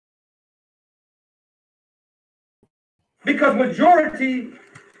Because majority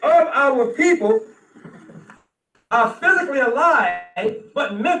of our people are physically alive,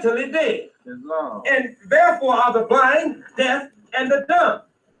 but mentally dead. And therefore are the blind, deaf, and the dumb.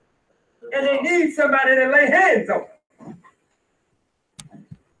 And they need somebody to lay hands on.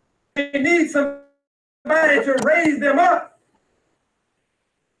 They need somebody to raise them up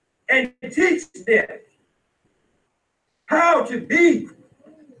and teach them how to be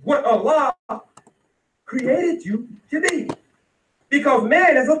what Allah created you to be. Because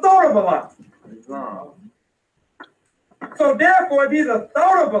man is a thought of Allah. So therefore, if he's a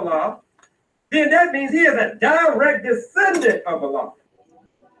thought of Allah, then that means he is a direct descendant of Allah.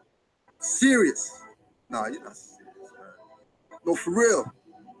 Serious? Nah, you're not serious, man. No, for real.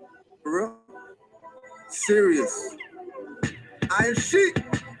 For real? Serious. Iron sheep.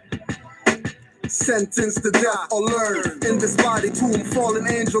 Sentenced to death or learn in this body tomb. Fallen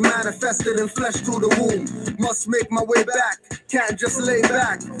angel manifested in flesh to the womb. Must make my way back, can't just lay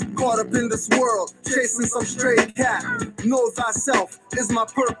back. Caught up in this world, chasing some stray cat. Know thyself is my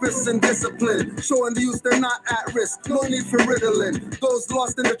purpose and discipline. Showing the youth they're not at risk, no need for Ritalin. Those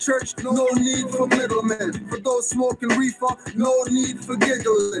lost in the church, no need for middlemen. For those smoking reefer, no need for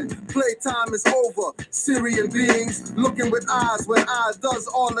giggling. Playtime is over, Syrian beings looking with eyes when I does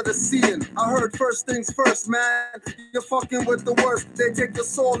all of the seeing. I heard first things first, man. You're fucking with the worst. They take your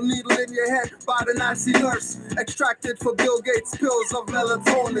soul needle in your head by the Nazi nurse. Extracted for Bill Gates pills of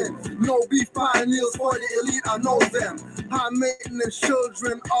melatonin. No beef pioneers for the elite, I know them. High maintenance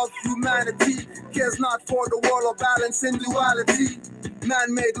children of humanity. Cares not for the world or balance in duality.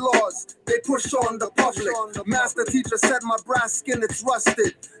 Man-made laws, they push on the public. Master teacher said my brass skin, it's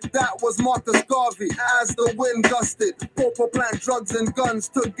rusted. That was Marcus Garvey as the wind gusted. Popo plant drugs and guns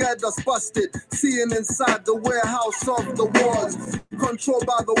to get us busted. Seeing inside the warehouse of the wards. Controlled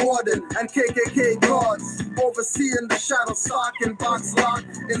by the warden and KKK guards. Overseeing the shadow stock and box lock.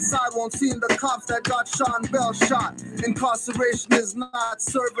 Inside won't see the cops that got Sean Bell shot. Incarceration is not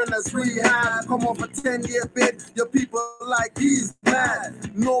serving as rehab. Come off a 10-year bid, your people like he's mad.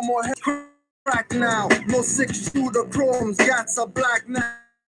 No more head crack now. No 6-shooter chromes, gats are black now.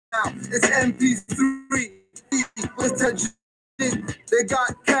 It's MP3 with the G. They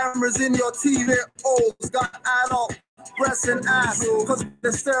got cameras in your TV. Olds got adult breasts and ass. Cause the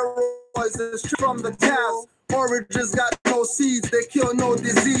steroids is from the cows. Oranges got no seeds. They kill no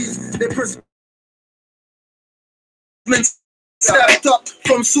disease. They stepped up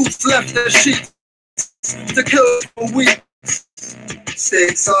from suits left the sheets to kill for weeks.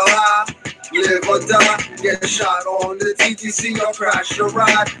 Stakes are high, live or die. Get shot on the TTC or crash your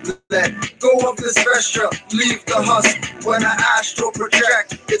ride. Let go of this vesture, leave the husk. When I astral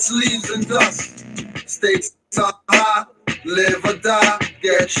project, it's leaves and dust. Stakes are high, live or die.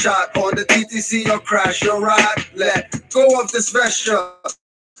 Get shot on the TTC or crash your ride. Let go of this vesture,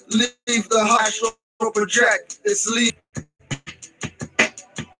 leave the husk. Astral project, it's leave.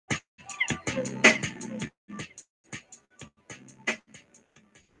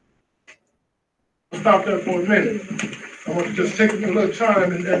 Stop there for a minute. I want to just take a little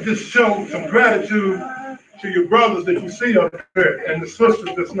time and just show some gratitude to your brothers that you see up there and the sisters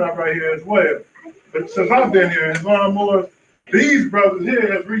that's not right here as well. But since I've been here, Islam Moors, these brothers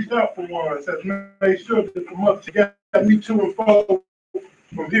here have reached out for ones, has made sure that the mother got me to and fro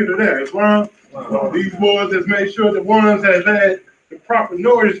from here to there. Islam, these boys has made sure that ones has had the proper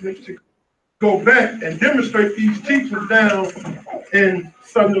nourishment to go back and demonstrate these teachings down in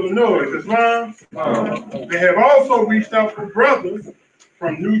Southern Illinois. Islam, they have also reached out for brothers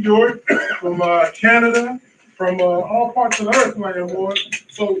from New York, from Canada, from all parts of the earth, land.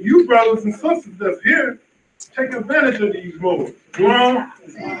 So you brothers and sisters that's here, take advantage of these moments. Islam.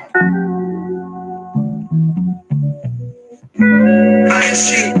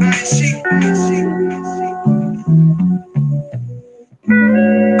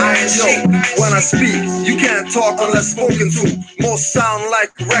 Yo, when I speak, you can't talk unless spoken to. Most sound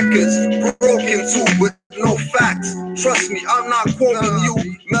like records, broken to, with no facts. Trust me, I'm not quoting you.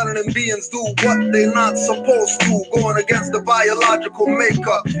 Melanin beings do what they not supposed to, going against the biological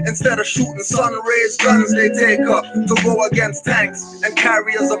makeup. Instead of shooting sun rays, guns they take up to go against tanks and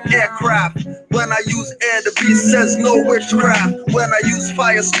carriers of aircraft. When I use air, the beast says no witchcraft. When I use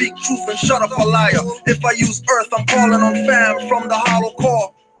fire, speak truth and shut up a liar. If I use earth, I'm calling on fam from the hollow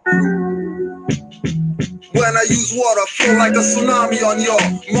core. When I use water, flow like a tsunami on y'all.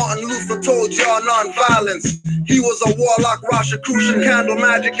 Martin Luther told y'all non-violence. He was a warlock, Rosicrucian, candle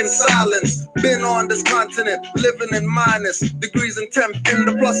magic in silence. Been on this continent, living in minus degrees in temp. In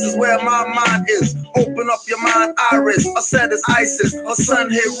the plus is where my mind is. Open up your mind, iris. I said it's ISIS. Her son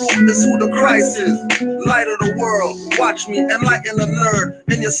Heru is who the Christ is. Light of the world, watch me enlighten the nerd.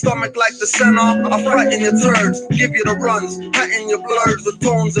 In your stomach like the center, I frighten your turds. Give you the runs, patting your blurs with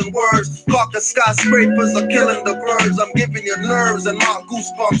tones and words. Caucus skyscrapers are killing the birds. I'm giving you nerves and not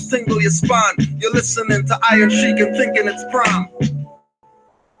goosebumps. Tingle your spine. You're listening to Iron Sheik and thinking it's prime.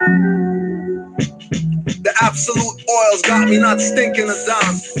 The absolute oils got me not stinking a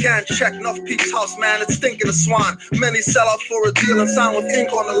dime. Can't check enough Pete's house, man, it's stinking a swan. Many sell out for a deal and sign with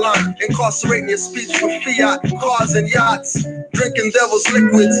ink on the line. Incarcerating your speech for fiat, cars and yachts. Drinking devil's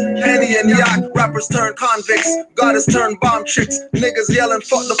liquids, Henny and yak. Rappers turn convicts, goddess turn bomb chicks. Niggas yelling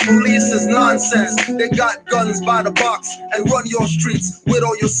fuck the police is nonsense. They got guns by the box and run your streets. With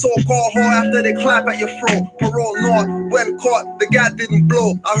all your so-called whore after they clap at your fro. Parole north, when caught, the gat didn't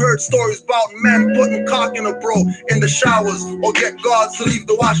blow. I heard stories about men putting cock in a bro in the showers, or get guards to leave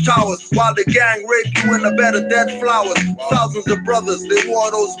the watchtowers while the gang rape you in a bed of dead flowers. Thousands of brothers, they wore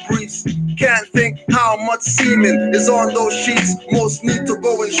those briefs. Can't think how much semen is on those sheets. Most need to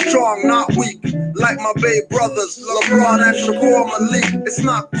go in strong, not weak. Like my babe brothers, LeBron and Shakur Malik. It's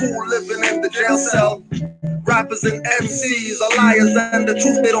not cool living in the jail cell. Rappers and MCs are liars and the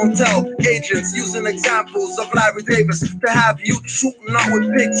truth they don't tell. Agents using examples of Larry Davis to have you shooting out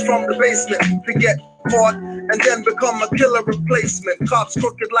with pigs from the basement to get caught and then become a killer replacement. Cops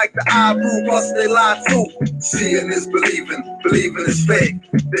crooked like the eyebrow, plus they lie too. Seeing is believing, believing is fake.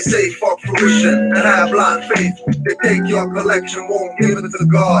 They say fuck fruition and have blind faith. They take your collection, won't give it to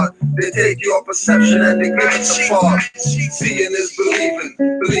God. They take your perception and they give it to God. Seeing is believing,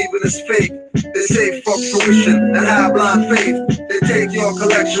 believing is fake. They say fuck fruition and have blind faith. They take your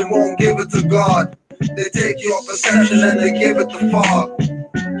collection, won't give it to God. They take your perception and they give it to fog.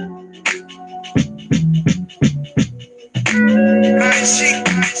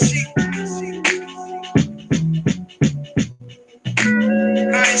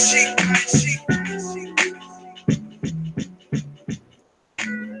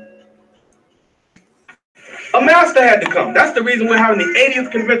 A master had to come. That's the reason we're having the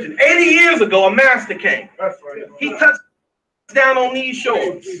 80th convention. 80 years ago, a master came. He touched down on these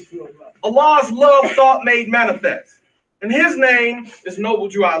shores. Allah's love thought made manifest. And his name is Noble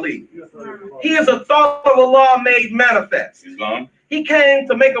Drew Ali. He is a thought of Allah made manifest. Islam. He came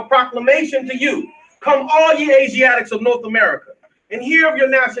to make a proclamation to you. Come all ye Asiatics of North America, and hear of your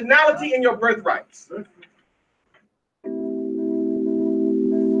nationality and your birthrights.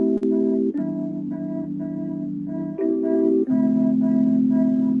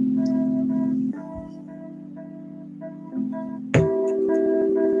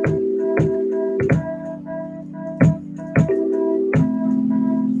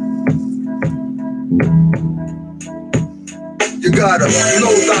 You gotta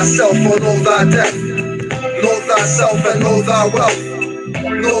know thyself or know thy death. Know thyself and know thy wealth.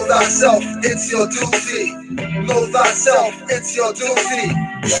 Know thyself, it's your duty. Know thyself, it's your duty.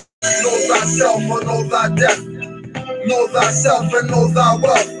 Know thyself or know thy death. Know thyself and know thy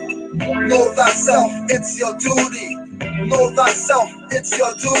wealth. Know thyself, it's your duty. Know thyself, it's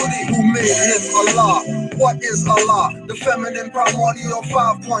your duty. Who made him Allah? What is Allah? The feminine primordial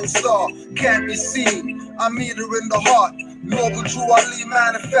 5-point star. Can't be seen, I meet her in the heart. Noble Drew Ali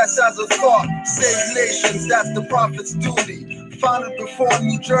manifests as a thought. Save nations, that's the prophet's duty. Founded before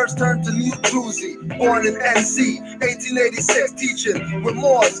New Jersey turned to New Jersey. Born in NC, 1886, teaching with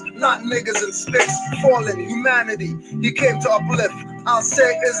Moors, not niggas and spicks. Fallen humanity, he came to uplift. I'll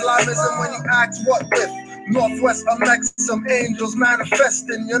say Islamism when you ask what with. Northwest of Mexican angels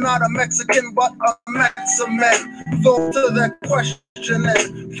manifesting. You're not a Mexican but a Mexican. Though to their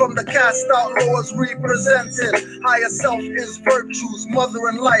questioning, from the cast out laws represented. Higher self is virtues, mother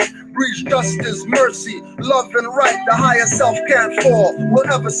and life. Breach justice, mercy, love and right. The higher self can't fall,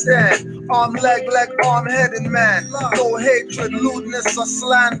 will ever stand. Arm, leg, arm, head and man. No hatred, lewdness or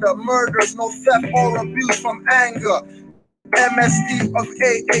slander. Murders, no theft or abuse from anger. MSTA of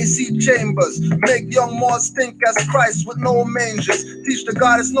AAC chambers. Make young Moors think as Christ with no mangers. Teach the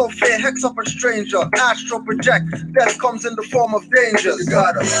goddess no fear, hex up a stranger. Astral project, death comes in the form of dangers. You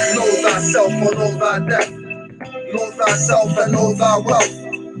gotta know thyself or know thy death. Know thyself and know thy wealth.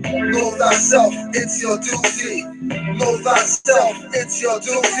 Know thyself, it's your duty. Know thyself, it's your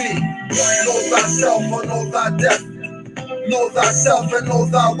duty. Know thyself or know thy death. Know thyself and know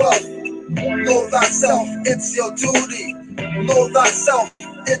thy wealth. Know thyself, it's your duty. Know thyself,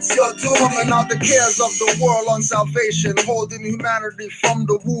 it's your duty. Coming out the cares of the world on salvation, holding humanity from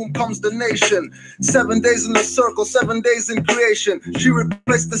the womb comes the nation. 7 days in the circle, 7 days in creation. She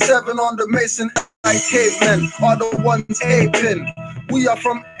replaced the 7 on the mason. Like cavemen are the ones aping. We are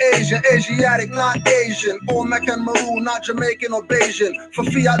from Asia, Asiatic, not Asian. Olmec and Maroon, not Jamaican or Bayesian. For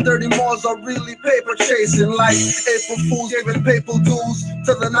fiat, dirty Moors are really paper chasing. Like April Fools giving papal dues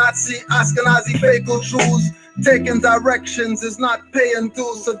to the Nazi, Ashkenazi, fatal Jews. Taking directions is not paying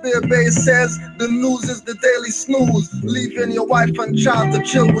dues. Severe Base says the news is the daily snooze. Leaving your wife and child to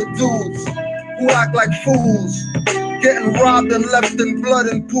chill with dudes who act like fools. Getting robbed and left in blood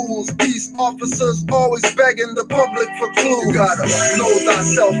and pools. Peace officers always begging the public for clues. You gotta know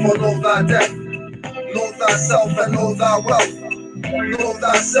thyself or know thy death. Know thyself and know thy wealth. Know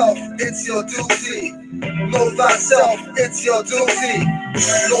thyself, it's your duty. Know thyself, it's your duty.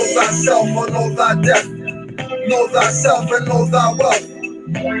 Know thyself or know thy death. Know thyself and know thy wealth.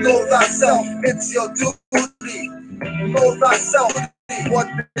 Know thyself, it's your duty. Know thyself. What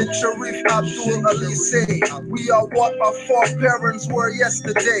did Sharif Abdul Ali say? We are what our foreparents were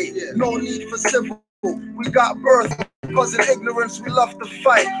yesterday. No need for civil. We got birth. Because in ignorance we love to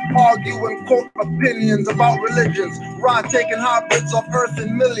fight, argue and quote opinions about religions. Ra taking hybrids off earth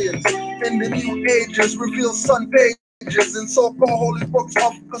in millions. In the new ages reveal sun pages in so-called holy books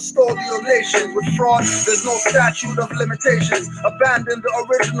of custodial nations. With fraud, there's no statute of limitations. Abandoned the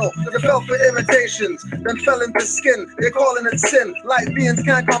original, you fell for imitations, then fell into skin. They're calling it sin. Light beings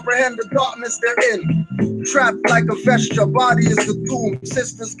can't comprehend the darkness they're in. Trapped like a vesture, body is the tomb.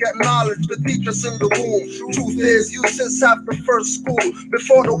 Sisters get knowledge to teach us in the womb. Truth is, you sis have the first school.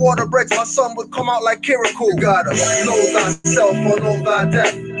 Before the water breaks, my son would come out like Kirikou. You gotta know thyself or know thy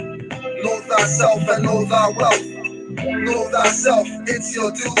death. Know thyself and know thy wealth. Know thyself, it's your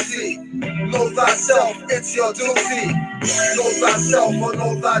duty. Know thyself, it's your duty. Know thyself or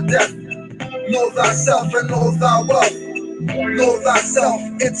know thy death. Know thyself and know thy wealth. Know thyself,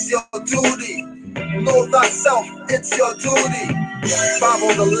 it's your duty. Know thyself, it's your duty. 5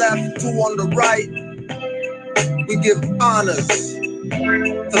 on the left, 2 on the right. We give honors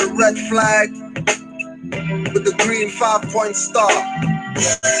to the red flag with the green 5-point star.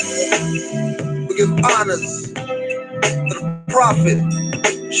 We give honors to the prophet,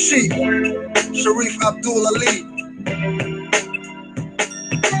 Sheikh Sharif Abdul Ali.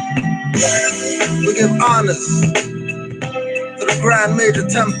 We give honors to the Grand Major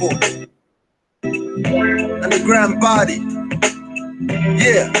Temple and the Grand Body.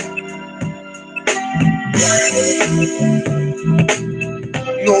 Yeah.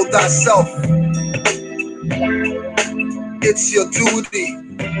 Know thyself, it's your duty.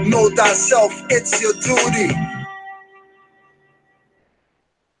 Know thyself, it's your duty.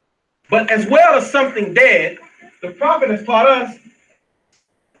 But as well as something dead, the prophet has taught us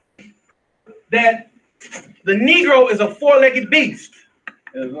that the Negro is a 4-legged beast.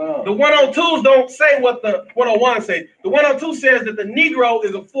 The 102s don't say what the 101 says. The 102 says that the Negro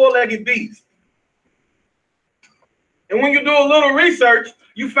is a 4-legged beast. And when you do a little research,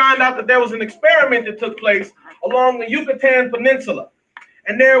 you find out that there was an experiment that took place along the Yucatan Peninsula.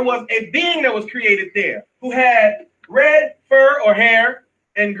 And there was a being that was created there who had red fur or hair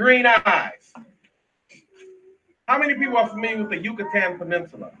and green eyes. How many people are familiar with the Yucatan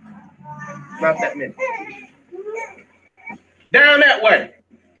Peninsula? Not that many. Down that way.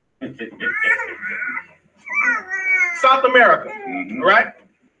 South America, right?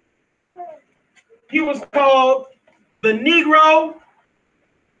 He was called the Negro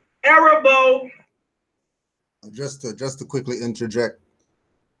Arabo. Just to quickly interject,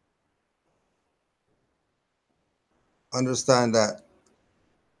 understand that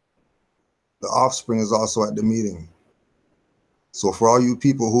the offspring is also at the meeting. So for all you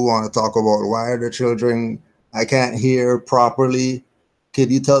people who want to talk about why are the children, I can't hear properly, can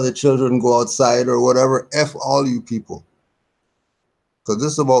you tell the children go outside or whatever? F all you people. Because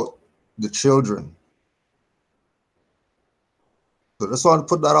this is about the children. So just want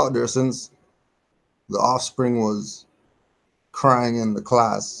to put that out there since the offspring was crying in the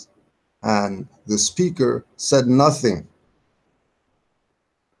class and the speaker said nothing.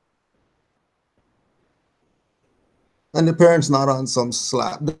 And the parents not on some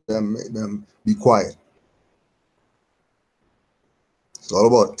slap them, make them be quiet. It's all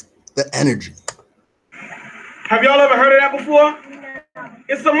about the energy. Have y'all ever heard of that before?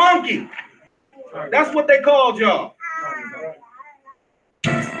 It's a monkey. That's what they called y'all.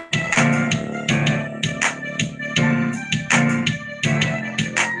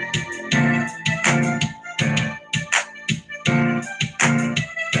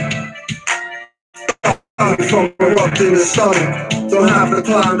 From erupting the sun. Don't have to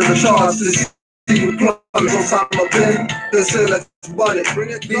climb to the charts to see you plummet. Osama bin, they say let's bun it.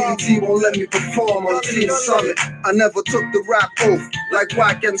 BET won't let me perform on Teen Summit. I never took the rap oath like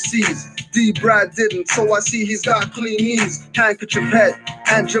whack MCs. D. Brad didn't, so I see he's got clean knees. Handkerchief head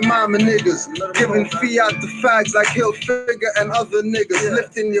and Jemima niggas. Giving fiat to fags like Hill Figure and other niggas.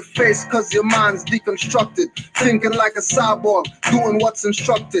 Lifting your face cause your mind's deconstructed. Thinking like a cyborg, doing what's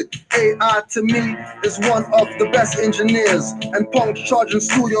instructed. AI to me is one of the best engineers. And Punk charging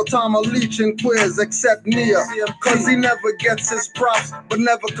studio time of leeching queers, except Nia. Cause he never gets his props, but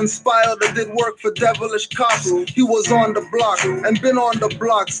never conspired or did work for devilish cops. He was on the block and been on the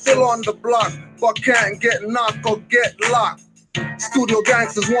block, still on the block, but can't get knocked or get locked. Studio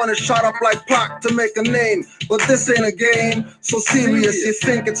gangsters wanted shot up like Pac to make a name, but this ain't a game, so serious you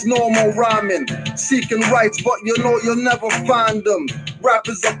think it's normal rhyming. Seeking rights, but you know you'll never find them.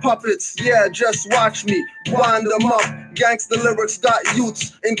 Rappers are puppets, yeah, just watch me wind them up. Gangster lyrics got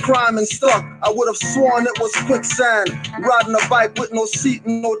youths in crime and stuck. I would have sworn it was quicksand. Riding a bike with no seat,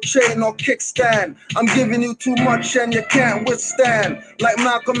 no chain or kickstand. I'm giving you too much and you can't withstand. Like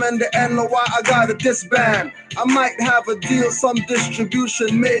Malcolm and the NOI, I gotta disband. I might have a deal, some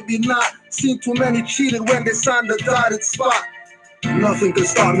distribution, maybe not. Seen too many cheated when they signed a dotted spot. Nothing can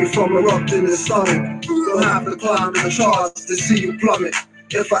stop me from erupting in stomach. Don't have to climb to the charts to see you plummet.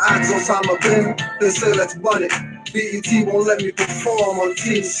 If I ask Osama bin, they say let's bun it. BET won't let me perform on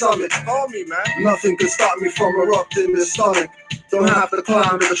Teen Summit. Call me, man. Nothing can stop me from erupting in stomach. Don't have to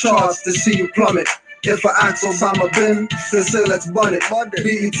climb to the charts to see you plummet. If I ask Osama bin, they say let's bun it.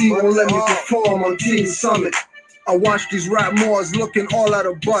 BET won't let me perform on Teen Summit. I watch these rap Moors looking all out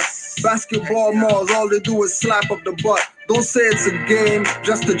of butt. Basketball Moors, all they do is slap up the butt. Don't say it's a game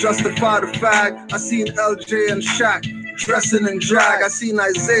just to justify the fag. I seen LJ and Shaq dressing in drag. I seen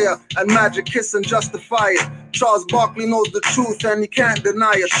Isaiah and Magic kiss and justify it. Charles Barkley knows the truth and he can't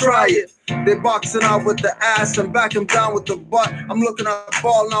deny it. Try it. They boxing out with the ass and back him down with the butt. I'm looking at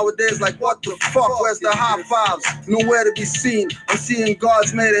ball nowadays like what the fuck? Where's the high fives? Nowhere to be seen. I'm seeing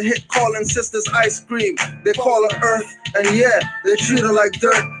gods made a hit calling sisters ice cream. They call her earth and yeah, they treat her like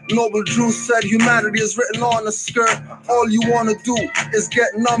dirt. Noble Drew said humanity is written on the skirt. All you wanna do is get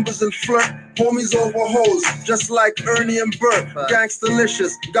numbers and flirt. Homies over hoes, just like Ernie and Bert.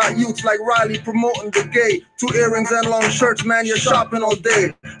 Gangstalicious, got youths like Riley promoting the gay. 2 earrings and long shirts, man, you're shopping all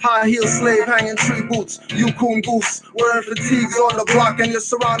day. High heel slave hanging tree boots, you coon goose. Wearing fatigues on the block and you're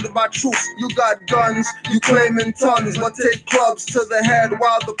surrounded by troops. You got guns, you claiming tons, but take clubs to the head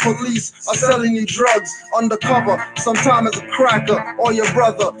while the police are selling you drugs. Undercover, sometime as a cracker or your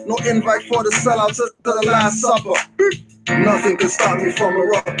brother. No invite for the sellout to the Last Supper. Nothing can stop me from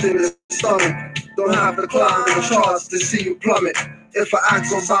erupting in stomach. Don't have to climb to the charts to see you plummet. If I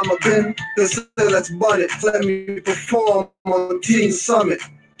ask Osama bin, they say let's bun it. Let me perform on Teen Summit.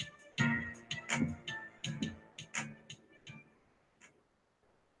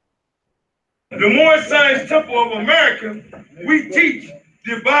 The Moorish Science Temple of America, we teach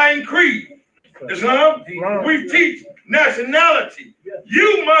divine creed. Islam, we teach nationality.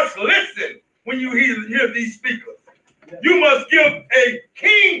 You must listen when you hear these speakers. You must give a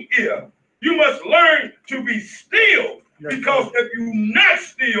king ear. You must learn to be still, because if you're not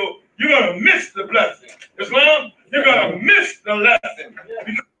still, you're going to miss the blessing. Islam, you're going to miss the lesson.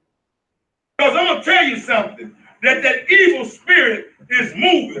 Because I'm going to tell you something, that evil spirit is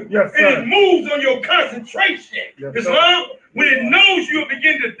moving. Yes, and it moves on your concentration. Yes, Islam, when it knows you'll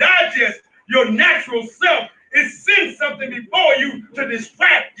begin to digest your natural self, it sends something before you to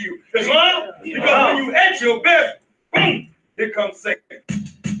distract you. Islam, because when you at your best, boom, here comes Satan.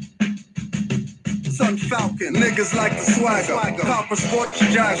 Sun Falcon, niggas like the swagger. Copper sports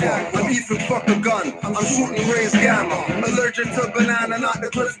Jaguar. I'm Ethan fuck a gun. I'm shooting raised gamma. Allergic to banana, not the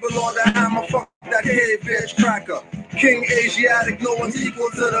clips below the hammer. Fuck that cave bitch cracker. King Asiatic, no one's equal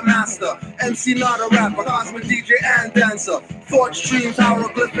to the master. MC not a rapper, cosmic DJ and dancer. Thought streams,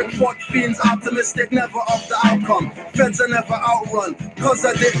 hieroglyphic, fought fiends, optimistic, never of the outcome. Feds are never outrun, cause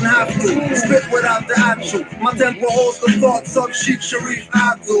I didn't have to. Spit without the actual. My tempo holds the thoughts of Sheikh Sharif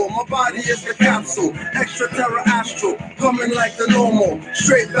Abdul. My body is the capsule, extra terra astral. Coming like the normal,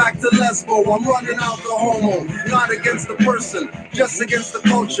 straight back to Lesbo. I'm running out the homo, not against the person, just against the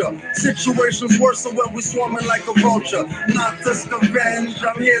culture. Situations worse when we swarming like a vulture. Not to scavenge,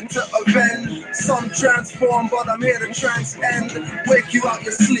 I'm here to avenge. Some transform, but I'm here to transcend. Wake you out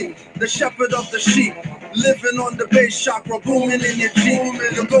your sleep, the shepherd of the sheep. Living on the bass chakra, booming in your Jeep.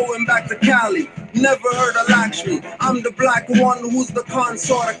 You're going back to Cali. Never heard of Lakshmi. I'm the black one who's the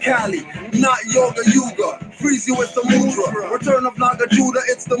consort of Cali. Not Yoga Yuga. Freeze you with the mudra. Return of Naga Judah,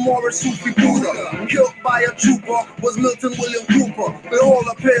 it's the Moorish Sufi Buddha. Killed by a trooper was Milton William Cooper. Behold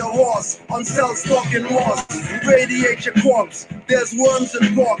a pale horse on cell stalking moss. Radiate your corpse. There's worms and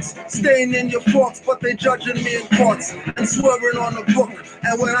porks staying in your forks, but they judging me in courts and swearing on a book.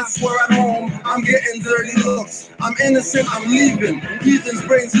 And when I swear at home, I'm getting dirty looks. I'm innocent, I'm leaving. Heathen's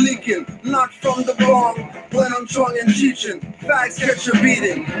brains leaking, not from the bomb. When I'm drunk and teaching, facts catch a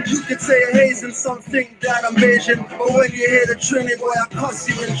beating. You could say a haze and some think that I'm Asian, but when you hear the Trinity, boy, I cuss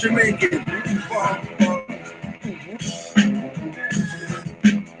you in Jamaican.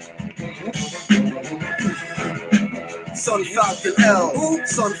 Sun Falcon L,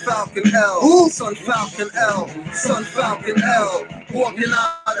 Sun Falcon L, Sun Falcon L, Sun Falcon L, walking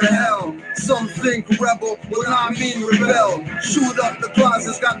out of hell. Some think rebel, when I mean rebel. Shoot up the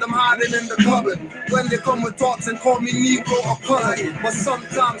closets, got them hiding in the cupboard. When they come with thoughts and call me Negro or colored, but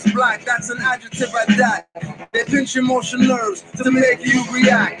sometimes black, that's an adjective at that. They pinch emotion nerves to make you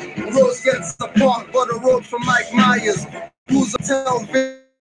react. Rose gets the park, but a road from Mike Myers, who's a television.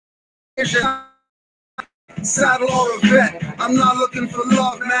 Saddle or a vet, I'm not looking for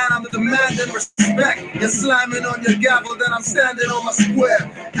love, man, I'm demanding respect. You're slamming on your gavel, then I'm standing on my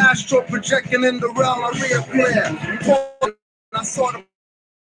square. Astro projecting in the realm, I reappear. I saw the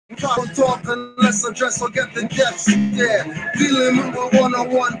don't talk unless I dress or get the death stare. Dealing with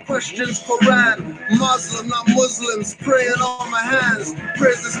one-on-one questions, Quran. Muslim, not Muslims, praying on my hands.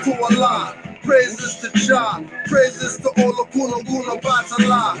 Praises to Allah, praises to Jah, praises to Olokuna Guna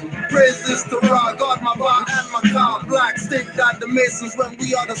Batala, praises to Ra, God, my Ba, and my Ka. Blacks think that the Masons when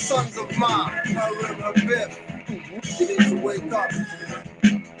we are the sons of Ma. Biff, you need to wake up.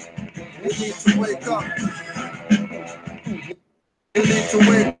 You need to wake up. You need to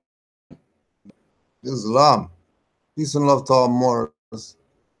wake up. Islam. Peace and love to all Moors.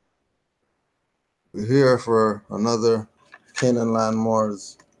 We're here for another Canaanland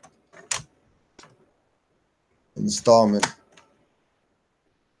Moors installment.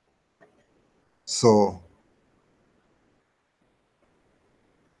 So,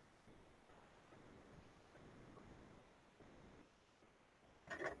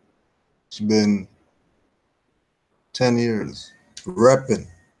 it's been 10 years repping.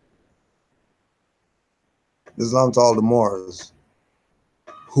 Islam to all the Moors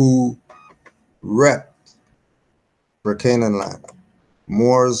who repped for Canaanland.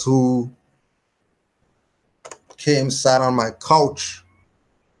 Moors who came, sat on my couch,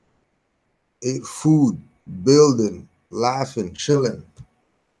 ate food, building, laughing, chilling,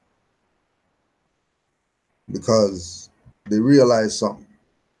 because they realized something.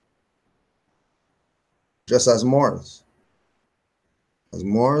 Just as Moors,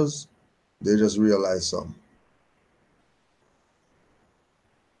 they just realized something.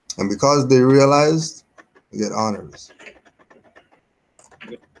 And because they realized, they get honors.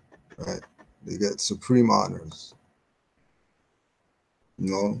 Right? They get supreme honors.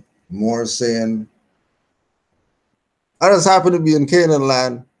 You know, more saying, I just happened to be in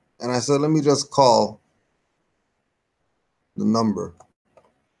Canaanland, and I said, let me just call the number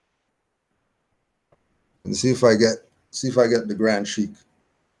and see if I get the Grand Sheik.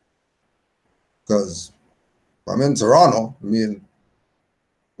 Because if I'm in Toronto, I mean,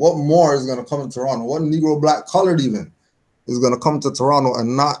 what more is going to come to Toronto? What Negro, black, colored even is going to come to Toronto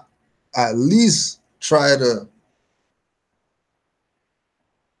and not at least try to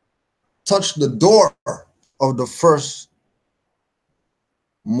touch the door of the first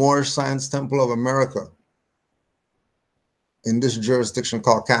Moorish Science Temple of America in this jurisdiction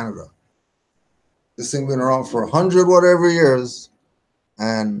called Canada? This thing been around for 100 whatever years,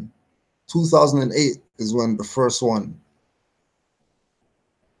 and 2008 is when the first one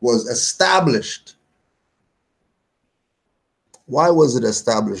was established. Why was it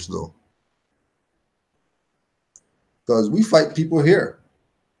established though? Because we fight people here.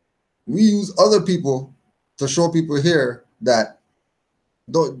 We use other people to show people here that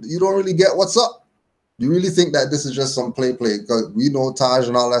you don't really get what's up. You really think that this is just some play because we know Taj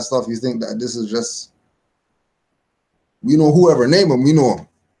and all that stuff. You think that this is just, we know whoever name him, we know him.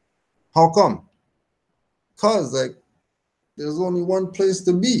 How come? Because like there's only one place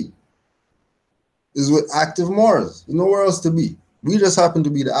to be, is with active Moors. There's nowhere else to be. We just happen to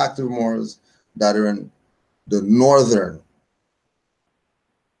be the active Moors that are in the northern.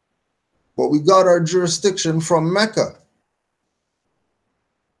 But we got our jurisdiction from Mecca.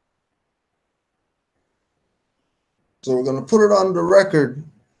 So we're going to put it on the record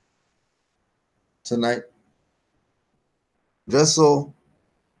tonight. Just so,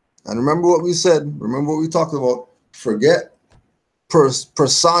 and remember what we said, remember what we talked about. Forget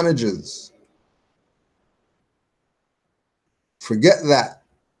personages. Forget that.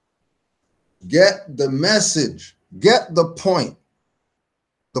 Get the message. Get the point.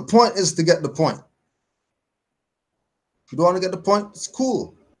 The point is to get the point. If you don't want to get the point, it's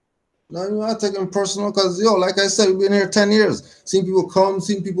cool. No, you're not taking it personal because, like I said, we've been here 10 years. Seen people come,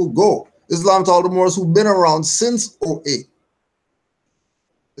 seen people go. Islam to all the Moors who've been around since 08.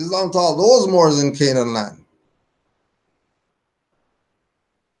 Islam to all those Moors in Canaanland.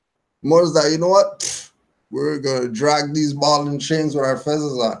 Moors that, you know what? We're going to drag these ball and chains with our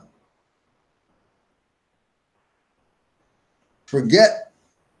feathers on. Forget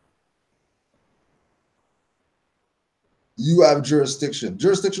you have jurisdiction.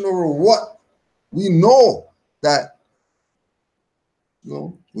 Jurisdiction over what? We know that,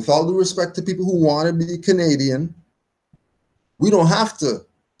 with all due respect to people who want to be Canadian, we don't have to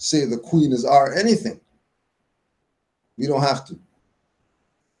say the Queen is our anything. We don't have to.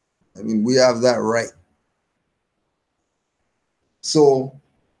 I mean, we have that right. So,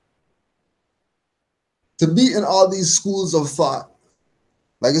 to be in all these schools of thought,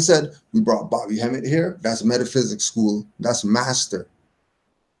 like I said, we brought Bobby Hemmett here. That's metaphysics school. That's master.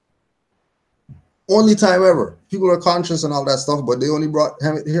 Only time ever. People are conscious and all that stuff, but they only brought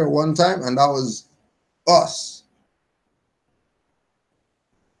Hemmett here one time, and that was us.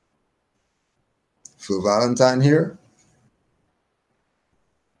 Phil Valentine here.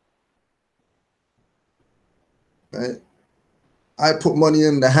 Right? I put money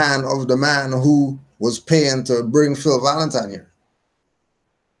in the hand of the man who was paying to bring Phil Valentine here.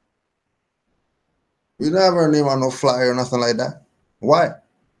 We didn't have our name on no flyer or nothing like that. Why?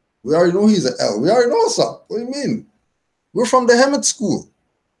 We already know he's an L. We already know what's up. What do you mean? We're from the Hemmett school.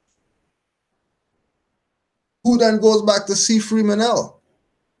 Who then goes back to C. Freeman L.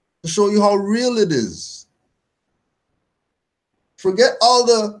 to show you how real it is. Forget all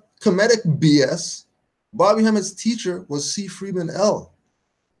the comedic BS. Bobby Hemmett's teacher was C. Freeman L.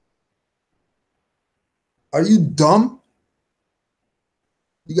 Are you dumb?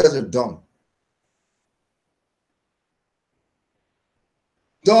 You guys are dumb.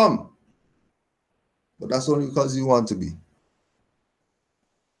 Dumb. But that's only because you want to be.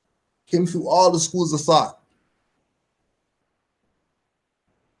 Came through all the schools of thought.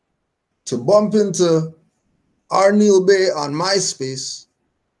 To bump into Arneel Bay on MySpace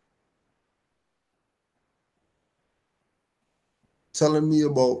telling me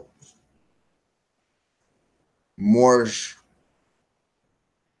about Moorish.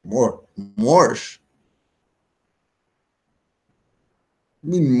 Moorish? I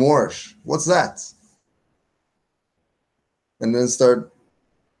mean Moorish. What's that? And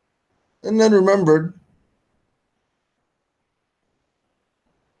then remembered,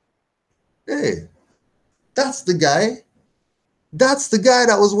 hey, that's the guy. That's the guy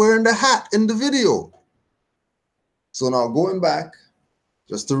that was wearing the hat in the video. So now going back,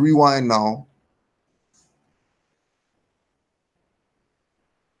 just to rewind now.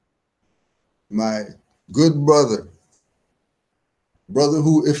 My good brother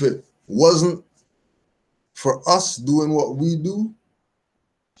who, if it wasn't for us doing what we do,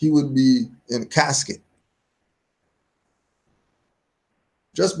 he would be in a casket.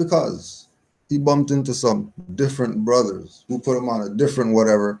 Just because he bumped into some different brothers who put him on a different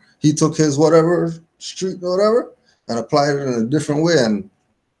whatever. He took his whatever street or whatever and applied it in a different way. And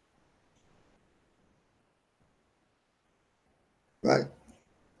right.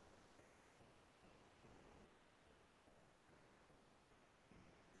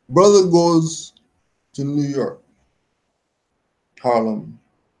 Brother goes to New York, Harlem,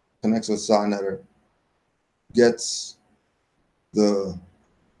 connects with Sarnetter, gets the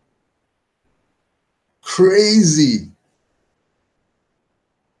crazy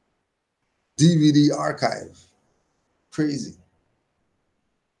DVD archive. Crazy.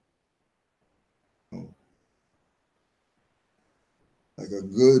 Like a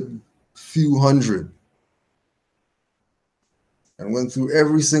good few hundred. And went through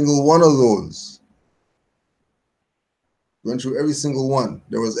every single one of those. Went through every single one.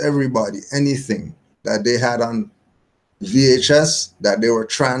 There was everybody, anything that they had on VHS that they were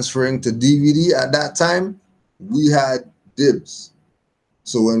transferring to DVD at that time, we had dibs.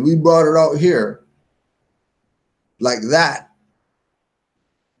 So when we brought it out here, like that,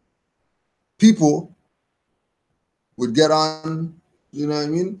 people would get on, you know what I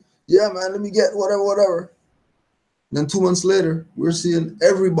mean? Yeah, man, let me get whatever. Then 2 months later, we're seeing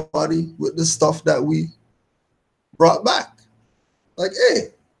everybody with the stuff that we brought back. Like,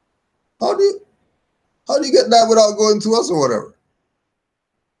 hey, how do you? How do you get that without going to us or whatever?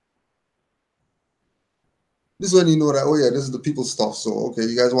 This is when you know that, oh yeah, this is the people's stuff. So, okay,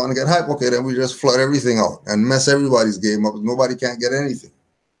 you guys want to get hype? Okay, then we just flood everything out and mess everybody's game up. Nobody can't get anything.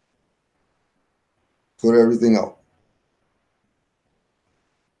 Put everything out.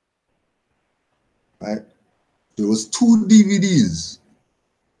 Right? There was 2 DVDs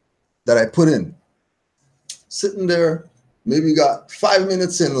that I put in. Sitting there, maybe got 5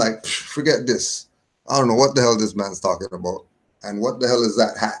 minutes in, like, forget this. I don't know what the hell this man's talking about. And what the hell is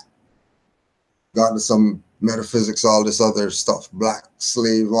that hat? Got into some metaphysics, all this other stuff, black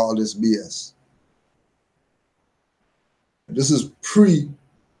slave, all this BS. This is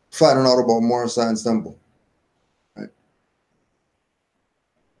pre-finding out about Moorish Science Temple. Right?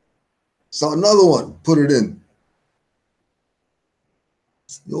 So another one, put it in.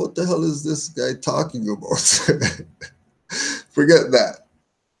 Yo, what the hell is this guy talking about? Forget that.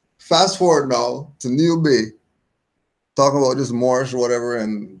 Fast forward now to Neil Bay, talking about this Moorish whatever,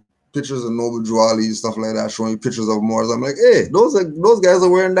 and pictures of Noble Juali, stuff like that, showing pictures of Moors. I'm like, hey, those guys are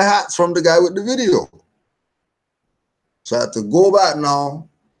wearing the hats from the guy with the video. So I had to go back now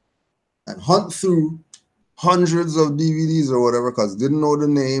and hunt through hundreds of DVDs or whatever, because didn't know the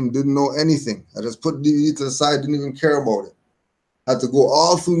name, didn't know anything. I just put DVD to the side, didn't even care about it. I had to go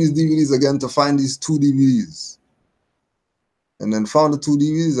all through these DVDs again to find these 2 DVDs. And then found the 2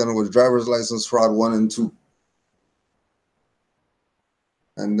 DVDs, and it was Driver's License Fraud 1 and 2.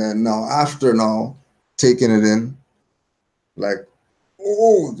 And then after taking it in, like,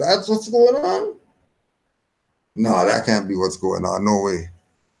 oh, that's what's going on? No, that can't be what's going on. No way.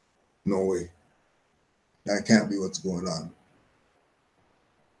 No way. That can't be what's going on.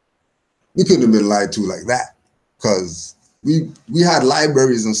 We couldn't have been lied to like that, because we had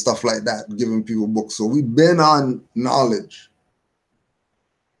libraries and stuff like that giving people books. So we've been on knowledge.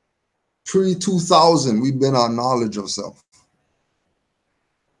 Pre-2000, we've been on knowledge of self.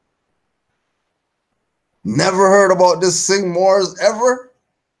 Never heard about this Sing Moors ever?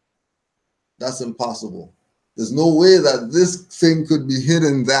 That's impossible. There's no way that this thing could be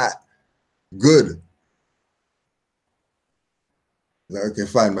hidden that good. Like, okay,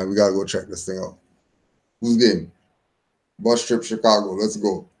 fine, man. We got to go check this thing out. Who's game? Bus trip Chicago. Let's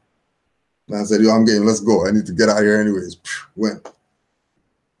go. Man said, yo, I'm game. Let's go. I need to get out of here anyways. Went.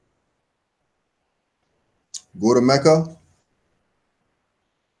 Go to Mecca.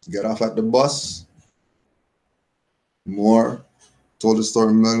 Get off at the bus. More. Told the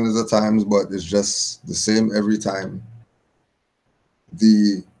story millions of times, but it's just the same every time.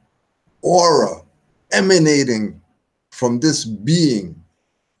 The aura emanating from this being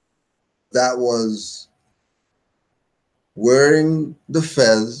that was wearing the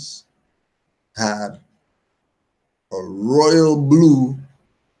fez, had a royal blue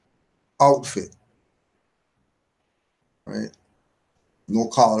outfit, right? No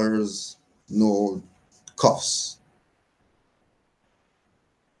collars, no cuffs.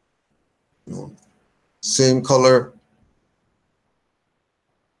 You know, same color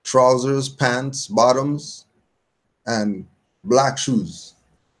trousers, pants, bottoms, and black shoes.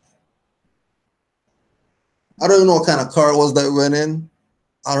 I don't even know what kind of car it was that went in.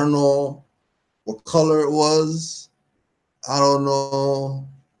 I don't know what color it was. I don't know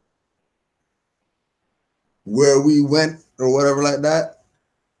where we went or whatever like that.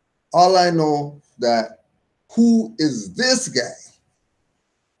 All I know that who is this guy?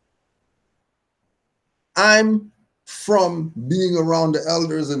 I'm from being around the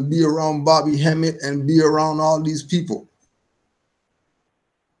elders and be around Bobby Hemmett and be around all these people,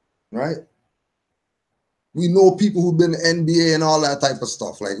 right? We know people who've been to NBA and all that type of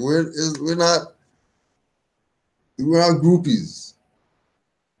stuff. Like we're not groupies,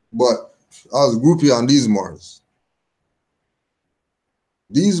 but I was a groupie on these Moors.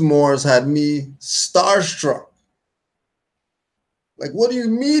 These Moors had me starstruck. Like, what do you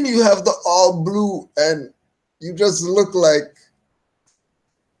mean you have the all blue and you just look like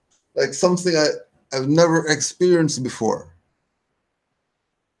something I've never experienced before?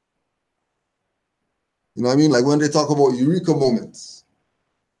 You know what I mean? Like when they talk about eureka moments.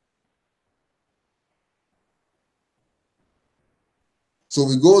 So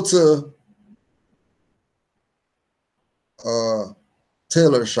we go to a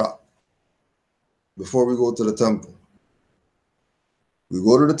tailor shop before we go to the temple. We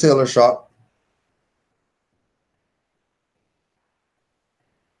go to the tailor shop.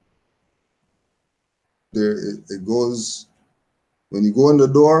 There it goes, when you go in the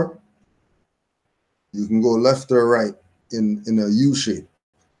door, you can go left or right in a U shape.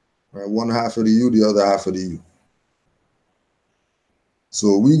 Right? One half of the U, the other half of the U.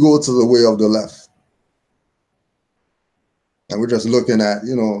 So we go to the way of the left. And we're just looking at,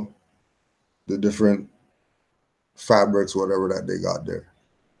 you know, the different fabrics, whatever that they got there.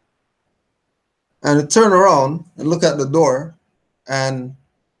 And I turn around and look at the door, and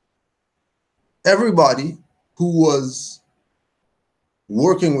everybody who was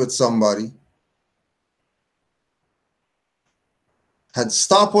working with somebody had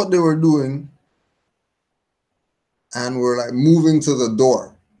stopped what they were doing and were like moving to the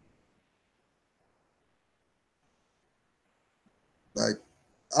door. Like,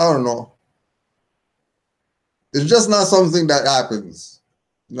 I don't know. It's just not something that happens.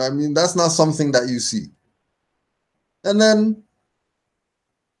 You know what I mean? That's not something that you see. And then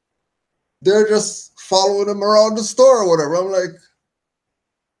they're just following him around the store or whatever. I'm like,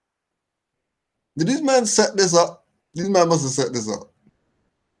 did these men set this up? These men must have set this up.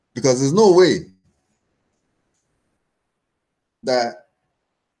 Because there's no way that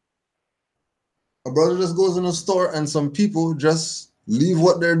a brother just goes in a store and some people just leave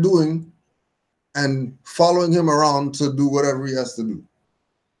what they're doing and following him around to do whatever he has to do.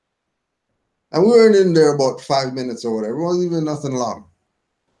 And we weren't in there about 5 minutes or whatever. It wasn't even nothing long.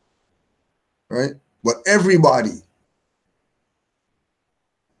 Right? But everybody,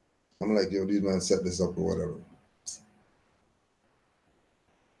 I'm like, yo, these men set this up or whatever.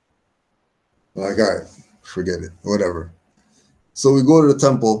 I'm like, all right, forget it, whatever. So we go to the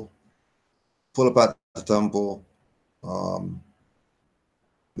temple, pull up at the temple.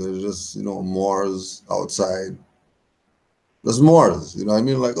 There's just, you know, Moors outside. There's Moors, you know what I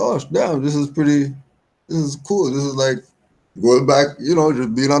mean? Like, oh, damn, this is cool. This is like going back, you know,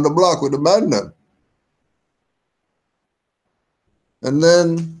 just being on the block with the madman. And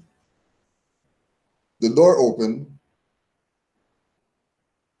then the door opened,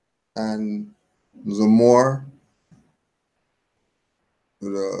 and there's a Moor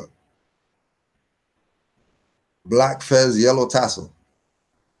with a black fez, yellow tassel.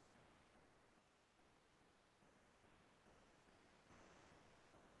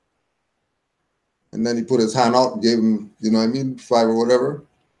 And then he put his hand out, gave him, you know what I mean, 5 or whatever.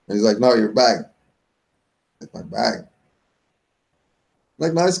 And he's like, no, your bag. Like, my bag.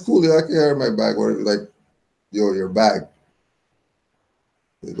 Like, no, it's cool. Yeah, I can carry my bag. Whatever. Like, yo, your bag.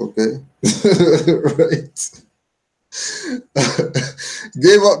 Like, okay. Right.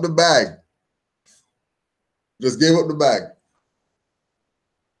 Gave up the bag. Just gave up the bag.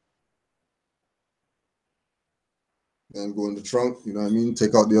 And go in the trunk, you know what I mean?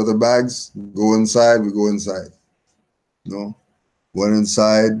 Take out the other bags, go inside, we go inside. You know? Went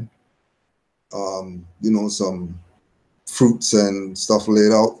inside, you know, some fruits and stuff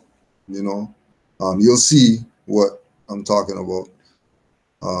laid out, you know. You'll see what I'm talking about,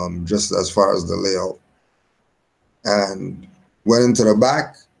 just as far as the layout. And went into the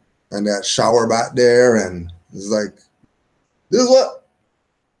back, and that shower back there, and it's like, this is what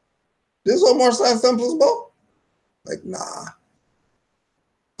Moorish Temple is about? Like, nah.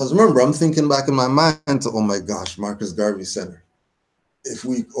 Because remember, I'm thinking back in my mind to, oh my gosh, Marcus Garvey Center. If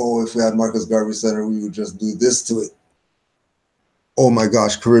we had Marcus Garvey Center, we would just do this to it. Oh my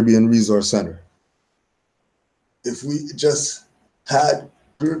gosh, Caribbean Resource Center. If we just had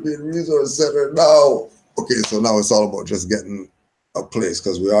Caribbean Resource Center now. Okay, so now it's all about just getting a place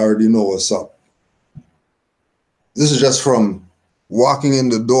because we already know what's up. This is just from walking in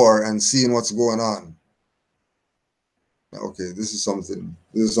the door and seeing what's going on. Okay, this is something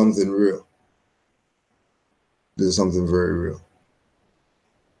real. This is something very real.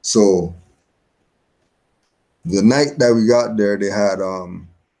 So the night that we got there, they had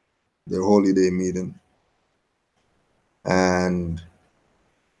their Holy Day meeting. And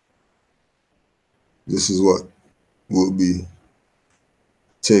this is what we'll be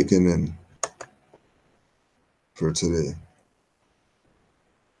taking in for today.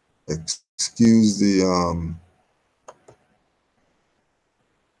 Excuse the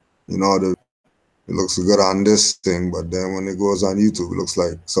you know, it looks good on this thing, but then when it goes on YouTube, it looks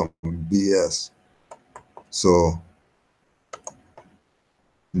like some BS. So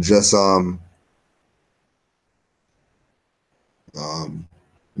just know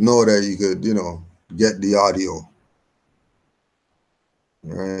that you could, you know, get the audio.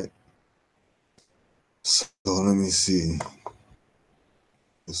 Right? So let me see.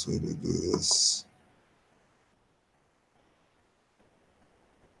 This way to do this.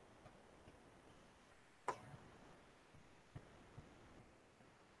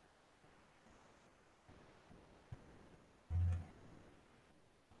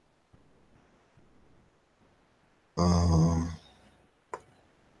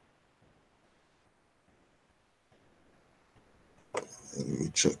 Let me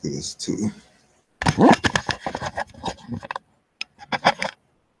check this too.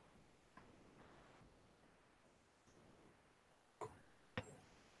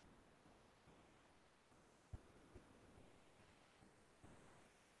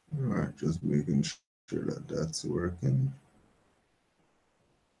 Just making sure that that's working.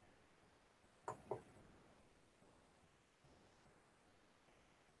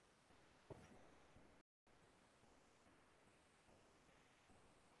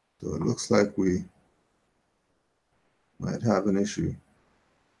 So it looks like we might have an issue.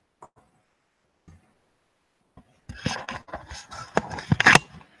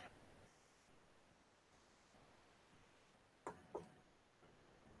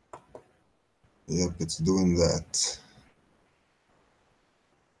 Yep, it's doing that.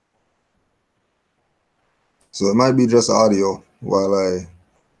 So it might be just audio while I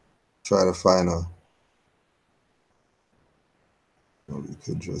try to find a. Well, we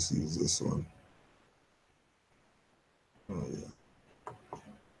could just use this one. Oh yeah.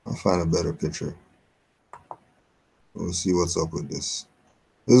 I'll find a better picture. We'll see what's up with this.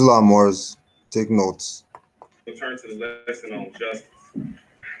 There's a lot more. Take notes. We'll turn to the lesson on justice.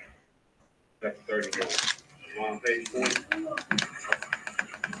 Chapter 31. I'm on page 40.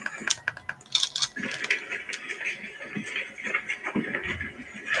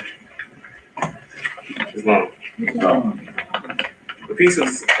 Islam. The peace of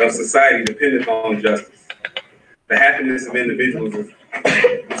society dependeth on justice. The happiness of individuals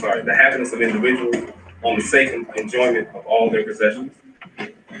on the sake and enjoyment of all their possessions.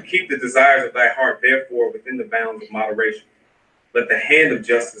 Keep the desires of thy heart, therefore, within the bounds of moderation. Let the hand of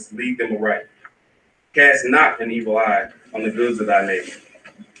justice lead them aright. Cast not an evil eye on the goods of thy neighbor.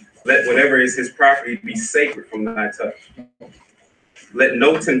 Let whatever is his property be sacred from thy touch. Let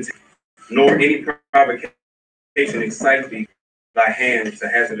no temptation nor any provocation excite thee thy hand to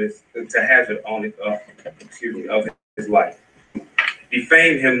hazard on it of his life.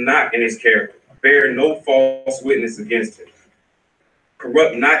 Defame him not in his character. Bear no false witness against him.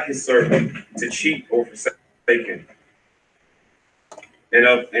 Corrupt not his servant to cheat or forsake him. And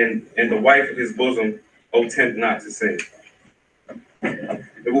the wife of his bosom, O tempt not to sin.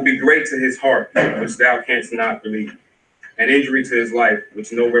 It will be great to his heart, which thou canst not relieve, an injury to his life,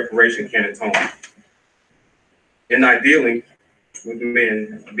 which no reparation can atone. In thy dealing with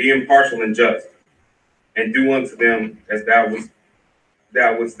men, be impartial and just, and do unto them as thou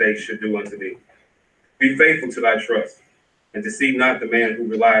wouldst they should do unto thee. Be faithful to thy trust, and deceive not the man who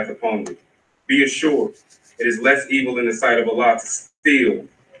relieth upon thee. Be assured, it is less evil in the sight of Allah to steal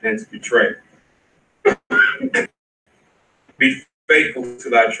than to betray. Be faithful to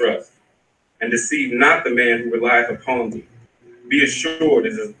thy trust, and deceive not the man who relieth upon thee. Be assured,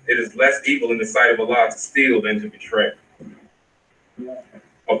 it is less evil in the sight of Allah to steal than to betray.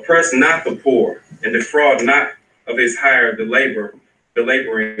 Oppress not the poor, and defraud not of his hire the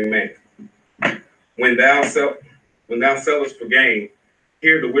laboring man. When thou sellest for gain,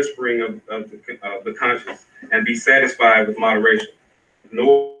 hear the whispering of the conscience, and be satisfied with moderation.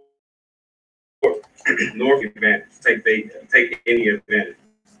 Nor advantage, take any advantage.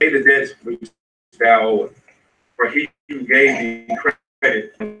 Pay the debts which thou owest, for he who gave thee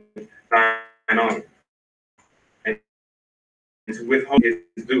credit thine honor, and to withhold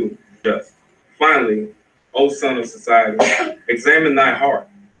his due just. Finally, O son of society, examine thy heart,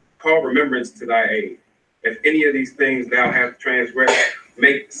 call remembrance to thy aid. If any of these things thou hast transgressed,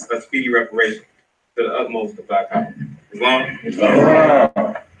 make a speedy reparation to the utmost of thy power.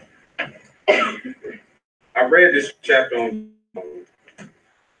 Islam. I read this chapter on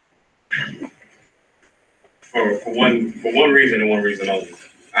for one reason and one reason only.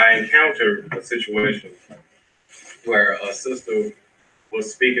 I encountered a situation where a sister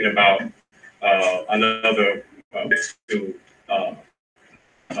was speaking about another to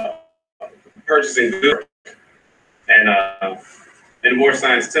purchasing goods, and in Moorish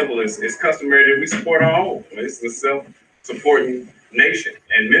Science Temple, it's customary that we support our own. It's a self-supporting nation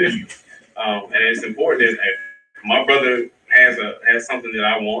and ministry, and it's important that if my brother has something that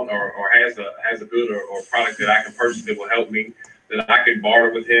I want, or has a good or product that I can purchase that will help me, that I can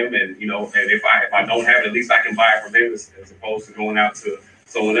barter with him, and and if I don't have it, at least I can buy it from him as opposed to going out to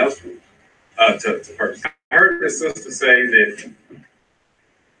someone else to purchase. I heard the sister say that.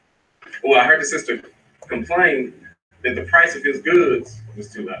 Well, I heard the sister complain that the price of his goods was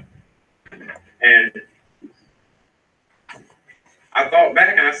too high, and I thought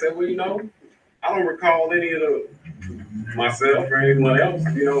back and I said, well, I don't recall any of myself or anyone else,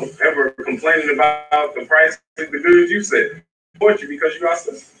 ever complaining about the price of the goods you said. Support you because you are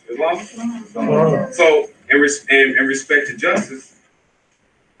Islam. So, in respect to justice,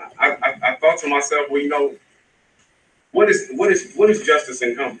 I thought to myself, well, what is justice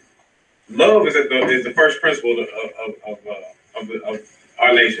in common? Love is the first principle of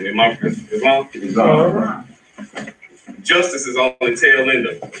our nation. In Islam. Justice is on the tail end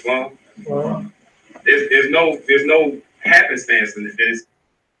of Islam. There's no happenstance in this.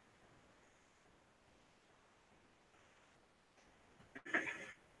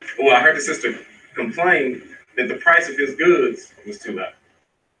 Well, I heard the sister complain that the price of his goods was too high.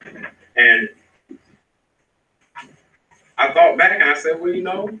 And I thought back and I said, well, you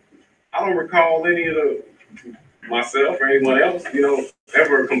know, I don't recall any of myself or anyone else, you know,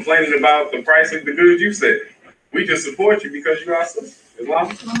 ever complaining about the price of the goods you said. We just support you because you're our sister.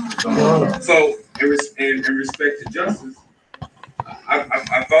 So, in respect to justice,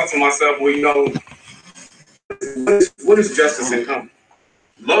 I thought to myself, well, you know, what is justice in common?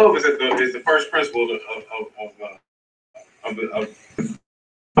 Love is the first principle of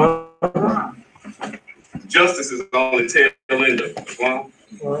justice is on the tail end of Islam.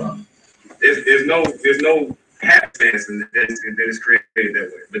 There's no happenstance that is created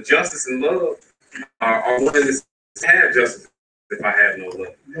that way. But justice and love are willing to have justice if I have no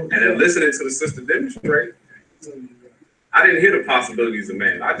love. And then listening to the sister demonstrate, I didn't hear the possibilities of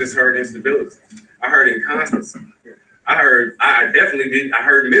man. I just heard instability. I heard inconstancy. I heard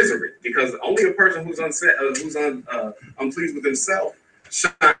misery, because only a person who's unpleased with himself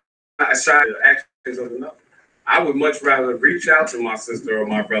shine the actions of another. I would much rather reach out to my sister or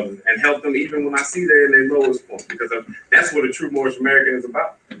my brother and help them even when I see they're in their lowest point, because that's what a true Moorish American is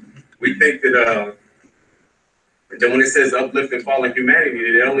about. We think that when it says uplift and fall in humanity,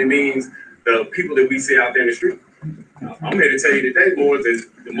 it only means the people that we see out there in the street. I'm here to tell you today,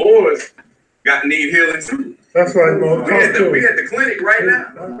 the Moors need healing too. That's right, Mo. We at the clinic right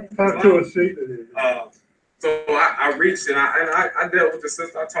now. Talk to us, see. So I reached and I dealt with the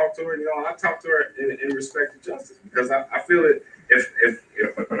sister. I talked to her, you know, I talked to her in respect to justice, because I feel that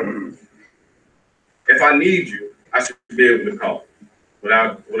if I need you, I should be able to call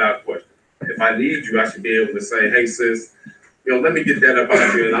without question. If I need you, I should be able to say, hey sis, you know, let me get that up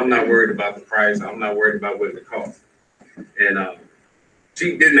out here, and I'm not worried about the price. I'm not worried about what it costs. And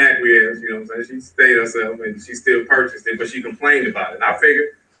she didn't acquiesce, you know what I'm saying? She stayed herself and she still purchased it, but she complained about it. And I figured,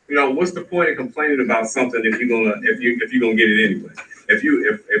 you know, what's the point of complaining about something if you're gonna get it anyway? If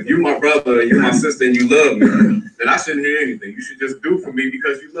you my brother and you're my sister and you love me, then I shouldn't hear anything. You should just do for me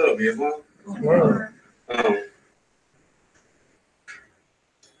because you love me, as long.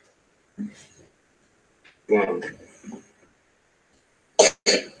 Wow.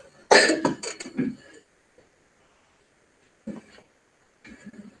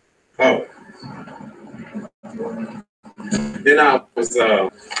 Oh. Then I was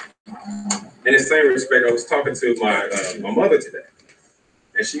in the same respect, I was talking to my mother today,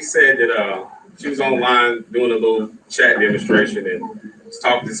 and she said that she was online doing a little chat demonstration and was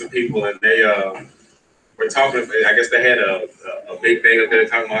talking to some people, and they were talking. I guess they had a big thing up there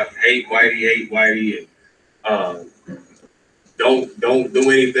talking about hate whitey, and don't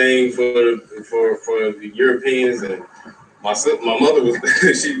do anything for the Europeans. And my mother was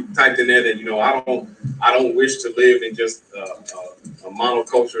she typed in there that, you know, I don't wish to live in just a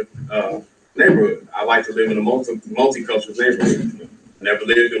monoculture neighborhood. I like to live in a multicultural neighborhood. Never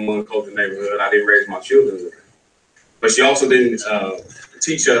lived in one culture neighborhood. I didn't raise my children with it. But she also didn't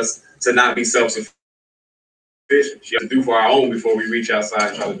teach us to not be self-sufficient. She has to do for our own before we reach outside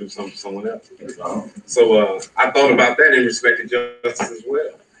and try to do something for someone else. So I thought about that in respect to justice as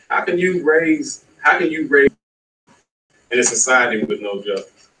well. How can you raise in a society with no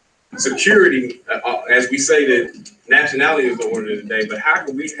justice? Security, as we say that nationality is the order of the day, but how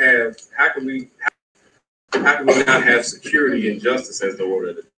can we not have security and justice as the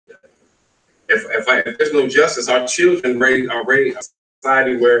order of the day? If there's no justice, our children are raised in a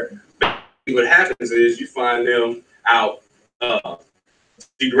society where what happens is you find them out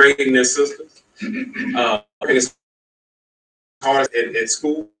degrading their sisters, working as hard at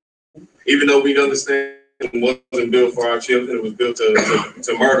school, even though we understand it wasn't built for our children, it was built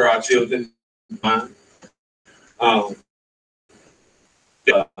to murder our children.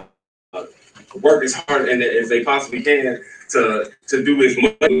 Work as hard as they possibly can to do as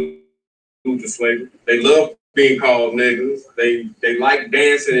much to slavery. They love being called niggas. They like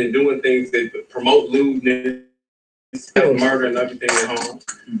dancing and doing things that promote lewdness, murder, and everything at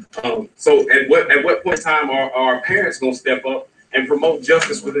home. So at what point in time are our parents gonna step up and promote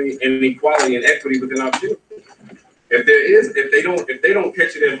justice and equality and equity within our children? If they don't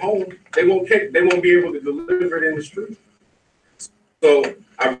catch it at home, they won't be able to deliver it in the street. So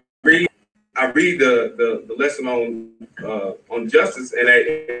I read the lesson on justice, and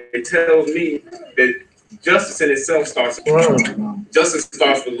it tells me that justice in itself starts with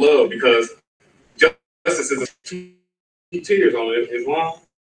love, because justice is a tears on Islam,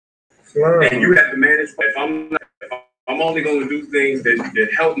 and you have to manage. If I'm I'm only going to do things that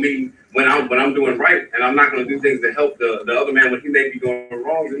help me when I'm doing right, and I'm not going to do things that help the other man when he may be doing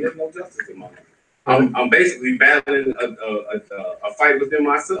wrong. Then there's no justice in my life. I'm basically battling a fight within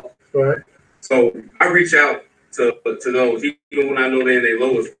myself. Right. So I reach out to those, even when I know they're in their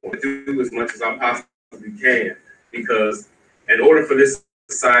lowest point, do as much as I possibly can, because in order for this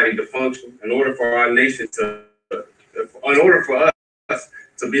society to function, in order for our nation in order for us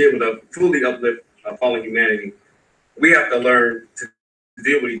to be able to fully uplift fallen humanity, we have to learn to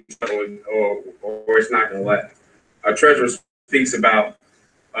deal with each other, or it's not going to last. Our treasurer speaks about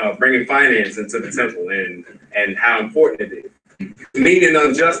bringing finance into the temple and how important it is. It's meaning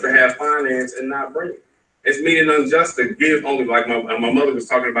unjust to have finance and not bring it. It's meaning unjust to give only, like my mother was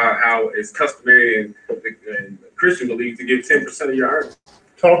talking about how it's customary and Christian belief to give 10% of your earnings.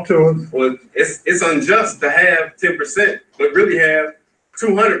 Talk to us. Well, it's unjust to have 10%, but really have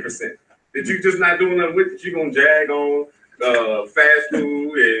 200%. That you just not doing nothing with it. You're going to jag on fast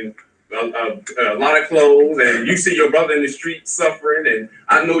food and a lot of clothes, and you see your brother in the street suffering, and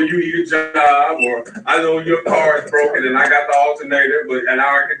I know you need a job, or I know your car is broken and I got the alternator, but an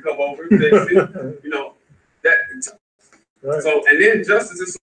hour can come over and fix it. You know, that. Right. So, and then justice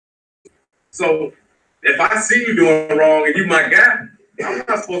is, so if I see you doing wrong and you my guy, I'm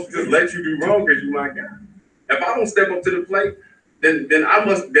not supposed to just let you do wrong because you my guy. If I don't step up to the plate, then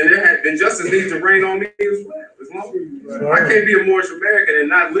justice needs to reign on me as well. As long as I can't be a Moorish American and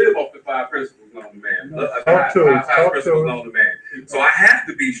not live off the 5 principles known to man. Five principles known to man. So I have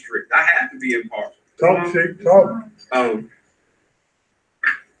to be strict. I have to be impartial. Talk, Chick, talk. I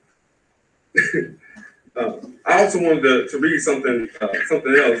also wanted to read something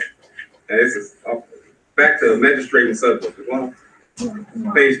else. And this is back to the magistrating subject as well.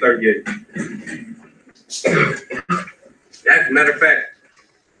 Page 38. As a matter of fact,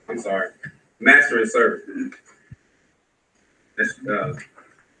 I'm sorry, master and servant. That's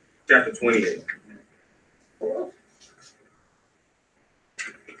chapter 28.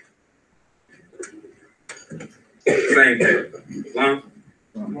 Same thing.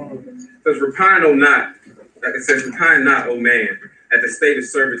 It says, repine not. It says, repine not, O man, at the state of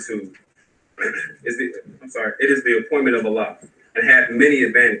servitude. It is the appointment of Allah, and hath many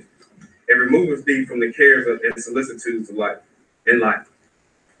advantages. It removeth thee from the cares and solicitudes of life. In life,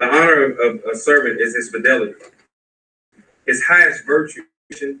 the honor of a servant is his fidelity, his highest virtue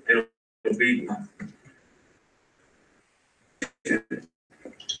and obedience.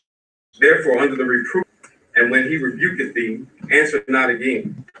 Therefore, under the reproof, and when he rebuketh thee, answer not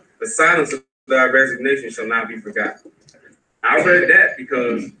again. The silence of thy resignation shall not be forgotten. I read that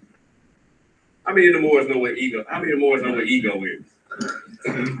because how many of the Moors know what ego? How many of the Moors know what ego is?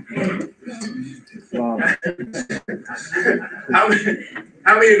 How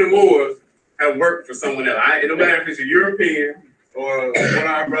many of the Moors have worked for someone else? No matter if it's a European or one of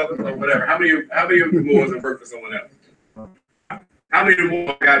our brothers or whatever. How many of the Moors have worked for someone else? How many of the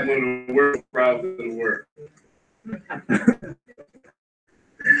Moors got one of the worst problems in the world?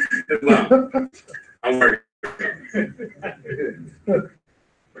 Islam. I'm working.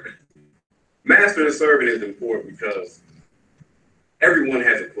 Master and servant is important because everyone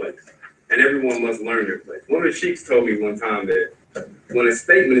has a place, and everyone must learn their place. One of the sheiks told me one time that when a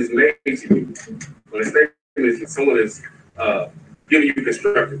statement is made to you, when a statement is someone is giving you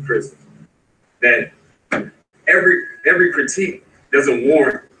constructive criticism, that every critique doesn't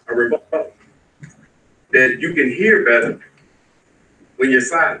warrant a rebuttal. That you can hear better when you're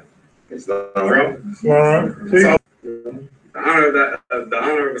silent. So, the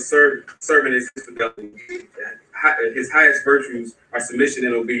honor of a servant is his fidelity. His highest virtues are submission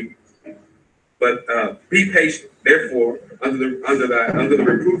and obedience. But be patient, therefore, under the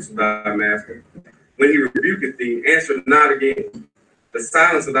reproofs of thy master. When he rebuketh thee, answer not again. The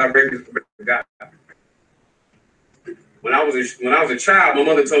silence of thy records forgot. When I was a child, my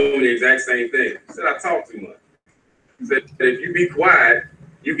mother told me the exact same thing. She said I talk too much. She said if you be quiet,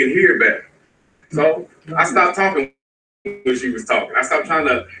 you can hear better. So I stopped talking when she was talking. I stopped trying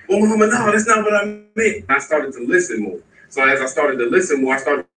to, well, Mama, no, that's not what I meant. I started to listen more. So as I started to listen more, I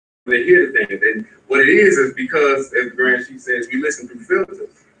started to hear the things. And what it is because, as Grant, she says, we listen through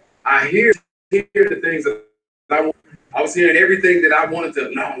filters. I hear the things that I was hearing everything that I wanted to,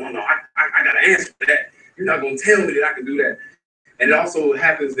 no, I got to answer for that. You're not going to tell me that I can do that. And it also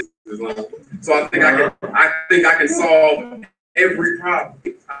happens in Islam. So I think I can solve every problem.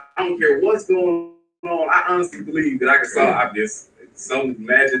 I don't care what's going on. I honestly believe that I can solve some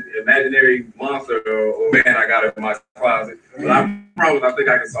imaginary monster or man I got in my closet. But I promise I think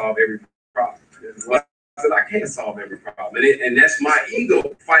I can solve every problem. But I said I can't solve every problem. And that's my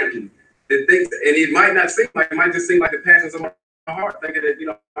ego fighting the things, and it might not seem like, it might just seem like the passions of my heart, thinking that, you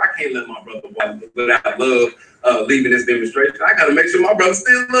know, I can't let my brother walk without love leaving this demonstration. I got to make sure my brother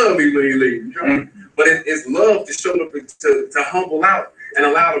still love me when he leaves. But it's love to show them to humble out and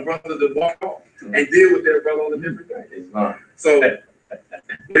allow the brother to walk off and deal with their brother on a different day. So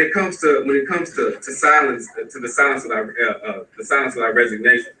when it comes to silence, to the silence of our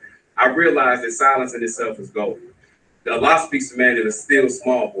resignation, I realize that silence in itself is gold. Allah speaks to man in a still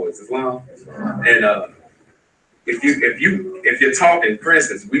small voice, Islam. And if you're talking, for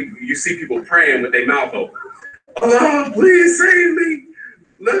instance, you see people praying with their mouth open. Allah, please save me.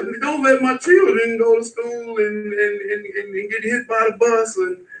 Don't let my children go to school and get hit by the bus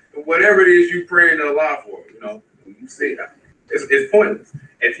and whatever it is you praying to Allah for. You know, you see, it's pointless.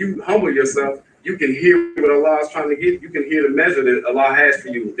 If you humble yourself, you can hear what Allah is trying to get. You can hear the measure that Allah has for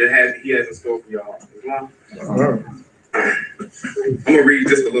you, He has in store for your heart. Islam. I'm gonna read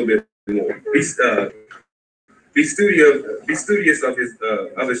just a little bit more. Be studious of his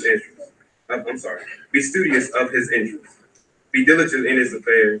interests. I'm sorry. Be studious of his interests. Be diligent in his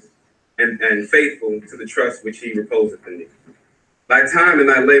affairs, and faithful to the trust which he reposeth in thee. Thy time and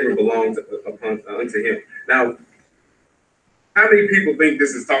thy labor belongs unto him. Now, how many people think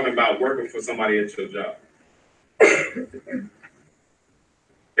this is talking about working for somebody at your job?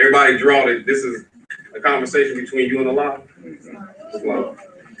 Everybody draw that this is a conversation between you and Allah.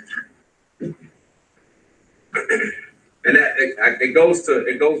 And that it goes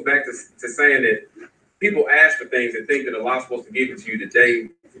back to saying that people ask for things and think that Allah's supposed to give it to you the day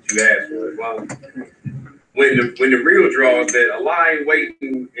that you ask for it. Well, when the real draw is that Allah ain't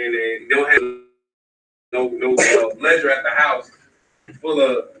waiting and don't have no ledger at the house full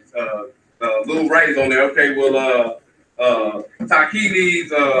of little rays on there. Okay, well, Taki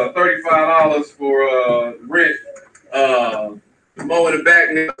needs $35 for rent. Mowing the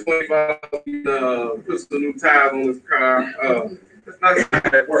back needs $25. Put some new tires on his car. That's not how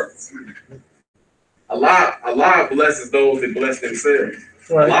that works. Allah blesses those that bless themselves.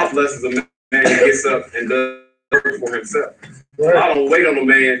 Right. Allah blesses a man that gets up and does work for himself. Right. Allah don't wait on a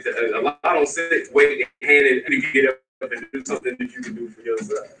man. Allah don't sit waiting hand and get up and do something that you can do for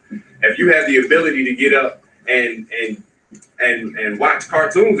yourself. If you have the ability to get up and watch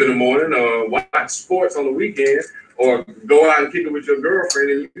cartoons in the morning, or watch sports on the weekends, or go out and kick it with your girlfriend,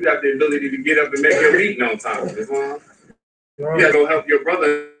 and you got the ability to get up and make your meeting on time. Islam. You gotta go help your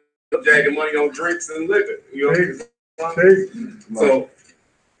brother jagging money on drinks and liquor. You know. So,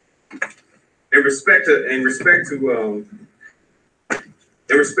 in respect to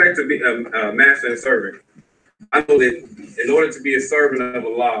master and servant, I know that in order to be a servant of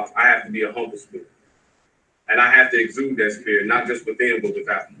Allah, I have to be a humble spirit, and I have to exude that spirit, not just within, but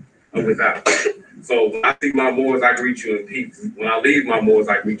without. So when I see my Moors, I greet you in peace. When I leave my Moors,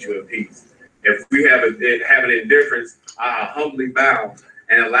 I greet you in peace. If we have an indifference, I humbly bow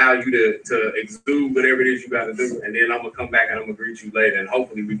and allow you to exude whatever it is you got to do, and then I'm gonna come back and I'm gonna greet you later, and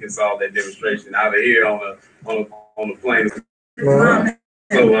hopefully we can solve that demonstration out of here on the plane.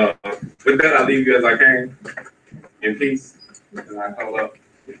 So with that, I'll leave you as I can in peace, and I call up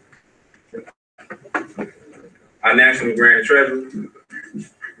our national grand treasurer,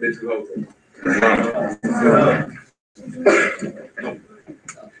 Mr. Hope.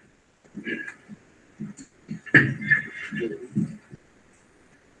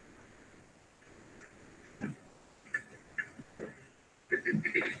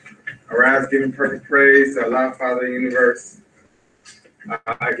 Arise, giving perfect praise to Allah, Father of the universe.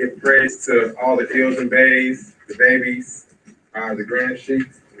 I give praise to all the ills and bays, the babies, the grand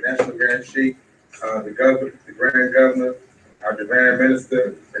sheiks, the national grand sheik, the governor, the grand governor, our divine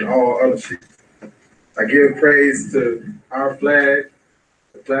minister, and all other sheiks. I give praise to our flag,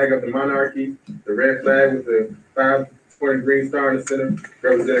 the flag of the monarchy, the red flag with the 5-pointed green star in the center,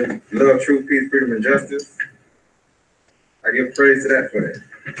 representing love, truth, peace, freedom, and justice. I give praise to that flag.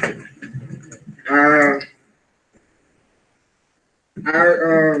 I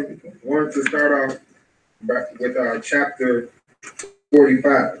wanted to start off with chapter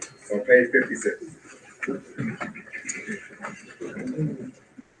 45, on page 56.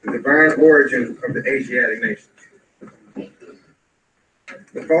 The divine origin of the Asiatic nations.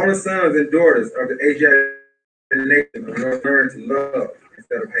 The fallen sons and daughters of the Asiatic nation are learned to love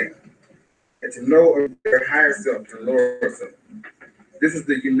instead of hate, and to know of their higher self and lower self. This is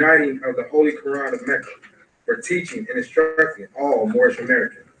the uniting of the Holy Quran of Mecca for teaching and instructing all Moorish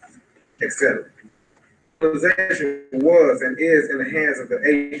Americans, etc. Civilization was and is in the hands of the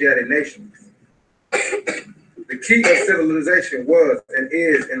Asiatic nations. The key of civilization was and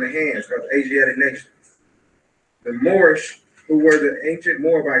is in the hands of the Asiatic nations. The Moorish, who were the ancient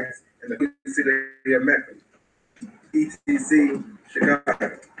Moabites in the city of Mecca, ETC,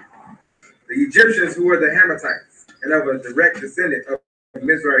 Chicago. The Egyptians, who were the Hammatites, and of a direct descendant of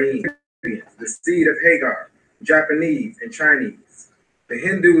Mizraim, the seed of Hagar, Japanese and Chinese. The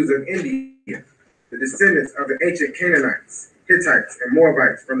Hindus of India, the descendants of the ancient Canaanites, Hittites, and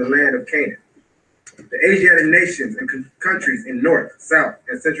Moabites from the land of Canaan. The Asiatic nations and countries in North, South,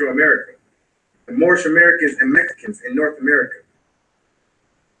 and Central America. The Moorish Americans and Mexicans in North America.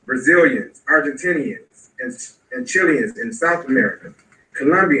 Brazilians, Argentinians, and Chileans in South America.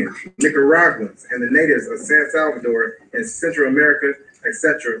 Colombians, Nicaraguans, and the natives of San Salvador and Central America,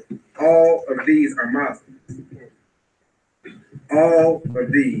 etc. All of these are Muslims. All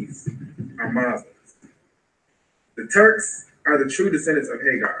of these are Muslims. The Turks are the true descendants of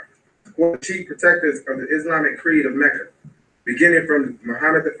Hagar, who are the chief protectors of the Islamic creed of Mecca, beginning from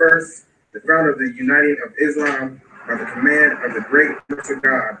Muhammad I, the founder of the Uniting of Islam by the command of the great merciful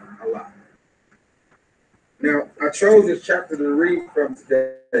God, Allah. Now, I chose this chapter to read from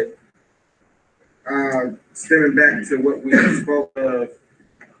today, stemming back to what we spoke of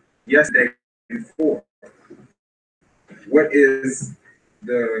yesterday before. What is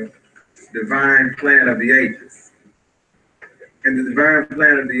the divine plan of the ages? And the divine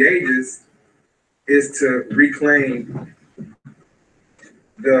plan of the ages is to reclaim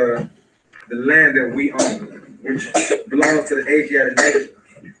the land that we own, which belongs to the Asiatic nations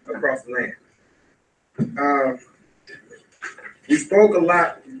across the land. We spoke a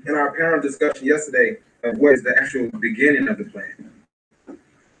lot in our panel discussion yesterday of what is the actual beginning of the plan.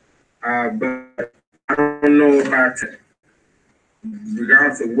 But I don't know if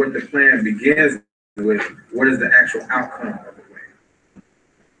regardless of what the plan begins with, what is the actual outcome of the plan?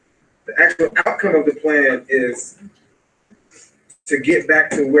 The actual outcome of the plan is to get back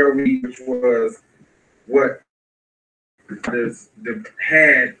to where which was what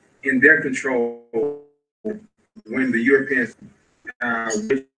had in their control when the Europeans,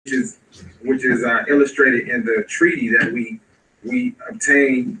 which is illustrated in the treaty that we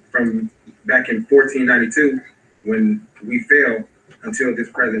obtained from back in 1492 when we fell until this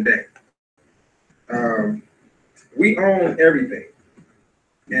present day. We own everything,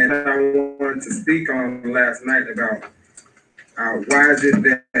 and I wanted to speak on last night about why is it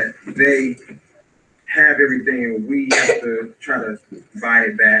that they have everything and we have to try to buy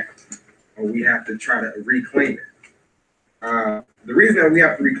it back, or we have to try to reclaim it. The reason that we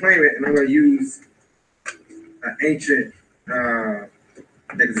have to reclaim it, and I'm going to use an ancient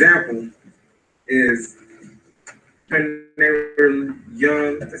example, is when they were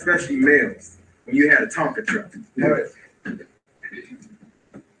young, especially males, when you had a Tonka truck.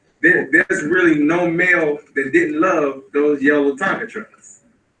 There's really no male that didn't love those yellow Tonka trucks.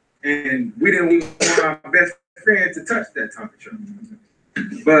 And we didn't want our best friend to touch that Tonka truck.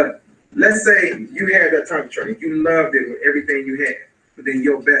 But let's say you had that Tonka truck and you loved it with everything you had, but then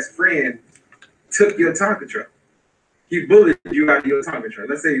your best friend took your Tonka truck. He bullied you out of your Tonka truck.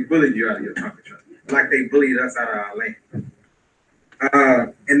 Let's say he bullied you out of your Tonka truck, like they bullied us out of our land.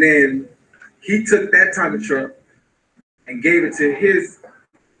 And then he took that Tonka truck and gave it to his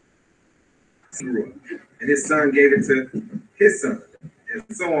son, and his son gave it to his son, and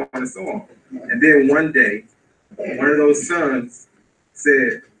so on and so on. And then one day, one of those sons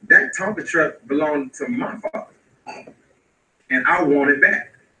said, that Tonka truck belonged to my father, and I want it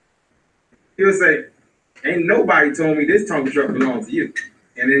back. He would say, ain't nobody told me this Tonka truck belongs to you.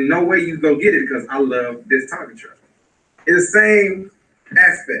 And in no way you go get it because I love this Tonka truck. It's the same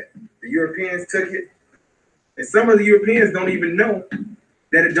aspect. The Europeans took it, and some of the Europeans don't even know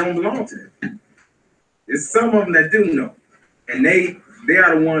that it don't belong to them. There's some of them that do know, and they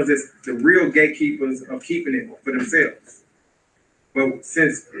are the ones that's the real gatekeepers of keeping it for themselves. But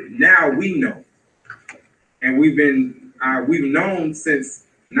since now we know, and we've known since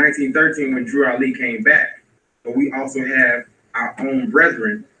 1913 when Drew Ali came back, but we also have our own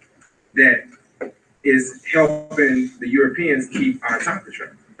brethren that is helping the Europeans keep our Tonka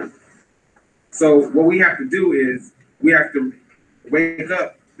truck. So what we have to do is we have to wake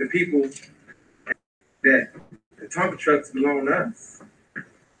up the people that the Tonka trucks belong to us.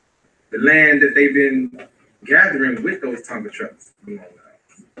 The land that they've been gathering with those Tonka trucks belong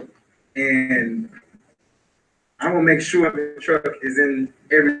to us. And I'm gonna make sure the truck is in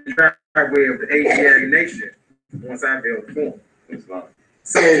every driveway of the Asiatic nation once I build the form.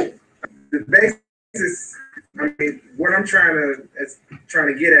 So the basis, I mean, what I'm trying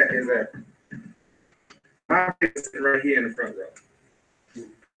to get at is that my is right here in the front row,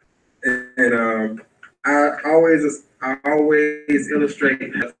 and I always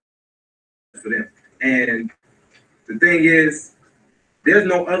illustrate for them. And the thing is, there's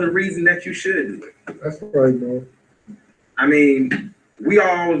no other reason that you should do it. That's right, man. I mean, we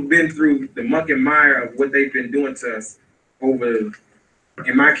all been through the muck and mire of what they've been doing to us over,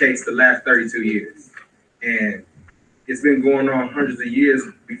 in my case, the last 32 years. And it's been going on hundreds of years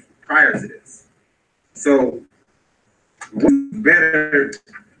prior to this. So what's better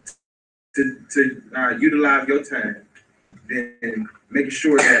to utilize your time than making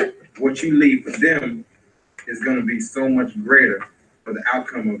sure that what you leave for them is going to be so much greater for the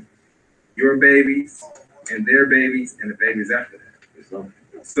outcome of your babies and their babies and the babies after that.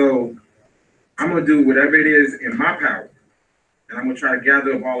 So I'm going to do whatever it is in my power, and I'm going to try to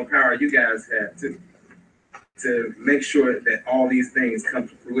gather up all the power you guys have to make sure that all these things come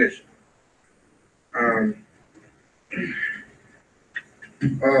to fruition.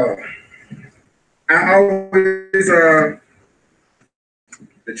 I always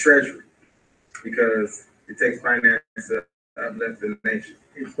the treasury, because it takes finance to uplift the nation.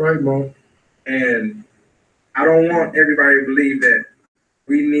 That's right, Mo. And I don't want everybody to believe that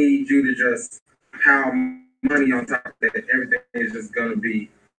we need you to just pile money on top of that. Everything is just going to be,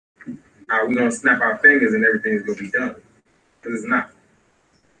 we're going to snap our fingers and everything is going to be done. Because it's not.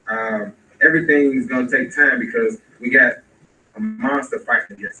 Everything is going to take time because we got a monster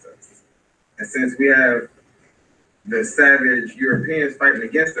fighting against us. And since we have the savage Europeans fighting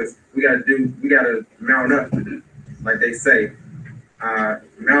against us, we got to mount up, like they say,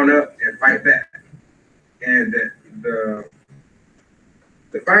 mount up and fight back. And the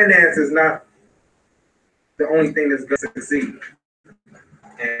finance is not the only thing that's going to succeed.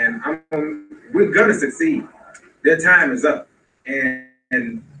 And we're going to succeed. Their time is up.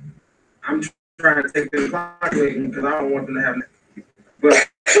 And I'm trying to take this clock away because I don't want them to have nothing. But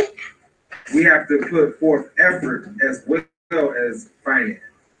we have to put forth effort as well as finance.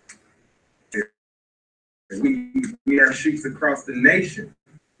 We have sheets across the nation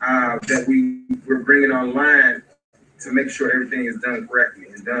that we're bringing online to make sure everything is done correctly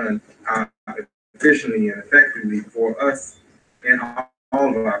and done efficiently and effectively for us and all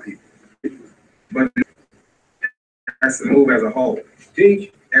of our people. But it has to move as a whole.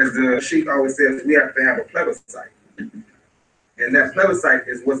 As the sheik always says, we have to have a plebiscite. And that plebiscite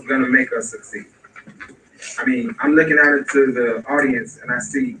is what's going to make us succeed. I mean, I'm looking out into the audience and I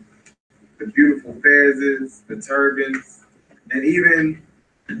see the beautiful fezzes, the turbans, and even,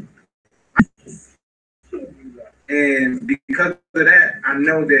 and because of that, I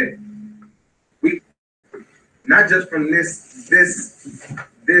know that we, not just from this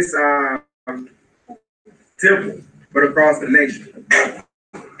temple, but across the nation.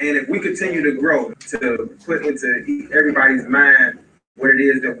 And if we continue to grow, to put into everybody's mind what it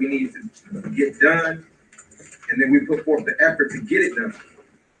is that we need to get done, and then we put forth the effort to get it done,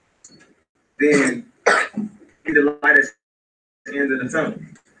 then be the light at the end of the tunnel.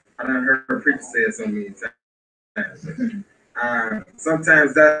 I done heard a preacher say it so many times.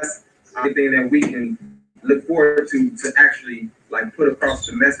 Sometimes that's the thing that we can look forward to actually like put across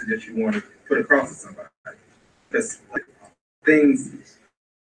the message that you want to put across to somebody. Because things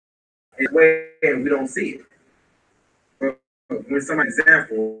in a way and we don't see it. But when somebody's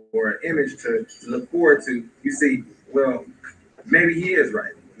example or an image to look forward to, you see, well, maybe he is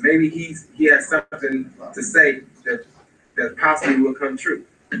right. Maybe he has something to say that possibly will come true.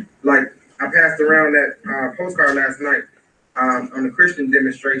 Like I passed around that postcard last night on the Christian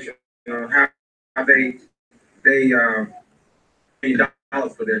demonstration, you know, how they $1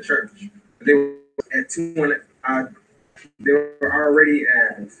 for their church. They were at 200. They were already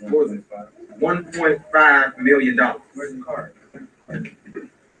at what was it? $1.5 million. Where's the card?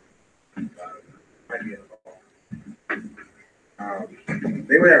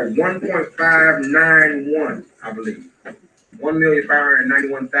 They were at 1.591, I believe.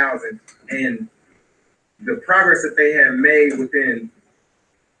 1,591,000, and the progress that they had made within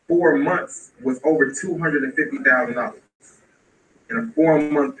 4 months was over $250,000 in a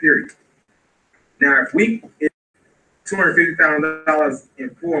 4-month period. Now, if $250,000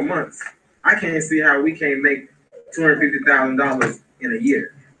 in 4 months, I can't see how we can't make $250,000 in a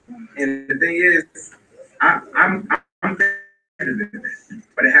year. And the thing is, I'm better than that,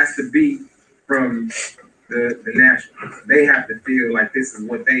 but it has to be from the nationals. They have to feel like this is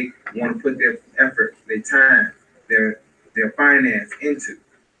what they want to put their effort, their time, their finance into,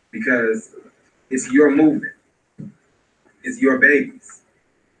 because it's your movement, it's your babies,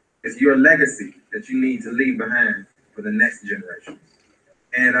 it's your legacy that you need to leave behind for the next generation.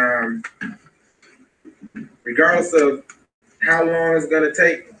 And regardless of how long it's gonna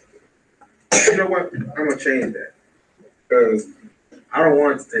take, you know what? I'm gonna change that because I don't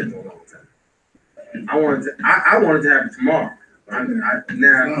want it to take a long time. I want it to happen tomorrow.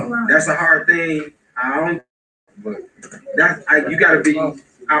 Now that's a hard thing. But you got to be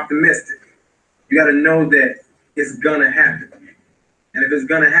optimistic. You got to know that it's gonna happen, and if it's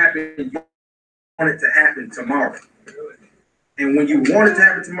gonna happen, you want it to happen tomorrow. And when you want it to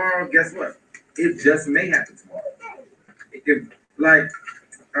happen tomorrow, guess what? It just may happen tomorrow.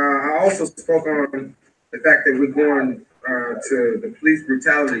 I also spoke on the fact that we're going to the police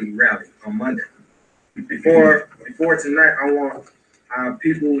brutality rally on Monday. Before tonight, I want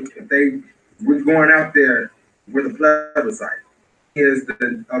people, we're going out there with a plebiscite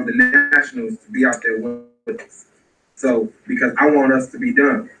of the nationals to be out there with us. So because I want us to be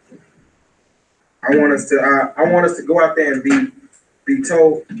done. I want us to go out there and be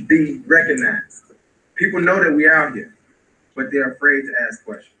told, be recognized. People know that we're out here, but they're afraid to ask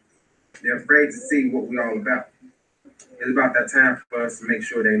questions. They're afraid to see what we're all about. It's about that time for us to make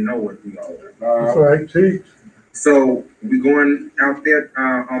sure they know what we're all about. That's right, Chief. So we're going out there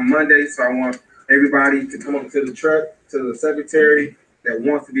on Monday. So I want everybody to come up to the truck, to the secretary that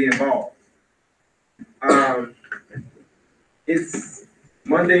wants to be involved. It's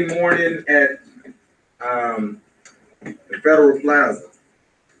Monday morning at the Federal Plaza.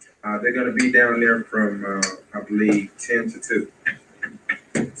 They're going to be down there from, I believe, 10 to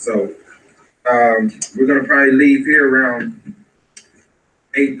 2. So we're going to probably leave here around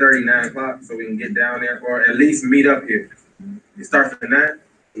 8:30, 9 o'clock so we can get down there, or at least meet up here. It starts at 9?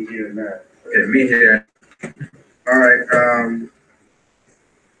 Meet here at 9. Okay, meet here. All right.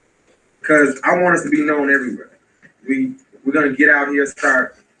 Because I want us to be known everywhere. We're going to get out here,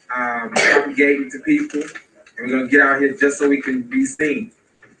 start propagating to people, and we're going to get out here just so we can be seen.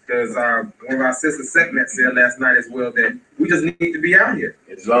 Because one of our sisters, Sekmet, said last night as well that we just need to be out here.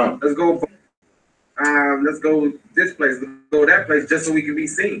 Islam. Let's go this place, let's go that place, just so we can be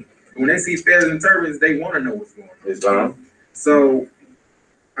seen. When they see feathers and turbans, they want to know what's going on. Islam. So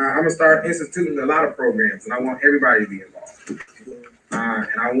I'm gonna start instituting a lot of programs, and I want everybody to be involved.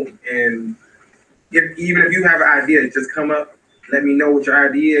 And even if you have an idea, just come up, let me know what your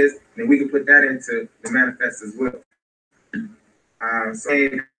idea is, and we can put that into the manifest as well.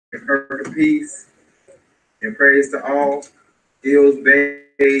 Saying perfect peace and praise to all. Ills,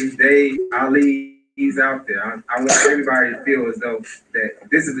 Bays, Dave, Ali, he's out there. I want everybody to feel as though that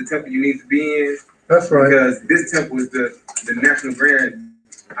this is the temple you need to be in. That's right. Because this temple is the National Grand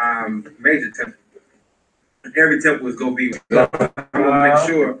major temple. Every temple is going to be. I'm going to make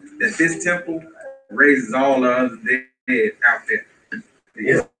sure that this temple raises all the other dead out there.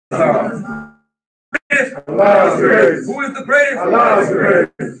 Yes. Allah is great. Who is the greatest? Allah is great.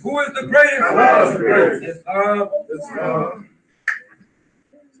 Who is the greatest? Allah is great. Islam. Islam.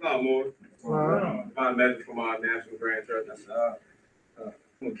 Islam, more. Divine message from our National Grand Treasurer.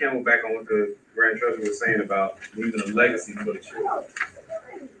 I'm Camelback on what the Grand Treasurer was saying about leaving a legacy for the children.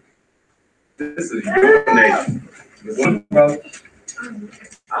 This is your nation.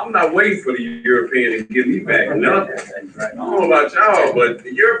 I'm not waiting for the European to give me back nothing. I don't know about y'all, but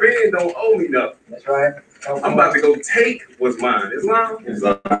the European don't owe me nothing. That's right. I'm about to go take what's mine. Islam.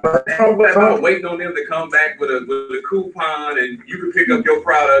 I'm about waiting on them to come back with a coupon, and you can pick up your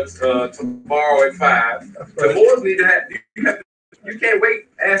products tomorrow at 5. The Moors need to have. You can't wait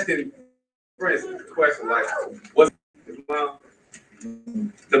asking, for instance, a question like, "What's Islam?"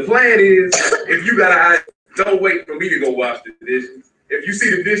 The plan is, if you got an idea, don't wait for me to go wash the dishes. If you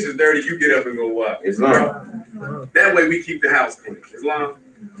see the dishes dirty, you get up and go wash. Islam. That way we keep the house clean. Islam.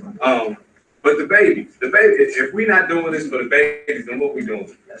 But the babies, if we're not doing this for the babies, then what we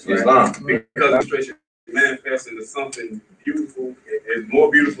doing? Islam. Because illustration manifests into something beautiful. It's more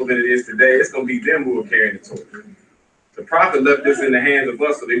beautiful than it is today. It's going to be them who are carrying the torch. The prophet left this in the hands of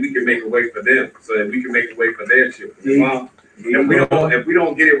us so that we can make a way for them, so that we can make a way for their children. Islam. If we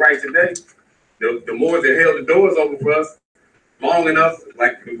don't get it right today, the more that held the doors open for us long enough,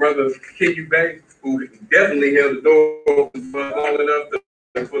 like the brother Kudjo Bay, who definitely held the door open for us long enough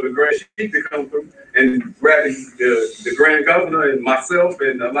for the Grand Sheikh to come through, and grab the Grand Governor and myself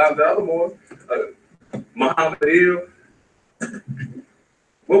and a lot of the other Moors, Muhammad Hill.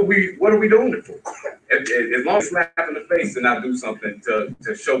 What are we doing it for? As long as slap in the face and not do something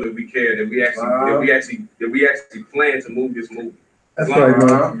to show that we care, that we actually plan to move this movement. That's right,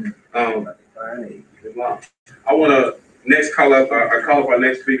 Islam. I want to next call up. I call up our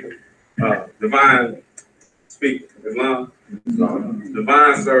next speaker, divine speaker, Islam.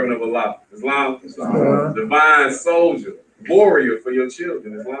 Divine servant of Allah, Islam. Divine soldier, warrior for your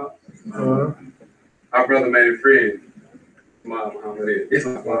children, Islam. Our brother, man, and friend. Who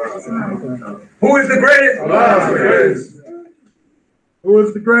is the greatest? Allah is the greatest. Who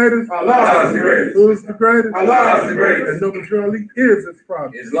is the greatest? Allah is the greatest. Who is the greatest? Allah is the greatest. And Noble Drew Ali is its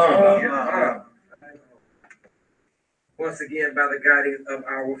prophet. Islam. Once again, by the guidance of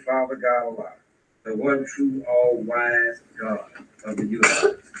our Father God Allah, the one true, all-wise God of the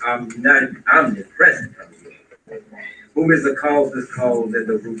universe, omnipresent, whom is the causeless cause and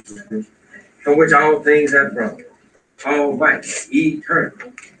the root, from which all things have grown, all-mighty,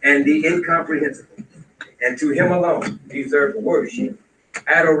 eternal, and the incomprehensible, and to him alone deserve worship,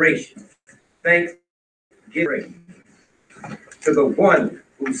 adoration, thanksgiving, to the one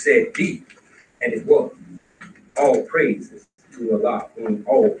who said be, and it was. All praises to Allah, whom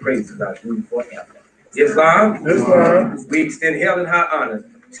all praises are due forever. Islam, we extend hail and high honor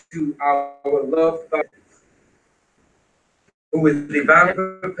to our loved God, who is divinely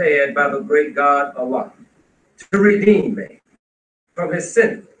prepared by the great God Allah to redeem man from his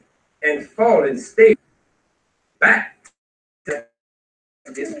sin and fallen state back to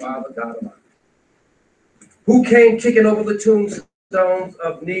his Father God Allah, who came kicking over the tombstones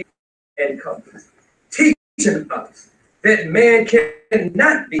of need and comfort, teaching us that man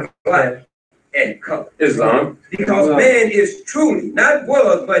cannot be black and colored. Islam. Because man is truly, not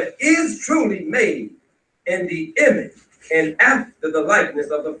was, but is truly made in the image and after the likeness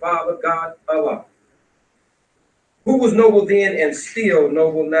of the Father God Allah, who was noble then and still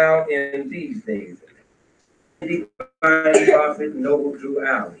noble now in these days. Divine Prophet Noble Drew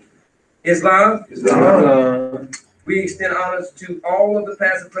Ali. Islam. We extend honors to all of the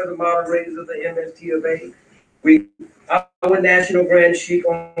past and present moderators of the MSTA. Our National Grand Sheikh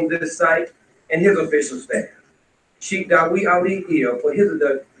on this site and his official staff. Sheikh Dawi Ali here for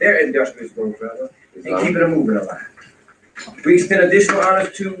their industrious work, brother, and keeping them moving alive. We extend additional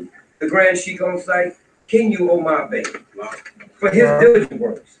honors to the Grand Sheikh on site, King Omar Bey, for his diligent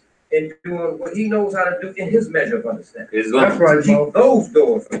works in doing what he knows how to do in his measure of understanding. That's right, keep those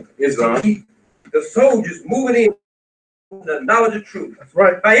doors open. To keep the soldiers moving in the knowledge of truth. That's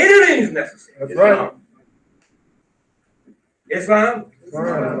right. By any means necessary. That's right. Islam.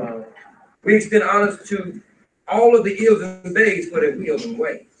 We extend honors to all of the ills and bays for their wheels and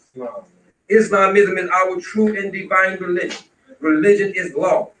ways. Islamism is our true and divine religion. Religion is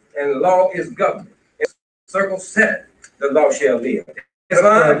law, and law is government. In circle 7, the law shall live.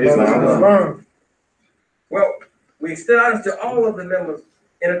 Islam. Well, we extend honors to all of the members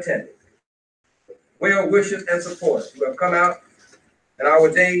in attendance, well wishers and supporters who have come out in our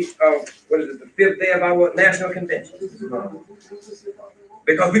day of, the 5th day of our national convention.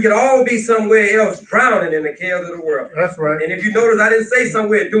 Because we could all be somewhere else drowning in the chaos of the world. That's right. And if you notice, I didn't say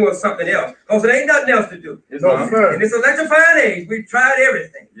somewhere doing something else, because there ain't nothing else to do. No, sir. In this electrifying age, we've tried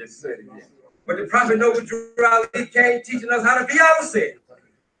everything. Yes, sir. But the Prophet Noble Drew Ali came teaching us how to be ourselves.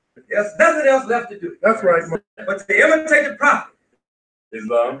 There's nothing else left to do. That's right. But to imitate the Prophet,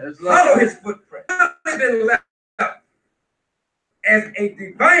 follow his footprint. He's been left as a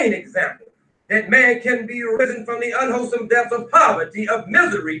divine example that man can be risen from the unwholesome depths of poverty, of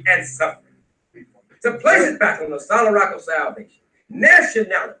misery, and suffering. To place it back on the solid rock of salvation.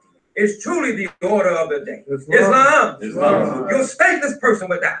 Nationality is truly the order of the day. Islam. You're a stateless person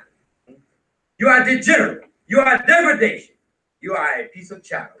without it. You are degenerate. You are degradation. You are a piece of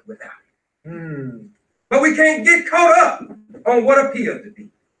child without it. But we can't get caught up on what appears to be.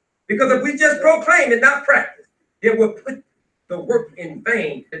 Because if we just proclaim and not practice, it will put the work in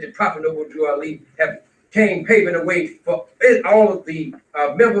vain that the Prophet Noble Drew Ali have came paving the way for all of the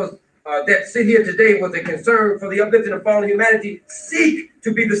members that sit here today with a concern for the uplifting of fallen humanity seek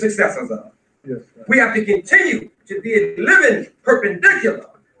to be the successors of. Yes, we have to continue to be a living perpendicular.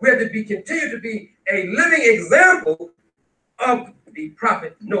 We have to continue to be a living example of the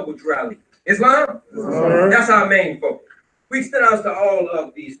Prophet Noble Drew Ali. Islam? That's our main focus. We extend out to all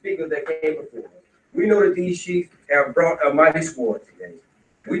of the speakers that came before us. We know that these sheep have brought a mighty sword today.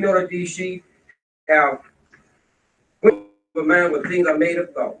 We know that these sheep have a man with things are made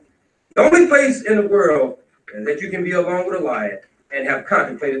of thought. The only place in the world that you can be alone with a lion and have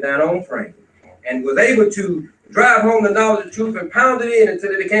contemplated thine own frame and was able to drive home the knowledge of truth and pound it in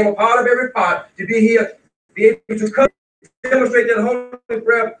until it became a part of every part to be here, be able to come demonstrate that holy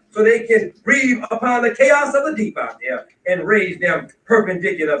breath so they can breathe upon the chaos of the deep out there and raise them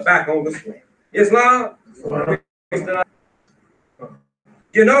perpendicular back on the square. Islam,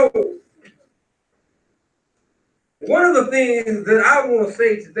 you know, one of the things that I want to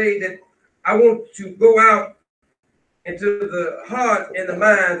say today that I want to go out into the heart and the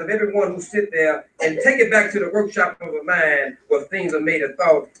minds of everyone who sit there and take it back to the workshop of a mind where things are made of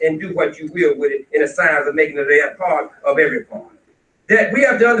thought and do what you will with it in the signs of making it a part of every part. That we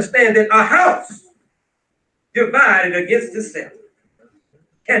have to understand that a house divided against itself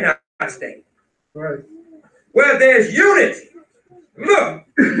cannot stand. Right. Where there's unity, look,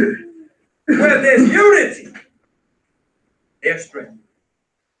 where there's unity, there's strength.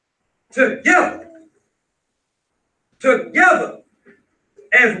 Together,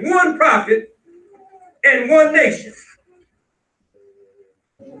 as one prophet and one nation.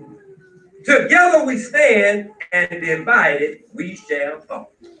 Together we stand, and divided we shall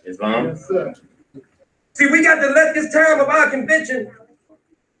fall. Islam. Yes, sir. See, we got to let this time of our convention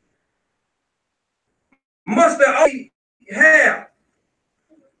muster all we have.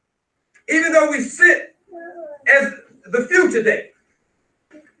 Even though we sit as the few today,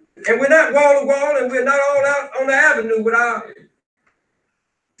 and we're not wall to wall, and we're not all out on the avenue with our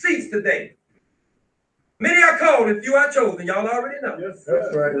seats today. Many are called, and few are chosen. Y'all already know. Yes,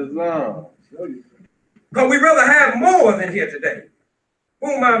 that's right. Islam. Because we rather have more than here today,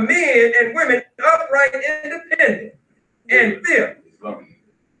 whom are men and women upright, independent, and fear,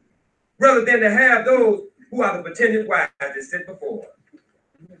 rather than to have those who are the pretended wives that sit before us.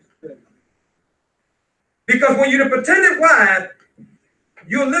 Because when you're the pretended wife,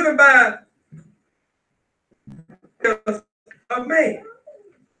 you're living by a man.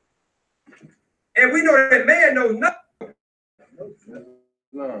 And we know that man knows nothing.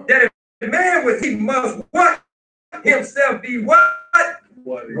 That if man was, he must what? Himself be what?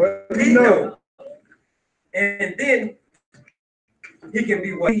 He knows. And then he can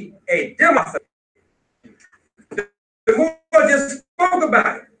be what? He a demonstration. The Lord just spoke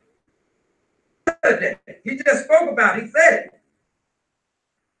about it. He just spoke about it. He said it.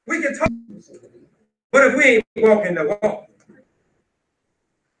 We can talk, but if we ain't walking the walk,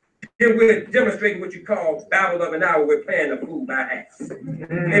 then we're demonstrating what you call battle of an hour. We're playing the fool by half.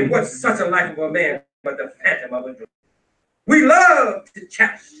 And what's such a life of a man but the phantom of a dream? We love to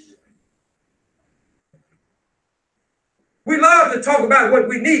chat. We love to talk about what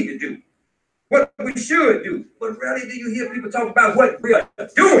we need to do, what we should do. But rarely do you hear people talk about what we are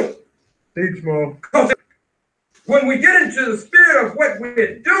doing. Teach more. When we get into the spirit of what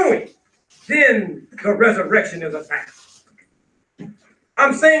we're doing, then the resurrection is a fact.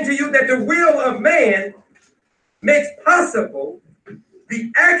 I'm saying to you that the will of man makes possible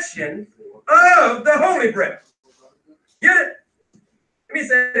the action of the Holy Breath. Get it? Let me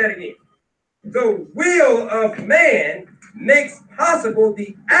say that again. The will of man makes possible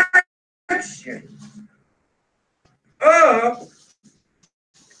the action of.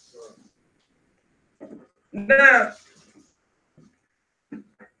 Now,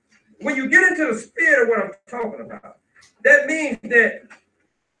 when you get into the spirit of what I'm talking about, that means that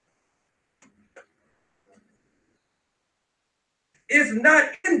it's not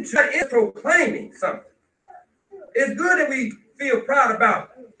into proclaiming something. It's good that we feel proud about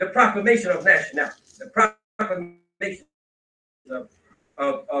the proclamation of nationality, the proclamation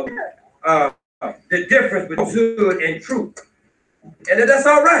of the difference between good and truth. And that's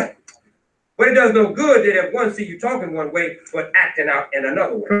all right. But it does no good that if one see you talking one way, but acting out in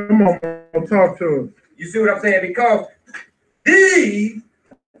another way. Come on, talk to us. You see what I'm saying? Because these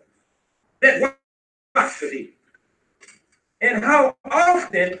that watch for these, and how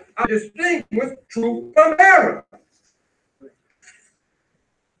often I distinguish truth from error.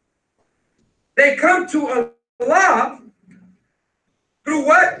 They come to Allah through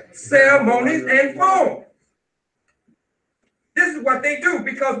what? Ceremonies and forms. This is what they do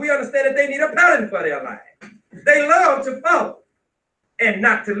because we understand that they need a pattern for their life. They love to follow and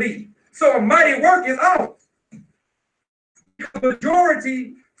not to lead. So a mighty work is ours. The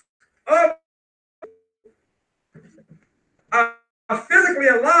majority of are physically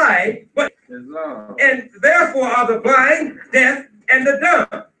alive, but and therefore are the blind, deaf, and the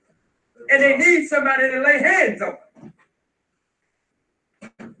dumb. And they need somebody to lay hands on.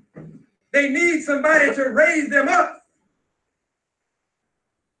 They need somebody to raise them up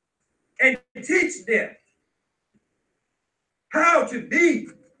and teach them how to be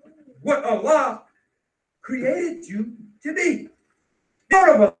what Allah created you to be. Thought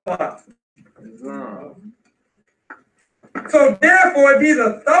of Allah. So therefore, if he's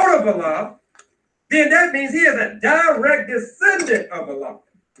a thought of Allah, then that means he is a direct descendant of Allah.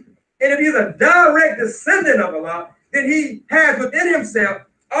 And if he's a direct descendant of Allah, then he has within himself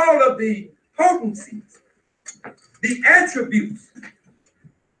all of the potencies, the attributes,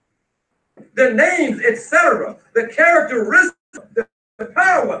 the names, etc., the characteristics, the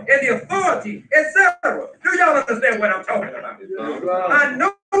power, and the authority, etc. Do y'all understand what I'm talking about? I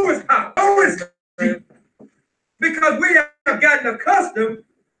know it's power, I know it's deep, because we have gotten accustomed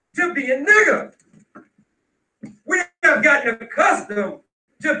to being nigger. We have gotten accustomed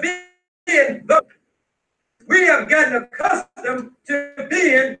to being the. We have gotten accustomed to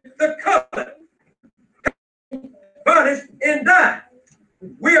being the colored, punished, and die.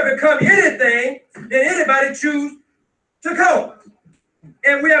 We have become anything that anybody choose to call us.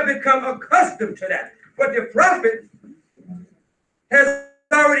 And we have become accustomed to that. But the prophet has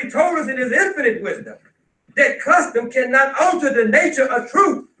already told us in his infinite wisdom that custom cannot alter the nature of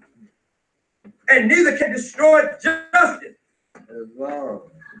truth, and neither can destroy justice.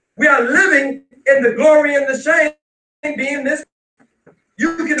 We are living in the glory and the shame being this.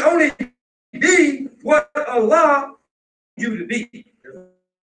 You can only be what Allah you to be.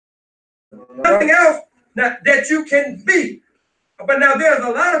 Nothing else that you can be. But now there's a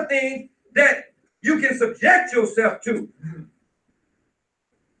lot of things that you can subject yourself to.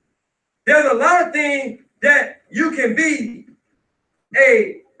 There's a lot of things that you can be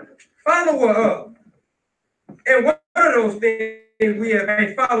a follower of. And one of those things we have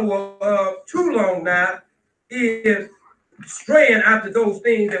been a follower of too long now is straying after those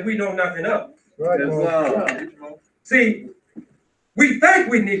things that we know nothing of. Right. See, we think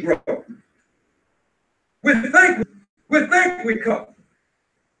we Negro. We think we come.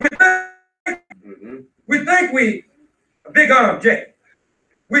 We think we Big Arm Jack.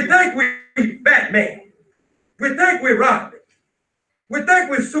 We think we Batman. We think we're Robin. We think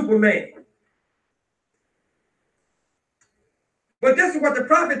we're Superman. But this is what the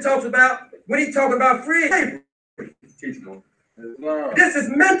prophet talks about when he talks about free slavery. This is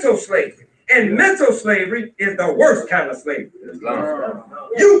mental slavery. And mental slavery is the worst kind of slavery.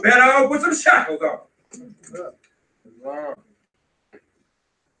 You better off with some shackles on.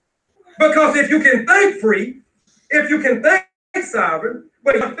 Because if you can think free, if you can think sovereign,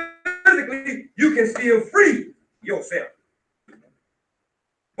 but physically you can still free yourself.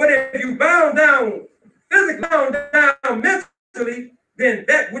 But if you bound down physically, bound down mentally, then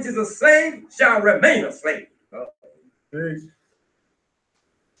that which is a slave shall remain a slave.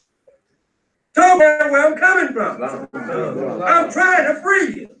 Tell me where I'm coming from. I'm trying to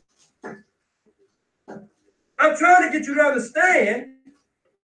free you. I'm trying to get you to understand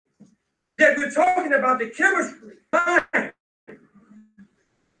that we're talking about the chemistry out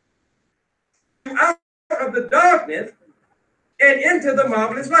of the darkness and into the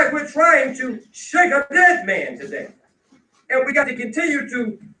marvelous light. We're trying to shake a dead man today. And we got to continue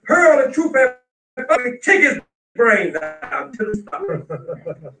to hurl the truth and kick his brains out to the stop.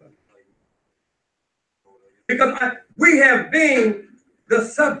 Because we have been the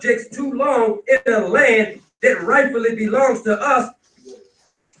subjects too long in a land that rightfully belongs to us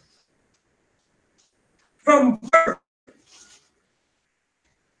from birth.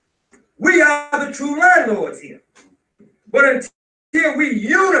 We are the true landlords here. But until we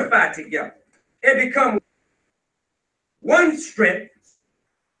unify together and become one strength,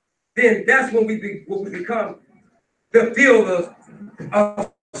 then that's when we become the builders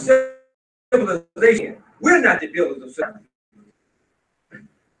of civilization. We're not the builders of civilization.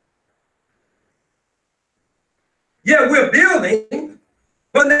 Yeah, we're building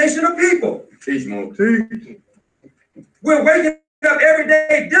a nation of people. We're waking up every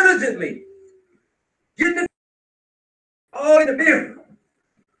day diligently, getting all in the business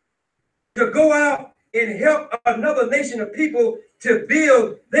to go out and help another nation of people to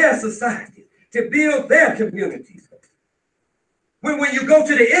build their society, to build their communities. When you go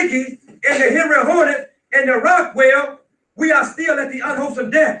to the Iggy and the Henry Hornet and the Rockwell, we are still at the unwholesome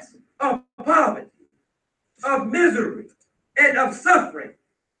depths of poverty, of misery, and of suffering.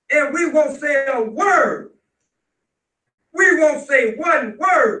 And we won't say a word. We won't say one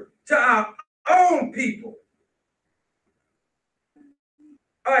word to our own people.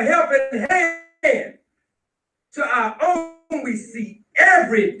 A helping hand to our own we see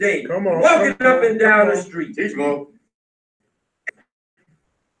every day, walking up and down the street.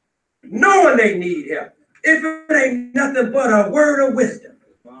 Knowing they need help. If it ain't nothing but a word of wisdom.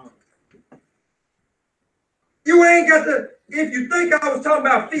 You ain't got to, if you think I was talking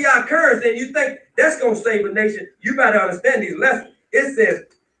about fiat currency and you think that's going to save a nation, you better understand these lessons. It says,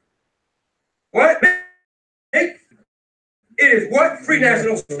 what? It is what? Free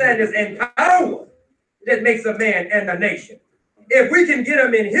national standards and power that makes a man and a nation. If we can get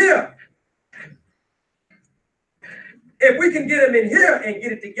them in here, and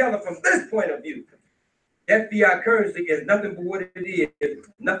get it together from this point of view, that fiat currency is nothing but what it is,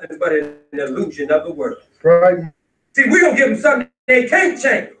 nothing but an illusion of the world. Right. See, we're going to give them something they can't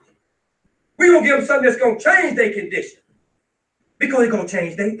change. We're going to give them something that's going to change their condition. Because it's going to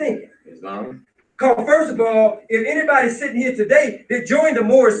change their thinking. Because first of all, if anybody's sitting here today that joined the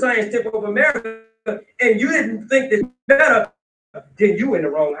Moorish Science Temple of America and you didn't think that better, then you in the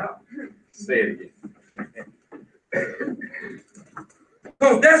wrong house. Say it again.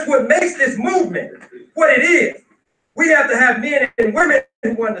 Because that's what makes this movement what it is. We have to have men and women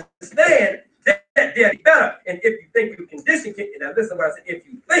who understand that they're better. And if you think your condition can, now listen what I said,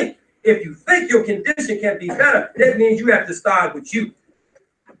 if you think your condition can be better, that means you have to start with you.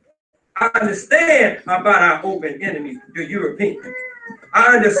 I understand about our open enemies, the Europeans.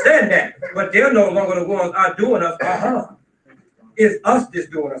 I understand that, but they're no longer the ones are doing us. It's us that's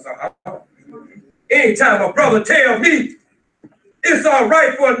doing us. Anytime a brother tells me it's all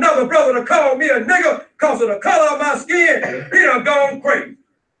right for another brother to call me a nigga because of the color of my skin, he done gone crazy.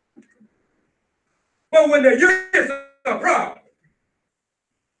 But when the youth are proud,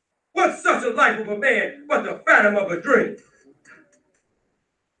 what's such a life of a man but the phantom of a dream?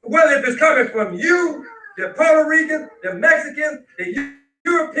 Whether if it's coming from you, the Puerto Ricans, the Mexicans, the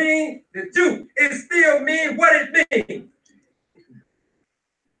European, the Jew, it still means what it means.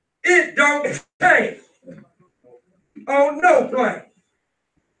 It don't change on no plane.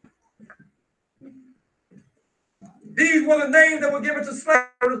 These were the names that were given to slaves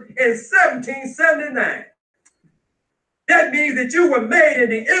in 1779. That means that you were made in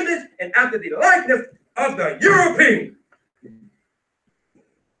the image and after the likeness of the European.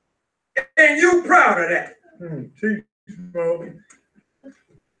 And you proud of that.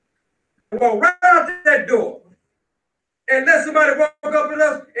 Walk right out that door and let somebody walk up with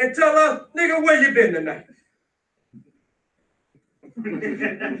us and tell us, nigga, where you been tonight?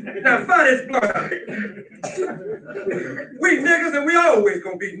 Now find this blood out here. We niggas and we always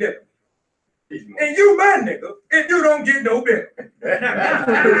gonna be niggas. And you my nigga if you don't get no better.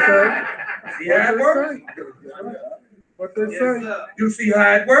 See how it works? What they say? You see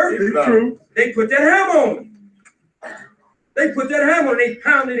how it works? It's true. They put that hammer on it. They put that hammer and they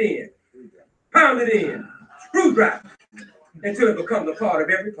pound it in. Pound it in. Screwdriver. Until it becomes a part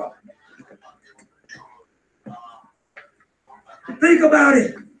of every part. Think about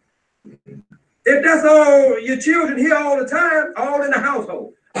it. If that's all your children hear all the time, all in the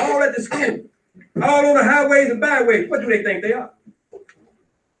household, all at the school, all on the highways and byways, what do they think they are?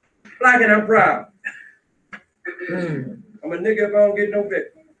 Black and I'm proud. I'm a nigga if I don't get no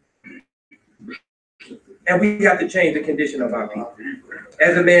better. And we have to change the condition of our people.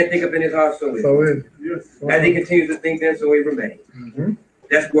 As a man thinketh in his heart, so is he. As he continues to think, then so he remains.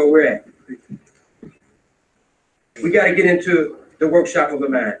 That's where we're at. We got to get into the workshop of the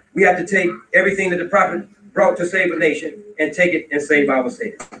mind. We have to take everything that the prophet brought to save a nation and take it and save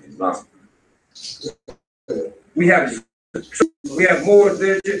ourselves. We have more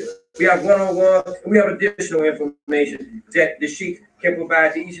literature, we have one-on-one, we have additional information that the sheep can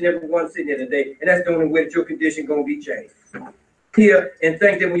provide to each and every one sitting here today, and that's the only way that your condition gonna be changed. Here and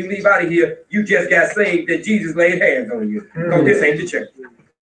think that when you leave out of here, you just got saved, that Jesus laid hands on you. Because this ain't the church.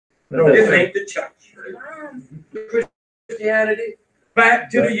 This ain't the church. Christianity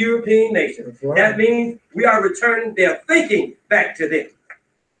back to the European nation. That means we are returning their thinking back to them.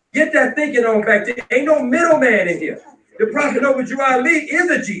 Get that thinking on back to them. Ain't no middleman in here. The prophet over Ali is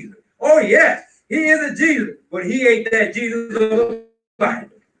a Jesus. Oh yes, he is a Jesus, but he ain't that Jesus of the Bible.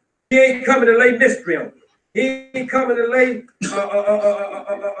 He ain't coming to lay mystery on you. He ain't coming to lay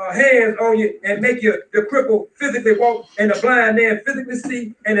hands on you and make you the cripple physically walk and the blind man physically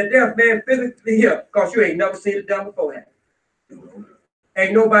see and the deaf man physically hear, because you ain't never seen it done before that.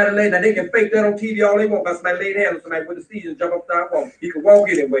 Ain't nobody laid. Now they can fake that on TV all they want, but somebody laid hands on somebody with a season jump up that wall. He can walk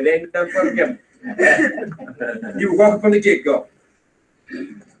anyway. They ain't done for him. You were walking from the get-go.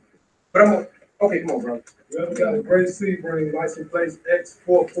 But okay, come on, bro. Well, we got a great Sebring license plate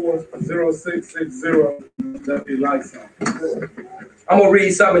X440660. That'd be license. I'm gonna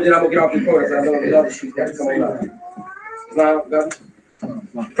read something, and then I'm gonna get off the corner. I know the other sheet got to come on up.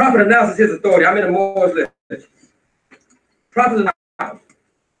 Prophet announces his authority. I'm in the Moorish literature. Prophet announces,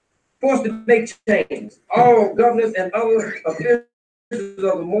 forced to make change. All governors and other officials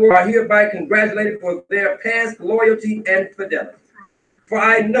of the Moor are hereby congratulated for their past loyalty and fidelity. For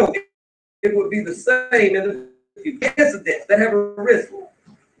I know it would be the same in the incidents that have arisen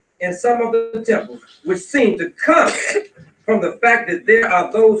in some of the temples, which seem to come from the fact that there are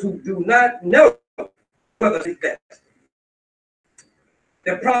those who do not know whether it's best.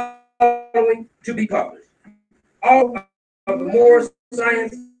 The following to be published. All of the Moorish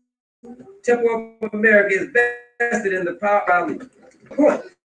Science Temple of America is vested in the power of the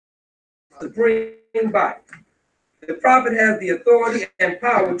Supreme Body. The prophet has the authority and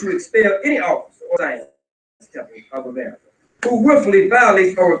power to expel any officer or science temple of America who willfully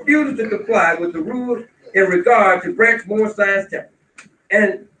violates or refuses to comply with the rules in regard to branch Moorish Science Temple.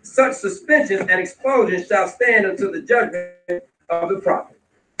 And such suspensions and expulsions shall stand until the judgment of the prophet.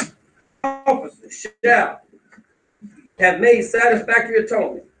 officers shall have made satisfactory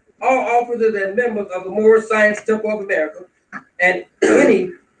atonement. All officers and members of the Moorish Science Temple of America, and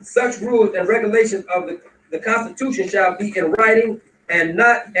any such rules and regulations of the Constitution shall be in writing and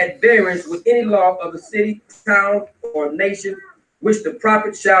not at variance with any law of the city, town, or nation, which the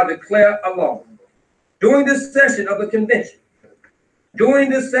prophet shall declare a law. During this session of the convention,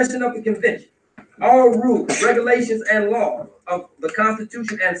 all rules, regulations, and laws of the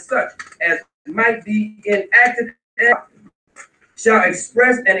Constitution and such as might be enacted shall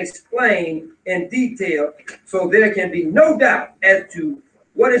express and explain in detail, so there can be no doubt as to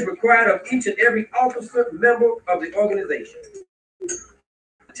what is required of each and every officer, member of the organization.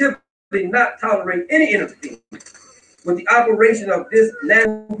 Typically not tolerate any interference with the operation of this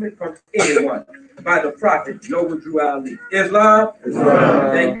national movement from anyone by the prophet, no withdrew Ali. Islam.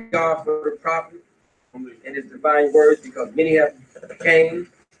 Thank God for the prophet and his divine words, because many have came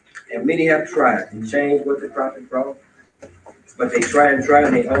and many have tried to change what the prophet brought. But they try and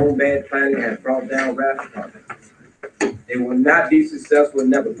their own bad planning has brought down wrath upon them. They will not be successful,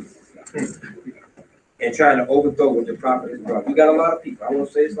 never be successful, in trying to overthrow what the prophet has brought. We got a lot of people. I won't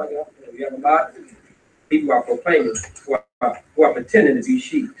say it's like that. We have a lot of people who are proclaiming, who are pretending to be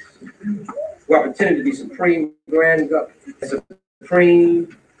sheep, who are pretending to be supreme grand governor,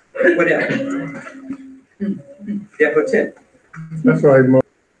 supreme whatever. They're pretending. That's right, Mo.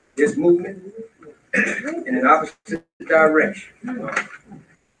 This movement in an opposite direction. And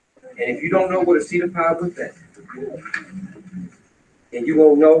if you don't know what a seat of power is, then you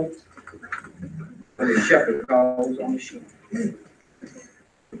won't know when the shepherd calls on the sheep.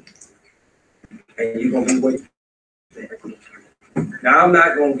 And you're going to be waiting. Now, I'm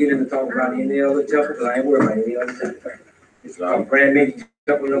not going to get into talking about any other temple, because I ain't worried about any other temple. It's brand major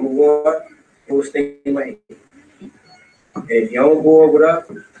temple number one, it will stay in my head. And if you're on board with us,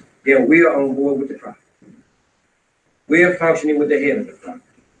 then we're on board with the prophet. We're functioning with the head of the prophet.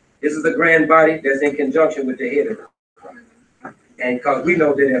 This is the grand body that's in conjunction with the head of the prophet. And because we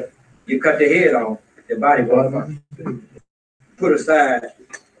know that if you cut the head off, the body won't function. Put aside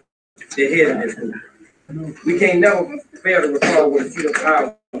the head of this movement. We can't never fail to recall what a seat of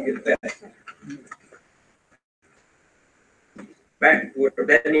power is backward.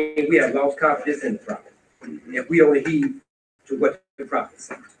 That means we have lost confidence in the prophet. If we only heed to what the prophet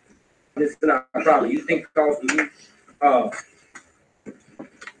said. This is not a problem. You think because you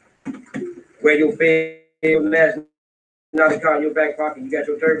where your favorite nationality car in your back pocket, you got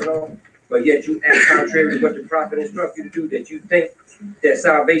your turban on, but yet you act contrary to what the prophet instructs you to do, that you think that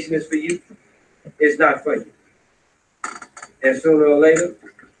salvation is for you, it's not for you. And sooner or later,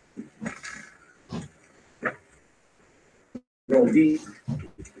 go deep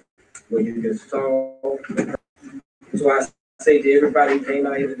where you can solve. So I say to everybody who came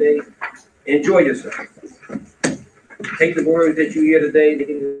out here today, enjoy yourself. Take the words that you hear today, they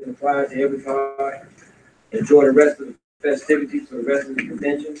can apply to every part. Enjoy the rest of the festivities for the rest of the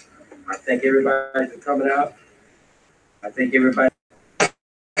convention. I thank everybody for coming out. I thank everybody,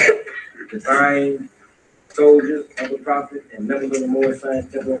 divine soldiers of the prophet and members of the Moorish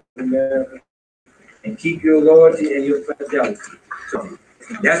Science Temple of America. And keep your loyalty and your fidelity. So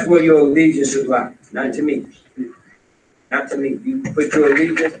that's where your allegiance is like, not to me. Not to me. You put your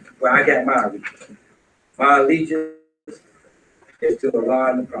allegiance where I got my allegiance. My allegiance is to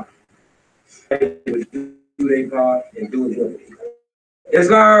Allah and the prophet. They would do their part and do it with me.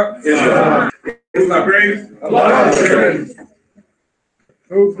 Islam. Islam. Islam. Greatest. Allah is the greatest.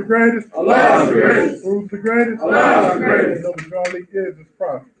 Who's the greatest? Allah is the greatest. Who's the greatest? Allah is the greatest. Number Charlie is his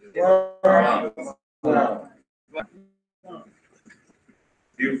prophet.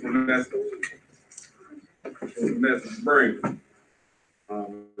 Beautiful message. Message spring.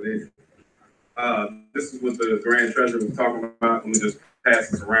 This is what the Grand Treasurer was talking about. Let me just pass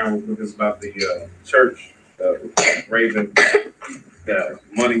this around. This is about the church raising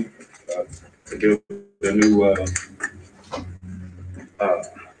money to build the new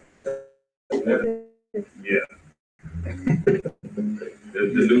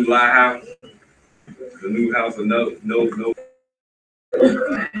the new lighthouse, the new house of no.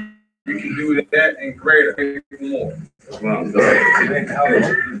 You can do that and greater, more.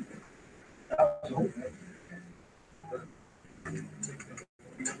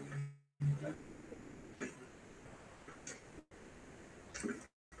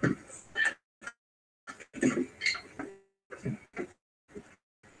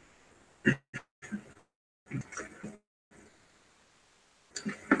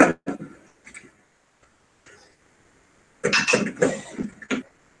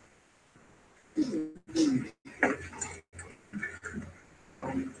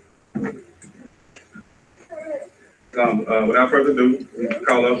 without further ado, we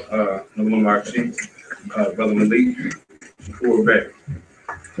call up another one of our chiefs, Brother Malik, who are back.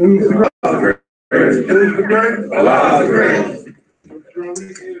 Who's the great? Who's the great? Allah is great.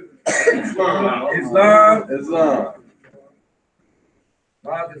 Islam.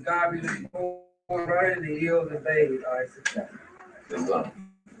 Bob is God be the born right in the hills and babies. All right, sit down. Islam.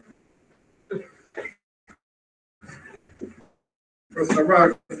 First, I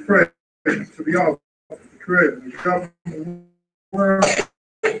rise to pray to the all creator, the government of the world,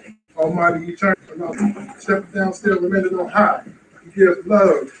 Almighty Eternal. Step down still, remaining on high. He gives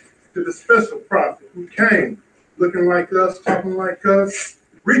love to the special prophet who came looking like us, talking like us,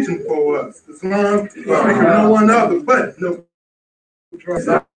 reaching for us. Islam, speaking no one other but no trust.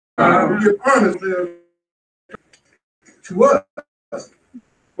 We give honor to us.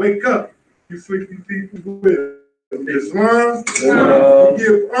 Wake up, you sleepy people who will. Islam, we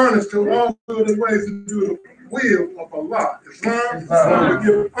give honor to all the ways to do the will of Allah. Islam, we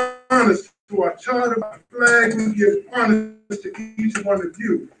give honor to our charter, our flag, we give honor to each one of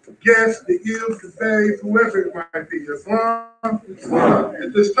you. Guests, the ills, the babes, whoever it might be. Islam.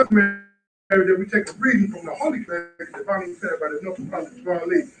 At this time, that we take a reading from the Holy Flag, divinely said by the noble prophet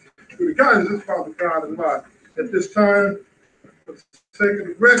Ali. Through the guidance of this Father God and Allah. At this time, for the sake of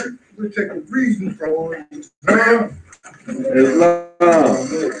the record, we take a reading from Islam.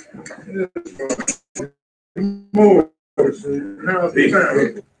 Moorish. How's the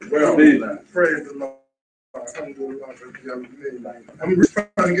family? Well, praise the Lord. I'm just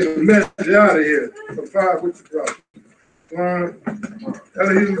trying to get a message out of here. So five with your brother.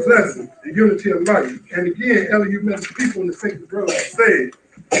 Elohim's lesson, the unity of life. And again, Elohim met the people in the sacred brother said,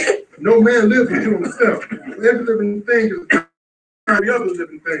 no man lives unto himself. Every living thing is the other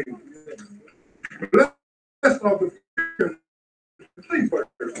living thing. Bless our pure, please,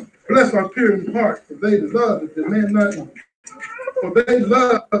 bless our pure in heart, for they love and demand nothing. For they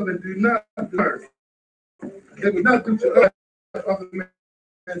love and do not deserve. They would not do to us other men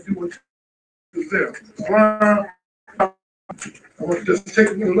do what to them. I want to just take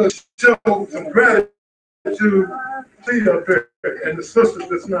a little show some gratitude to you up there and the sisters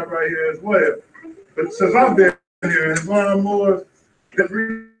that's not right here as well. But since I've been here, and Ron Moore has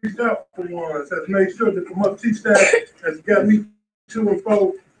reached out for ones, has made sure that the MSTA staff has got me to and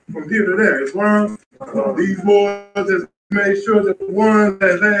fro from here to there. As Ron, these boys has made sure that the ones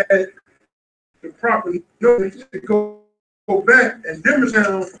that had the proper knowledge to go back and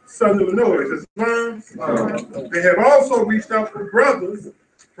demonstrate Southern Illinois. As Ron, they have also reached out to brothers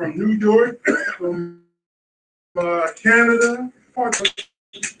from New York, from Canada,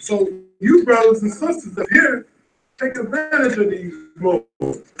 so you brothers and sisters up here, take advantage of these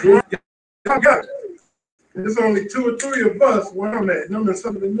moments. There's only 2 or 3 of us where I'm at, and I'm in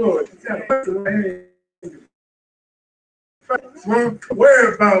Southern Illinois. So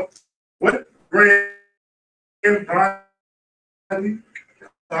worry about what grand body,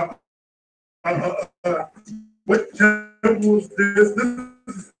 what temples this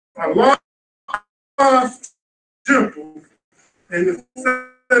is a lot of temples, and it's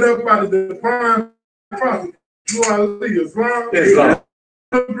set up by the divine prophet. You are Islam. Islam.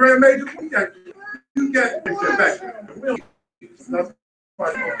 Grand major, you got to get back.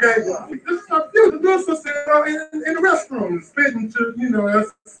 Okay, this is not beautiful. This is in the restroom, spitting to,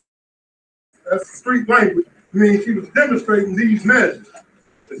 that's street language. I mean, she was demonstrating these measures.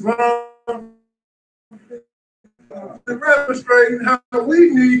 Islam, demonstrating how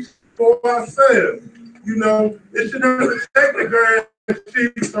we need for ourselves. It should not take the grand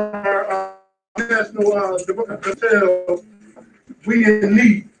chiefs or national hotel. We in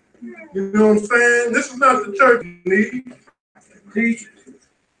need. You know what I'm saying? This is not the church need. Teach.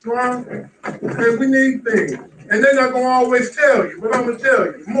 And we need things. And they're not going to always tell you, but I'm going to tell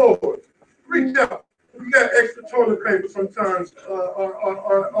you more. Reach out. You got extra toilet paper sometimes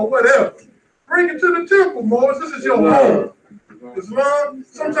or whatever. Bring it to the temple, Morris. This is your home. Islam,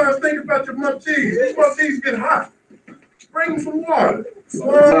 sometimes think about your mutties. These mutties get hot. Bring some water.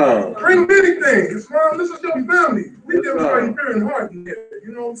 Islam, bring many things. Islam, this is your family. We demonstrate pure in heart in here.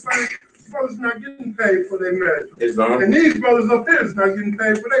 You know what I'm saying? These brothers not getting paid for their measures. And these brothers up here is not getting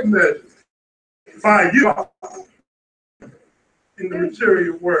paid for their measures. By you in the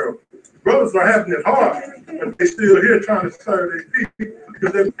material world. Brothers are having it hard, but they still here trying to serve their people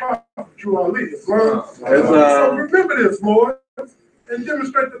because they're prophet through Ali. Islam. So remember this, Lord, and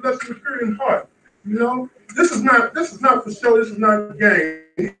demonstrate the lesson of pure in heart. This is not for show. This is not a game.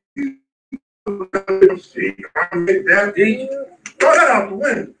 I made that. Throw that out the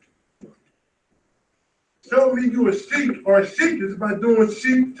window. Show me you a sheik or a sheik is by doing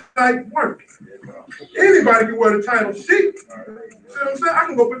sheik type work. Anybody can wear the title sheik. See what I'm saying? I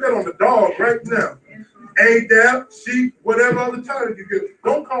can go put that on the dog right now. ADAP, sheik, whatever other title you get.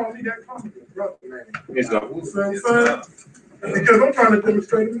 Don't call me that. Call me brother, man. You know what I'm saying? Because I'm trying to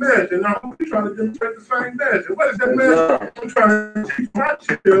demonstrate a measure, and I'm trying to demonstrate the same measure. What is that measure? I'm trying to teach my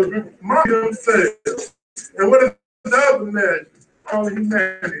children themselves. And what is the other measure? All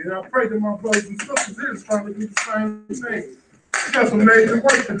humanity. And I pray that my brothers and sisters is trying to do the same thing. We got some major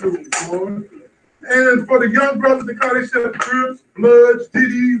work to do, boy. And for the young brothers that call themselves Crips, Bloods,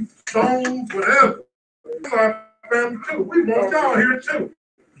 Diddy, Stones, whatever. That's our family too. We want y'all here too.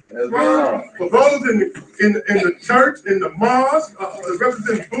 For those in the church, in the mosque,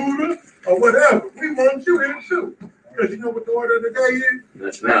 representing Buddha or whatever, we want you here too. Because you know what the order of the day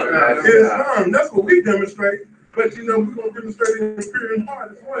is? Islam. That's what we demonstrate. But you know, we're going to demonstrate it in spirit and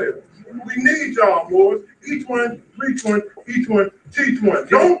heart as well. We need y'all, boys. Each one, reach one, each one, teach one.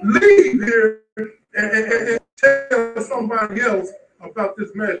 Don't leave here and tell somebody else about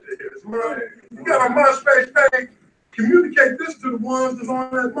this message here. Right? You got a MySpace page. Communicate this to the ones that's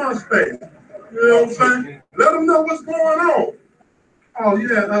on that MySpace. You know what I'm saying? Let them know what's going on. Oh,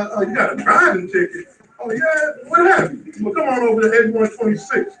 yeah, you got a driving ticket. Oh, yeah, what happened? Well, come on over to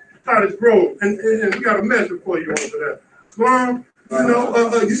 8126, Cottage Grove, and we got a message for you over there. Mom, you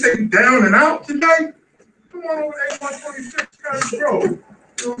know, you say you down and out today? Come on over to 8126, Cottage Grove. You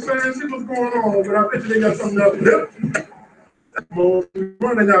know what I'm saying? See what's going on over there. I bet you they got something up there. More, we're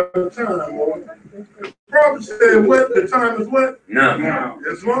running out of time, boy. Prophet said, what? The time is what? No.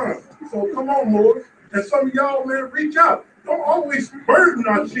 It's long. So come on, more. And some of y'all, man, reach out. Don't always burden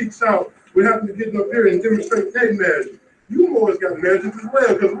our cheeks out. We have to get up here and demonstrate their measure. You boys got measures as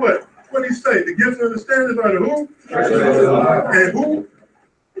well, because what? What did he say? The gifts and understanding are the who? And who?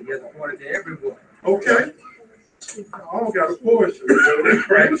 The gifts according to everyone. Okay. All got a portion.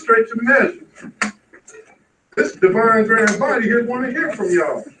 Demonstrate your measure. This divine grand body here want to hear from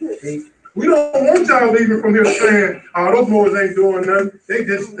y'all. We don't want y'all leaving from here saying, oh, those Moors ain't doing nothing. They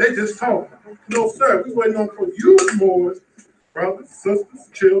just talking. No, sir. We waiting on for you Moors, brothers, sisters,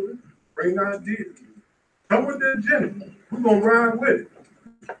 children, bring ideas. Come with the agenda. We're going to ride with it.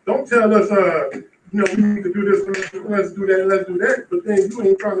 Don't tell us, you know, we need to do this, let's do that, let's do that. But then you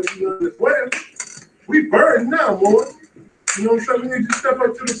ain't trying to do nothing as well. We burdened now, Moors. You know what I'm saying? We need you to step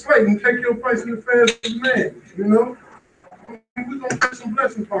up to the plate and take your place in the affairs of the man, you know? We're going to put some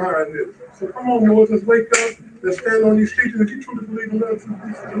blessings behind this. So come on, Lord, let's wake up. Let's stand on these streets. And if you truly believe in love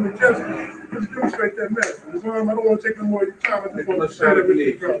and the justice, let's demonstrate that message. I don't want to take no more of your time. I just want to share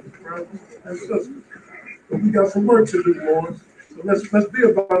everything, brothers and sisters. But we got some work to do, Lord. So let's be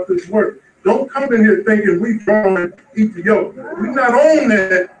about this work. Don't come in here thinking we drawing Ethiopia. We're not on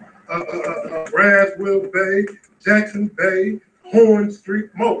that Braswell Bay, Jackson Bay, Horn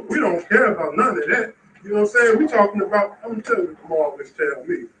Street, Mo. We don't care about none of that. You know what I'm saying? We're talking about, I'm going to tell you what Mo always tell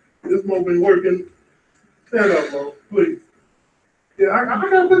me. This Mo been working. Stand up, Mo, please. Yeah, I got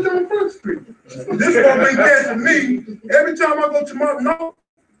to put you on Front Street. This Mo been catching me. Every time I go to my, no,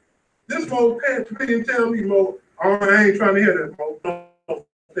 this Mo catch me and tell me, Mo, oh, I ain't trying to hear that, Mo.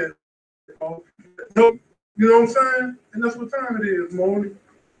 No, you know what I'm saying? And that's what time it is, Mo.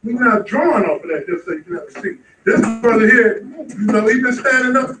 We're not drawing off of that just so you can have a seat. This brother here, you know, he been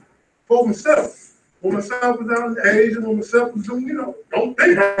standing up for himself. When myself was out in Asia, when myself was doing, you know, don't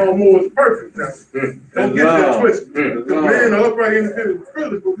think all more is perfect now. Don't get that twisted. The man, the upright independent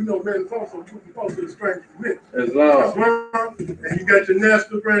privilege, but we know man is also supposed to the strength of men. That's wrong. And you got your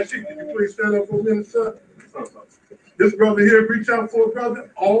national grand sheik. Can you please stand up for me, son? This brother here reach out for a brother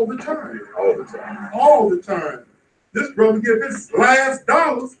all the time. All the time. All the time. This brother give his last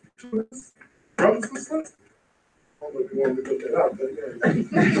dollars to his brothers and sisters. I don't know if you want me to put that out there. I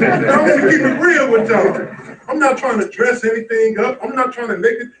want to keep it real with y'all. I'm not trying to dress anything up. I'm not trying to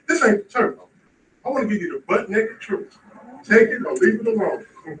make it. This ain't the church. I want to give you the butt-naked truth. Take it or leave it alone.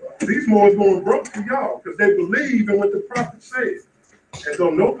 These Moors going broke for y'all because they believe in what the prophet says. And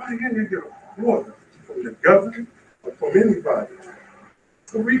don't nobody in here get water from the government or from anybody.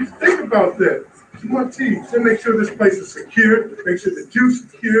 So we think about that. My team, to make sure this place is secure, make sure the juice is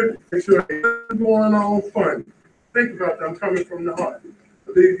secure, make sure everything's going on fun. Think about that. I'm coming from the heart.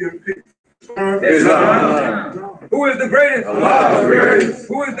 Believe in peace. Islam. Who is the greatest? Allah is the greatest.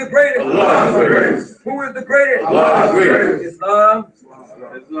 Who is the greatest? Allah is the greatest. Who is the greatest? Allah is the greatest. Islam.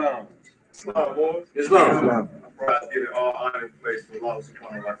 Islam. Islam, boys. Islam. I give it all honor and place to Allah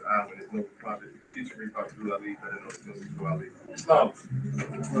subhanahu wa ta'ala. There's no prophet. Teach me about to Ali, but I know it's Islam.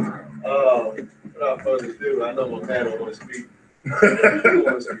 Without further ado, I know my man don't want to speak. We're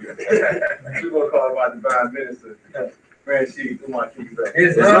gonna call my divine minister. Grand Chief, who want to keep back?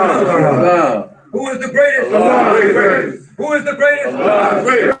 Islam. Who is the greatest? Allah is the greatest. Who is the greatest? Allah is the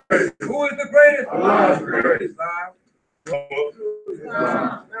greatest. Who is the greatest? Allah is the greatest.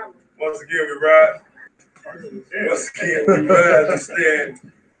 Once again, we ride. Once again, we ride to stand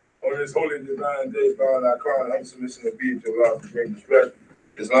on this holy and divine day, bowing our crown and submission and obedience to Allah to bring displeasure.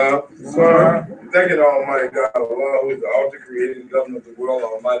 Islam. We thank you, Almighty God, Allah, who is the author, creator, and governor of the world,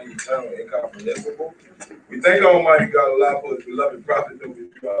 Almighty, eternal, incomprehensible. We thank Almighty God, Allah, for his beloved prophet,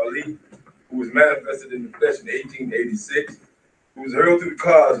 Ali, who was manifested in the flesh in 1886, who was hurled through the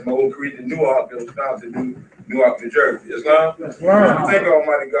cosmos and created a new ark that was found in Newark, New Jersey. Islam. We thank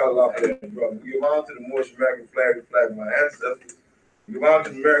Almighty God, Allah, for that, brother. We give honor to the Moorish American flag, the flag of my ancestors. We give honor to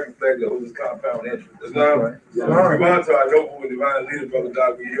the American flag that holds its compound interest. Islam. We give honor to our noble and divine leader, Brother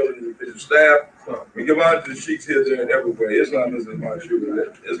Dr. Healing and the official staff. We give honor to the sheiks here, there, and everywhere. Islam is my true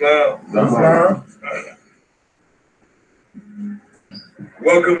religion. Islam.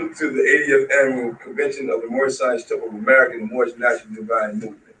 Welcome to the 80th annual convention of the Moorish Science Temple of America and the Moorish National Divine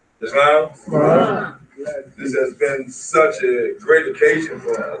Movement. Islam. This has been such a great occasion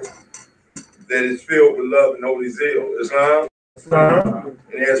for us that is filled with love and holy zeal. Islam. And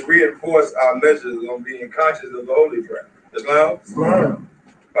it has reinforced our measures on being conscious of the holy ground. Islam.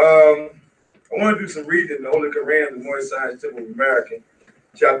 I want to do some reading in the Holy Quran of the Moorish Science Temple of America,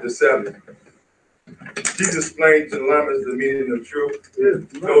 chapter 7. Jesus explained to the Lamas the meaning of truth.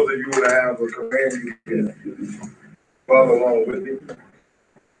 Those of you who have a Quran, you can follow along with me.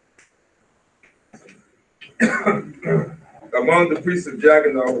 Among the priests of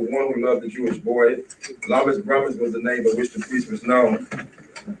Jagannath was one who loved the Jewish boy. Lamas Brahmas was the name by which the priest was known.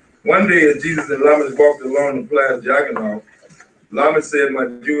 One day, as Jesus and Lamas walked along the plaza Jagannath, Lamas said, "My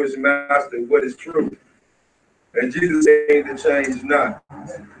Jewish master, what is truth?" And Jesus said, "The change not.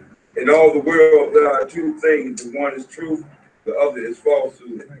 In all the world, there are two things. The one is truth, the other is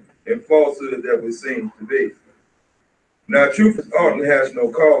falsehood, and falsehood that was seen to be. Now, truth often has no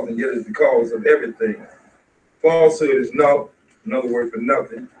cause, and yet is the cause of everything. Falsehood is naught, another word for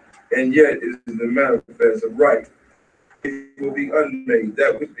nothing, and yet it is the manifest of right. It will be unmade.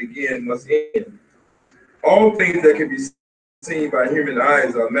 That which began must end. All things that can be seen by human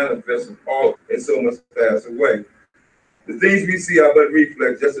eyes are manifest of all, and so must pass away. The things we see are but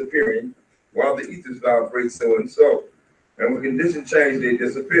reflex, just appearing, while the ethers vibrate so and so. And when conditions change, they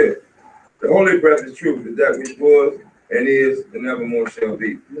disappear. The holy breath is truth, is that which was, and is, and evermore shall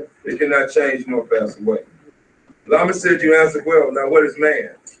be. It cannot change nor pass away." Lama said, "You answered well. Now what is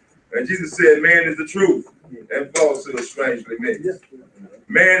man?" And Jesus said, "Man is the truth, and falsehood strangely mixed.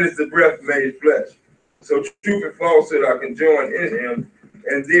 Man is the breath made flesh. So truth and falsehood are conjoined in him,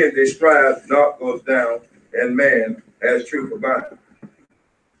 and then they strive, naught goes down, and man has truth about it."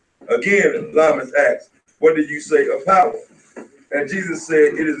 Again, Lamas asked, "What did you say of power?" And Jesus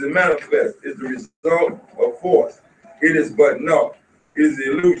said, "It is the manifest, it is the result of force. It is but naught. It is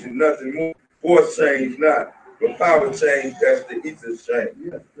the illusion, nothing more. Force change not, but power change as the ethers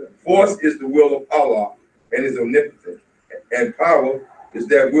change. Force is the will of Allah and is omnipotent, and power is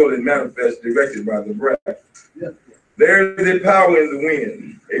that will and manifest directed by the breath. There is a power in the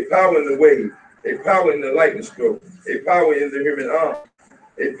wind, a power in the wave, a power in the lightning stroke, a power in the human arm,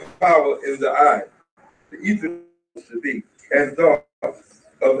 a power in the eye. The ether to be, and thought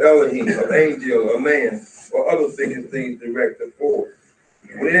of Elohim, of angel, of man, or other things directed forward.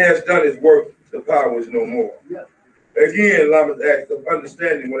 When it has done its work, the power is no more." Again, Lamas asked, "Of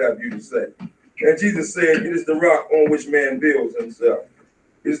understanding, what have you to say?" And Jesus said, "It is the rock on which man builds himself.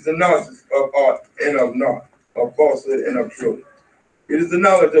 It is the knowledge of art and of naught, of falsehood and of truth. It is the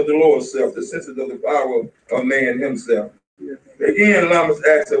knowledge of the Lord's self, the senses of the power of man himself." Again, Lamas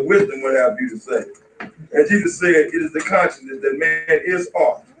asked, "Of wisdom, what have you to say?" And Jesus said, "It is the consciousness that man is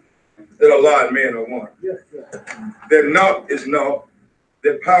art, that Allah and man are one. That naught is naught,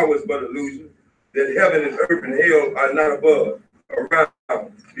 that power is but illusion, that heaven and earth and hell are not above, around,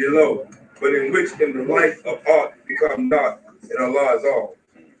 below, but in which in the light of art become naught, and Allah is all."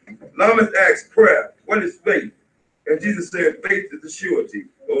 Lamas asked prayer, "What is faith?" And Jesus said, "Faith is the surety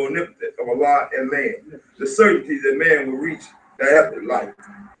or omnipotence of Allah and man, the certainty that man will reach the afterlife.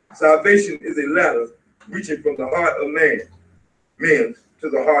 Salvation is a ladder reaching from the heart of men to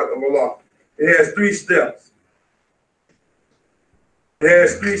the heart of Allah. It has 3 steps.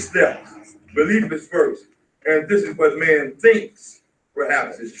 Belief is first, and this is what man thinks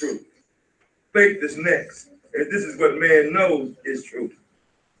perhaps is true. Faith is next, and this is what man knows is true.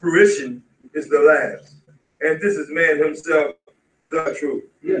 Fruition is the last, and this is man himself, the truth.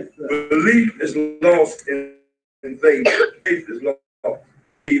 Belief is lost in in faith. Faith is love.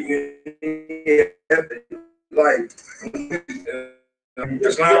 Even life.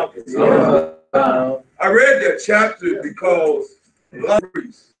 Islam. I read that chapter because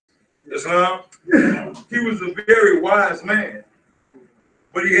Islam, he was a very wise man,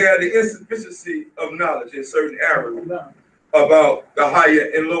 but he had the insufficiency of knowledge in certain areas about the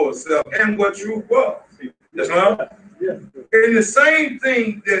higher and lower self and what truth was. Islam. And the same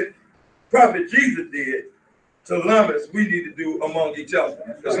thing that Prophet Jesus did to Lamas, we need to do among each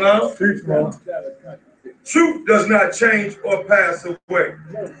other. Islam. Truth does not change or pass away.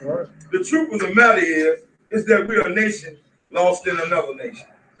 The truth of the matter is that we are a nation lost in another nation.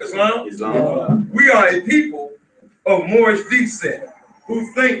 Islam. We are a people of Moorish descent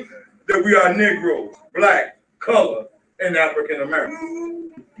who think that we are Negroes, black, color, and African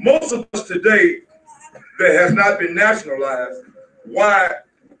American. Most of us today that has not been nationalized, wear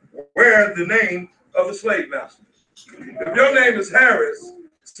the name of the slave master. If your name is Harris,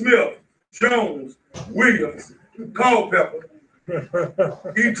 Smith, Jones, Williams, Culpepper,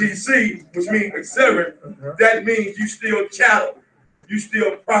 etc., which means etc., that means you still chattel, you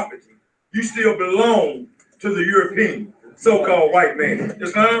still property, you still belong to the European, so-called white man.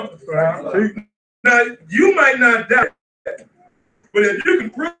 Islam? Now, you might not die, but if you can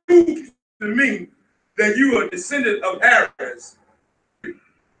prove to me that you are a descendant of Harris,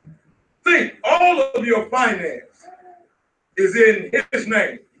 think all of your finance is in his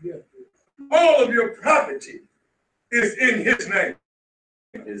name. All of your property is in his name.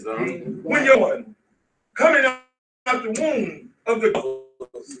 When you're one coming out the womb of the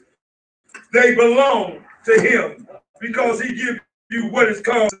girls, they belong to him because he gives you what is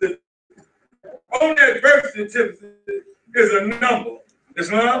called on that birth certificate is a number.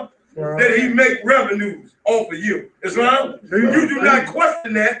 Islam. That he make revenues off of you. Islam. You do not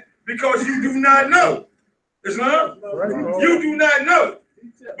question that because you do not know. Islam. You do not know.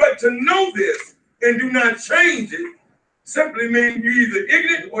 But to know this and do not change it simply means you're either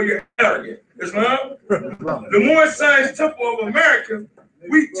ignorant or you're arrogant. Islam. The Moorish Science Temple of America,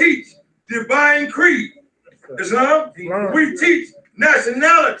 we teach divine creed. Islam. We teach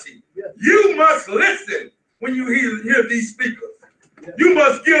nationality. You must listen when you hear these speakers. You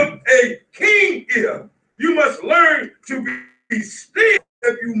must give a king ear. You must learn to be still.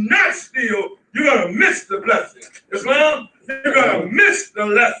 If you're not still, you're going to miss the blessing. Islam, you're going to miss the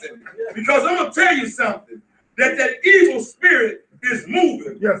lesson. Because I'm going to tell you something, that evil spirit is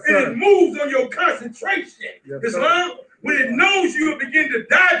moving. Yes, and it moves on your concentration. Yes, Islam, when it knows you will begin to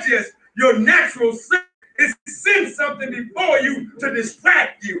digest your natural sin, it sends something before you to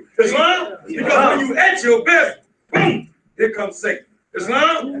distract you. Islam, because when you at your best, boom, here comes Satan.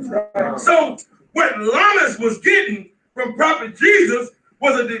 Islam. So what Lamas was getting from Prophet Jesus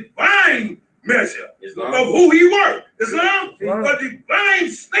was a divine measure of who he was. Islam, a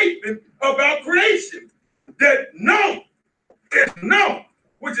divine statement about creation. That no is no,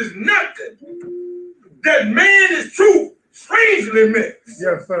 which is nothing. That man is truth, strangely mixed.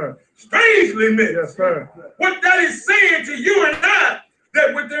 Yes, sir. Strangely mixed. Yes, sir. What that is saying to you and I,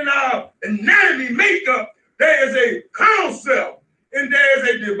 that within our anatomy makeup, there is a carnal self. And there is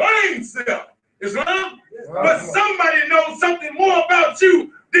a divine self, Islam. But somebody knows something more about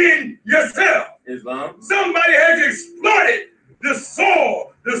you than yourself. Islam. Somebody has exploited the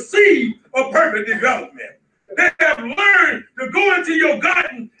soil, the seed of perfect development. They have learned to go into your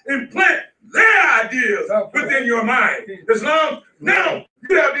garden and plant their ideas within your mind. Islam. Now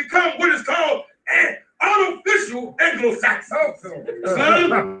you have become what is called an artificial Anglo-Saxon.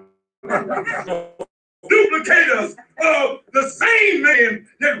 Islam. Duplicators of the same man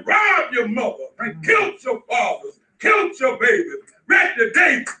that robbed your mother, killed your fathers, killed your babies, wrecked the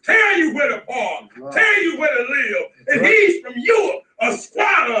day, tell you where to farm, tell you where to live, and he's from Europe, a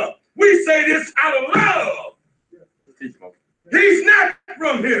squatter. We say this out of love. He's not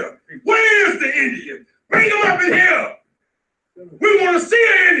from here. Where is the Indian? Bring him up in here. We want to see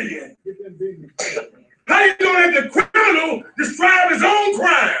an Indian. How you gonna let the criminal describe his own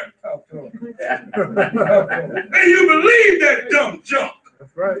crime? And you believe that dumb junk?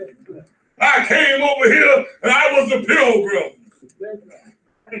 That's right. I came over here and I was a pilgrim.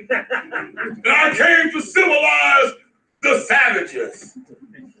 And I came to civilize the savages.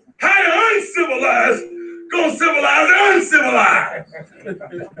 How the uncivilized gonna civilize the uncivilized?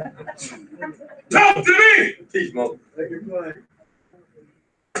 Talk to me. Teach me.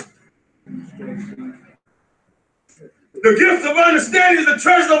 The gift of understanding is the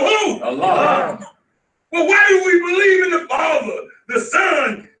treasure of who? Allah. Well, why do we believe in the Father, the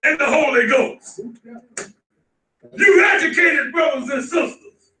Son, and the Holy Ghost? You educated brothers and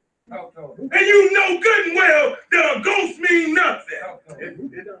sisters, And you know good and well that a ghost means nothing.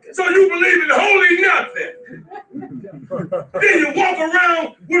 So you believe in holy nothing. Then you walk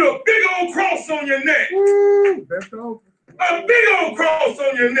around with a big old cross on your neck. A big old cross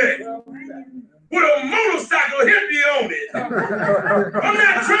on your neck. With a motorcycle hippie on it. I'm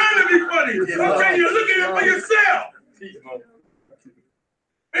not trying to be funny. I'm telling you, look at it for yourself.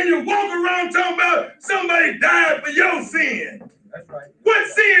 And you walk around talking about somebody died for your sin. That's right. What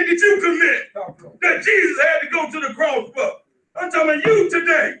sin did you commit that Jesus had to go to the cross for? I'm talking about you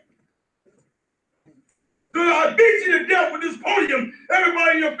today. So I beat you to death with this podium.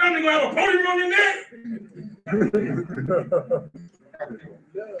 Everybody in your family gonna have a podium on your neck?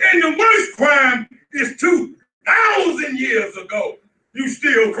 And the worst crime is 2,000 years ago. You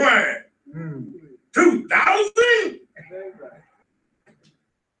still crying. 2,000?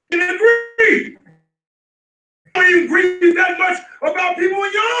 And agree. You don't even grieve that much about people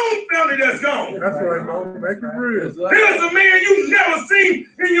in your own family that's gone. That's right, Mom. Make it real. Here's a man you've never seen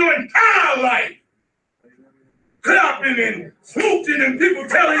in your entire life. Clapping and swooping and people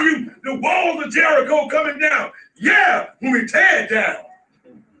telling you the walls of Jericho coming down. Yeah, when we tear it down.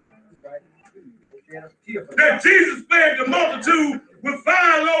 That Jesus fed the multitude with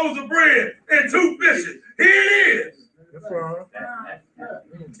 5 loaves of bread and 2 fishes. Here it is. That's right.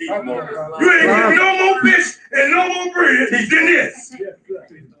 You ain't getting no more fish and no more bread than this.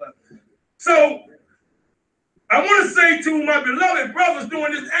 So, I want to say to my beloved brothers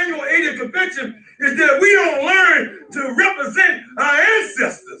during this annual 80th convention is that we don't learn to represent our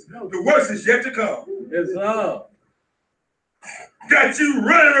ancestors. The worst is yet to come. Yes, sir. Got you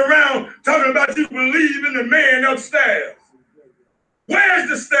running around talking about you believe in the man upstairs. Where's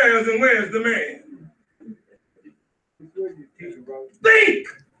the stairs and where's the man? Think!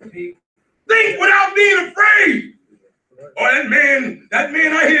 Think without being afraid. Oh, that man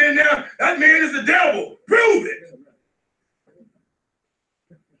I hear now, that man is the devil. Prove it.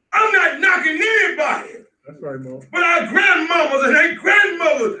 I'm not knocking anybody. That's right, Mom. But our grandmamas and their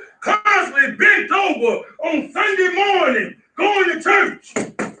grandmothers constantly bent over on Sunday morning, going to church,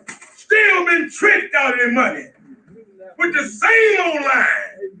 still been tricked out of their money with the same old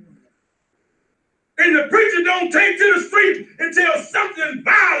line. And the preacher don't take to the street until something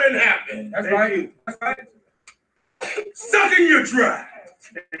violent happens. That's right. That's right. Sucking you dry.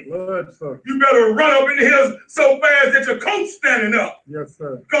 Blood, sir. You better run up in the hills so fast that your coat's standing up. Yes,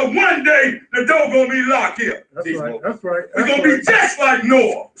 sir. Because one day the door gonna be locked here. That's right. That's right. It's gonna be just like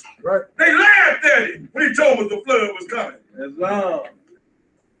Noah. Right. They laughed at him when he told us the flood was coming. That's right.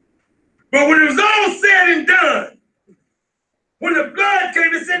 But when it was all said and done, when the flood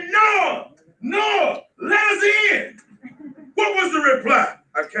came, they said, Noah, let us in. What was the reply?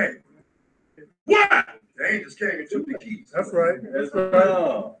 I can't. Why? The angels came and took the keys. That's right. That's right.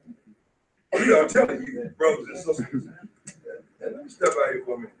 Oh, you are telling you, brothers and sisters. Step out here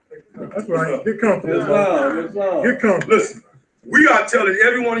for me. That's right. Get comfortable. Get comfortable. Listen, we are telling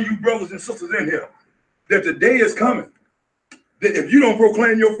every one of you brothers and sisters in here that the day is coming. That if you don't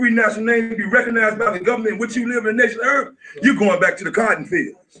proclaim your free national name to be recognized by the government in which you live in the nation of earth, you're going back to the cotton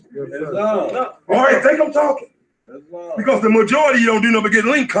fields. Yes, all right, think I'm talking. Because the majority you don't do nothing but get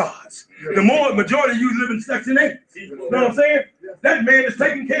link cards. The majority of you live in Section 8. You know what I'm saying? That man is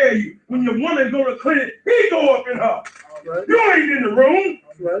taking care of you. When your woman go to clinic, he go up in her. Right. You ain't in the room.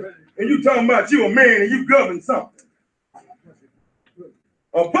 Right. And you talking about you a man and you govern something.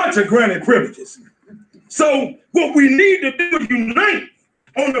 A bunch of granted privileges. So what we need to do is unite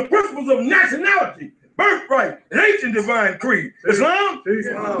on the principles of nationality, birthright, and ancient divine creed. Islam?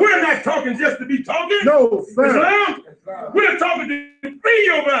 We're not talking just to be talking. No, sir. Islam? We're talking to free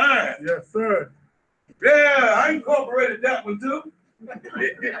your behind. Yes, sir. Yeah, I incorporated that one too. And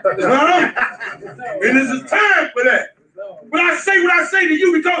this is time for that. But I say what I say to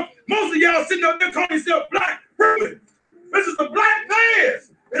you because most of y'all sitting up there calling yourself black privilege. This is the black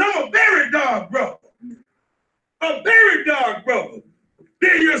past. And I'm a very dog brother. A very dog brother.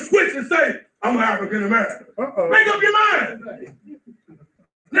 Then you switch and say, I'm African American. Make up your mind.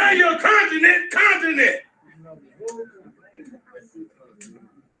 Now you're a continent.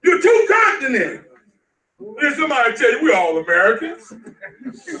 You're 2 continents. Then somebody tell you we all Americans.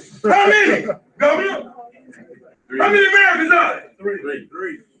 How many, Governor? How many Americans are there?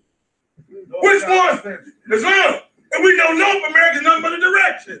 3. Which one? Islam. And we know North America is nothing but a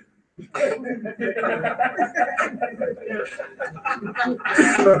direction. I'm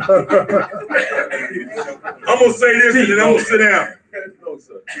gonna say this and then I'm gonna sit down.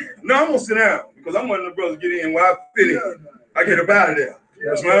 No, I'm gonna sit down because I'm one of the brothers get in where I fit in. I get up out of there.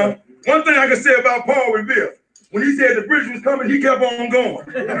 Yes, ma'am. One thing I can say about Paul Revere, When he said the bridge was coming, he kept on going.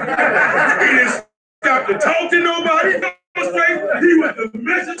 He didn't stop to talk to nobody. He was the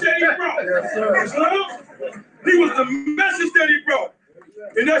message that he brought. Islam? He was the message that he brought.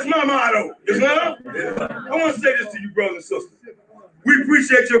 And that's my motto. Islam? I want to say this to you, brothers and sisters. We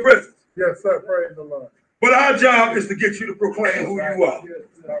appreciate your presence. Yes, sir. Praise the Lord. But our job is to get you to proclaim who you are.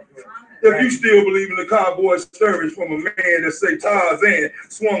 If you still believe in the cowboy service from a man that say Tarzan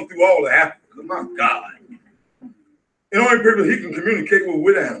swung through all of Africa, my God. And only people he can communicate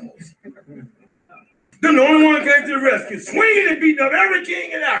with animals. Then the only one came to the rescue, swinging and beating up every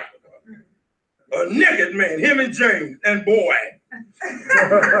king in Africa. A naked man, him and James, and boy.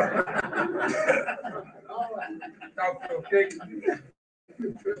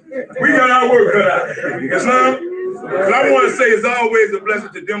 We got our work cut out. Islam? But I want to say it's always a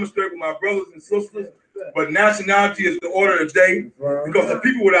blessing to demonstrate with my brothers and sisters, but nationality is the order of the day, because the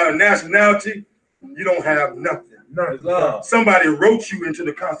people without a nationality, you don't have nothing. Somebody wrote you into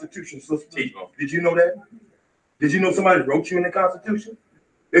the Constitution, sister. Did you know that? Did you know somebody wrote you in the Constitution?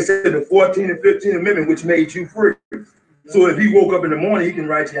 They said the 14th and 15th Amendment, which made you free. So if he woke up in the morning, he can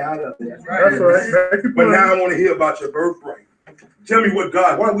write you out of it. That's right. But now I want to hear about your birthright. Tell me what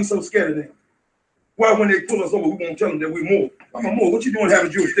God, why are we so scared of them? Why when they pull us over, we won't tell them that we Moor? I'm a Moor. What you doing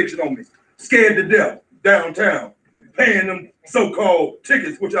having jurisdiction on me? Scared to death, downtown, paying them so-called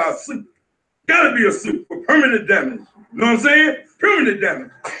tickets, which are a suit. Gotta be a suit for permanent damage. You know what I'm saying? Permanent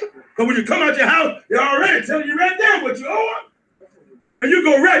damage. Because when you come out your house, they're already telling you right down what you owe. And you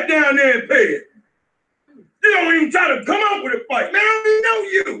go right down there and pay it. They don't even try to come up with a fight. Man, I don't even know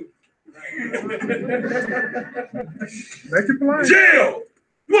you. Make it plain. Jail.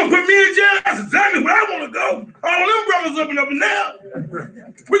 You want to put me in jail? That's exactly where I want to go. All them brothers up and down.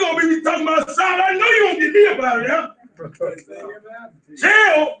 We're going to be talking about South. I know you won't get me up out of there.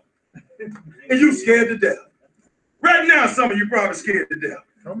 Jail. And you scared to death. Right now, some of you probably scared to death.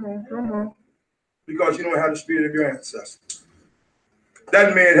 Come on, come on. Because you don't have the spirit of your ancestors.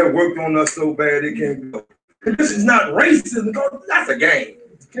 That man had worked on us so bad it can't go. And this is not racism. That's a game.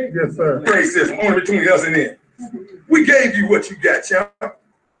 Yes, sir. Racism only between us and them. We gave you what you got, champ.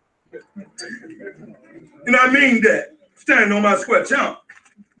 And I mean that. Standing on my square, champ.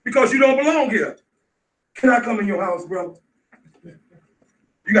 Because you don't belong here. Can I come in your house, brother?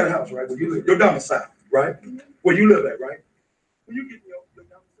 You got a house, right? Where you live, your domicile, right? Where you live at, right? Where you get your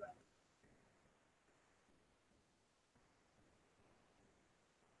domicile?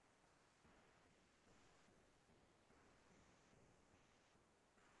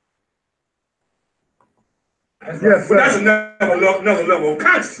 Yes, but that's another level of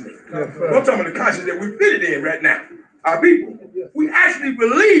consciousness. Yes, I'm talking about the consciousness that we fit it in right now. Our people. We actually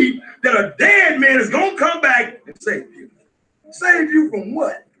believe that a dead man is going to come back and save you. Save you from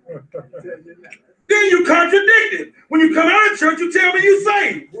what? Then you contradict it. When you come out of church, you tell me you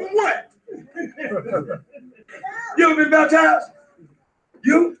saved. From what? You ever been baptized?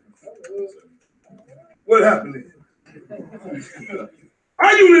 You? What happened then?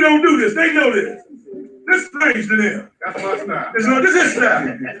 I usually don't do this. They know this. This is strange to them. That's my style. It's not, this is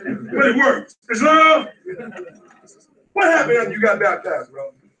style. But it works. It's love. What happened after you got baptized,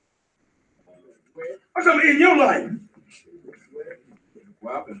 bro? I'm talking in your life.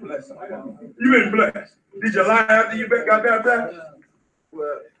 Well, I've been blessed. You've been blessed. Did you lie after you got baptized?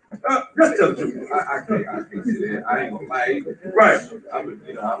 Well, just tell the truth. I can't say that. I ain't gonna lie either. Right. I'm a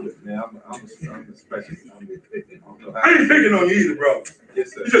special. I ain't picking on you either, bro.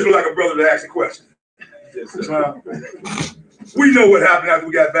 Yes, sir. You just look like a brother to ask a question. Yes, sir. We know what happened after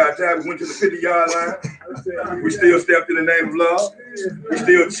we got baptized. We went to the 50-yard line. We still stepped in the name of love. We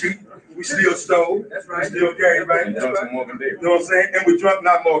still cheat. We still stole. That's right. We still carried back. You know what I'm saying? And we drunk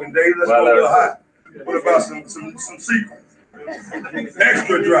not Morgan Davis. Let's go a little high. What about some secret?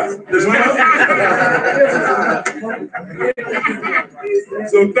 Extra dry.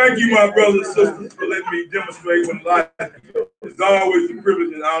 So thank you, my brothers and sisters, for letting me demonstrate what life is. It's always a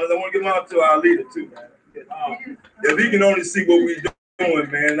privilege and honor. I want to give out to our leader too. If he can only see what we're doing,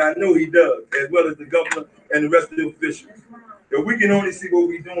 man, I know he does, as well as the governor and the rest of the officials. If we can only see what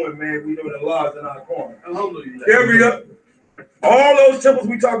we're doing, man, we know the Lord's in our corner. All those temples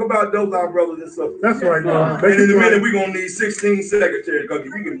we talk about, those are our brothers and sisters. That's right, man. And in a minute, we're going to need 16 secretaries, because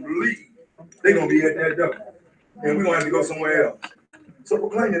we can believe they're going to be at that door. And we're going to have to go somewhere else. So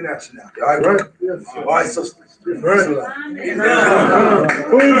proclaim your nationality. All right, right? Yes. All right, sisters. Right. Who's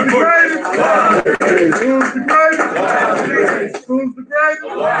the greatest? Who's the greatest? Who's the greatest?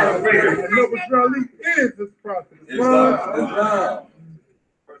 And look what y'all is this prophet. Islam.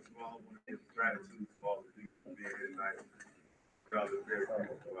 First of all, I want to give gratitude for all the people being here tonight. God is very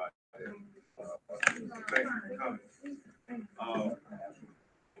grateful about them. Thank you for coming.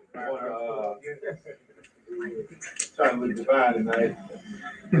 was divine tonight.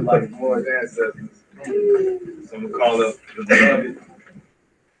 Like Moorish ancestors. So I'm gonna call up the beloved.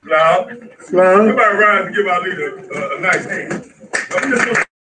 Loud. Everybody rise and give our leader a nice hand.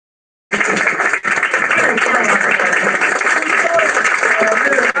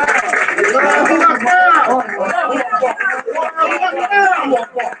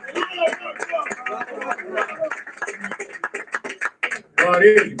 God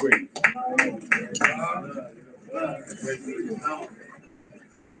is great.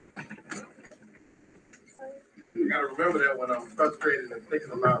 You gotta remember that when I'm frustrated and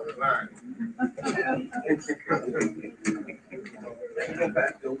thinking about the line.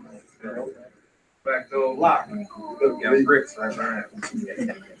 Back door lock. Look, got bricks right behind.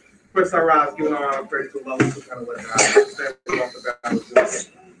 First, I rise, giving all our praise to Allah, who kind of let God stand off the battle.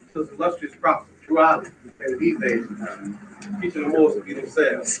 To the illustrious prophet throughout and these days, teaching the Moors to be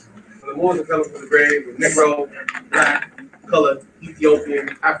themselves. So the Moors are coming from the grave with Negro, Black, Colored,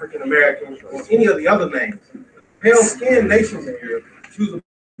 Ethiopian, African American, or any of the other names. Pale-skinned nations in here choose a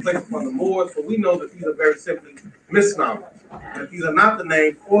place upon the Moors, for we know that these are very simply misnomers. That these are not the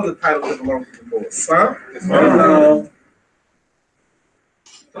names or the titles that belong to the Moors. Huh?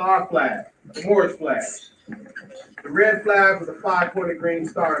 So our flag, the Moorish flag. The red flag with a 5-pointed green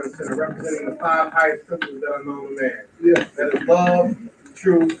star in the center, representing the 5 highest principles that are known to man. Yeah. That is love,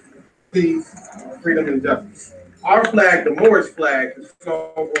 truth, peace, freedom, and justice. Our flag, the Moorish flag, is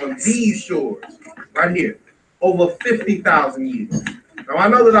flown on these shores, right here, over 50,000 years. Now, I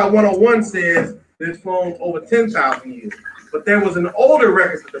know that our 101 says that it's flown over 10,000 years, but there was an older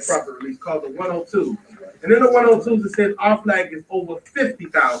record that the Prophet released called the 102. And in the 102s, it says our flag is over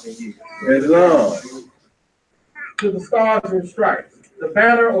 50,000 years. To the stars and stripes, the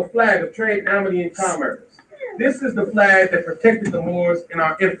banner or flag of trade, amity, and commerce. This is the flag that protected the Moors in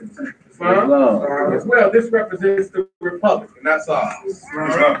our infancy. As well, this represents the Republic, and that's ours.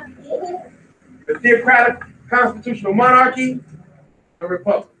 The theocratic constitutional monarchy, the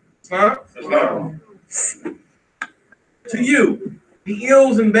Republic. To you, the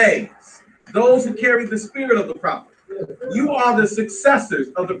ills and bays, those who carry the spirit of the prophet, you are the successors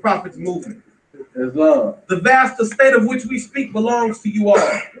of the prophet's movement. Islam. The vast estate of which we speak belongs to you all.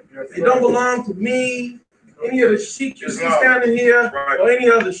 It don't belong to me, any of the sheep you see standing here, or any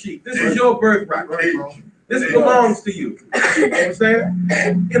other sheep. This is your birthright. This belongs to you. You understand?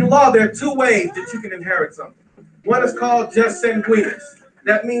 In law, there are 2 ways that you can inherit something. One is called jus sanguinis.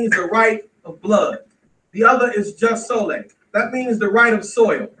 That means the right of blood. The other is jus sole. That means the right of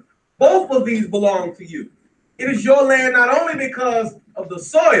soil. Both of these belong to you. It is your land not only because of the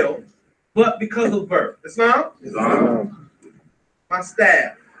soil, but because of birth. Islam? My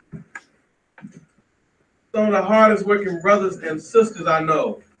staff. Some of the hardest working brothers and sisters I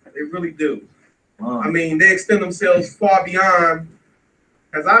know. They really do. I mean, they extend themselves far beyond,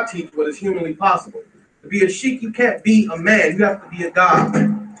 as I teach, what is humanly possible. To be a sheikh, you can't be a man. You have to be a god.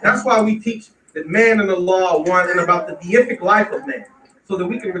 That's why we teach that man and the law are one, and about the deific life of man, so that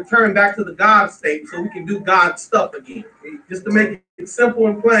we can return back to the God state, so we can do God stuff again. Just to make it simple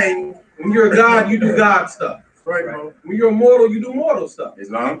and plain, when you're a god, you do God stuff. Right. When you're a mortal, you do mortal stuff.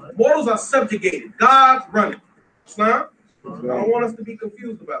 Islam. Mortals are subjugated. God's running. Islam. I don't want us to be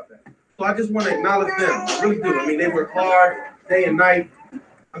confused about that. So I just want to acknowledge them. I really do. I mean, they work hard day and night.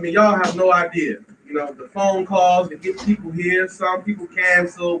 I mean, y'all have no idea. You know, the phone calls to get people here. Some people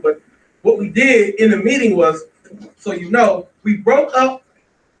cancel, but what we did in the meeting was, so you know, we broke up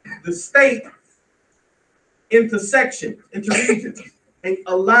the state into sections, into regions, and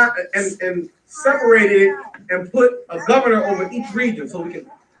separated it and put a governor over each region so we can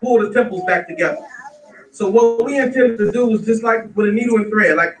pull the temples back together. So what we intended to do was just like with a needle and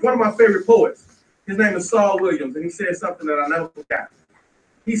thread, like one of my favorite poets, his name is Saul Williams, and he said something that I never forgot.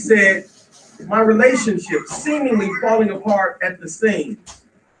 He said, my relationship seemingly falling apart at the seams,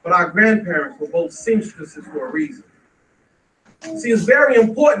 but our grandparents were both seamstresses for a reason. See, it's very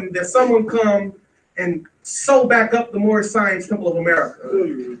important that someone come and sew back up the Moorish Science Temple of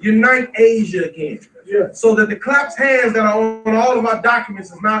America, unite Asia again, so that the clapped hands that are on all of our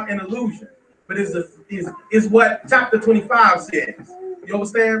documents is not an illusion, but is what chapter 25 says. You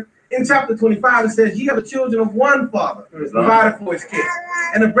understand? In chapter 25, it says, ye are the children of one father, provided for his kids,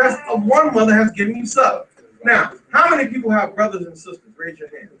 and the breast of one mother has given you suck. Now, how many people have brothers and sisters? Raise your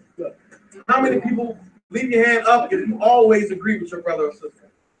hand. How many people, leave your hand up if you always agree with your brother or sister?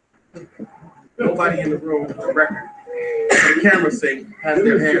 Nobody in the room, for the record, for the camera's sake, has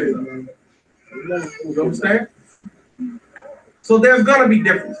their hands up. You understand? So there's gonna be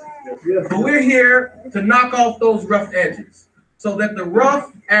differences. But we're here to knock off those rough edges so that the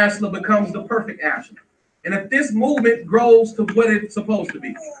rough ashlar becomes the perfect ashlar. And if this movement grows to what it's supposed to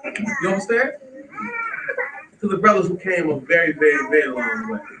be, you understand? To the brothers who came a very, very, very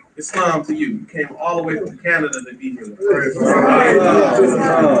long way. Islam to you came all the way from Canada to be here.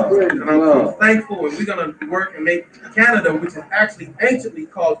 And I'm thankful, and we're going to work and make Canada, which is actually anciently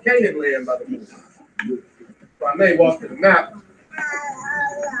called Canaanland by the Moors. So I may walk to the map.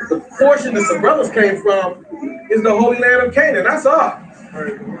 The portion that the brothers came from is the Holy Land of Canaan. That's all.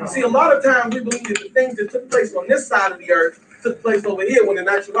 See, a lot of times we believe that the things that took place on this side of the earth took place over here, when in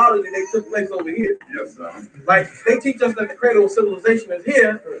actuality they took place over here. Yes, sir. Like they teach us that the cradle of civilization is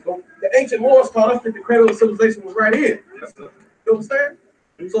here, but the ancient Moors taught us that the cradle of civilization was right here. Yes, sir. You understand?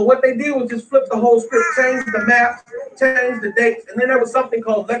 So what they did was just flip the whole script, change the maps, change the dates, and then there was something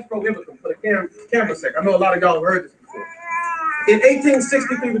called Lex Prohibitum for the camera sec. I know a lot of y'all have heard this before. In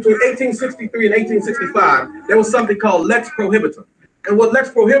 1863, between 1863 and 1865, there was something called Lex Prohibitum. And what Lex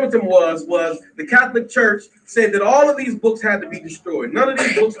Prohibitum was the Catholic Church said that all of these books had to be destroyed. None of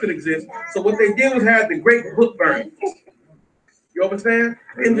these books could exist. So what they did was have the great book burning. You understand?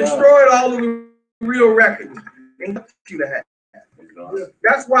 And destroyed all of the real records. And you to have.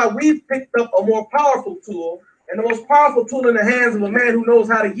 That's why we've picked up a more powerful tool. And the most powerful tool in the hands of a man who knows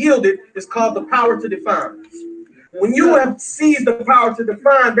how to yield it is called the power to define. When you have seized the power to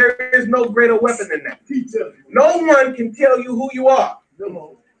define, there is no greater weapon than that. No one can tell you who you are.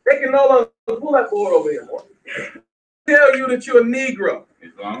 They can no longer pull that board over here, boy. Tell you that you're a Negro.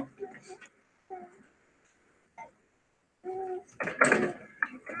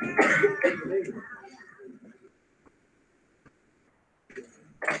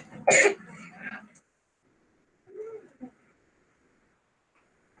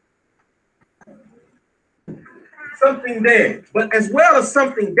 Something dead. But as well as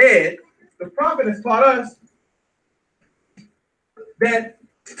something dead, the prophet has taught us that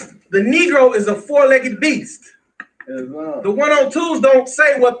the Negro is a four-legged beast. The 102s don't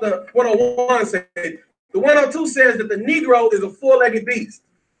say what the 101 said. The 102 says that the Negro is a four-legged beast.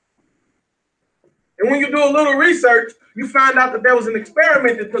 And when you do a little research, you find out that there was an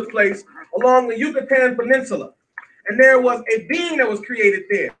experiment that took place along the Yucatan Peninsula. And there was a being that was created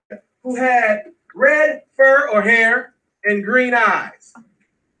there who had red fur or hair and green eyes.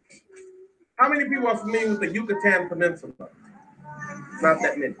 How many people are familiar with the Yucatan Peninsula? Not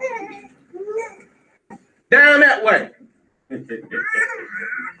that many. Down that way.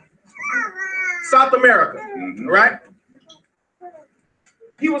 South America, right?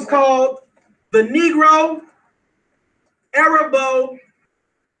 He was called the Negro Arabo.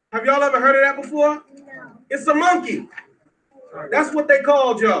 Have y'all ever heard of that before? No. It's a monkey. That's what they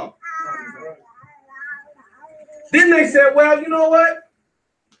called y'all. Then they said, well, you know what?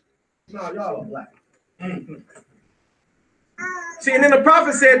 No, y'all are black. See, and then the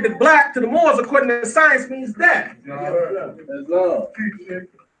prophet said that black to the Moors, according to science, means death.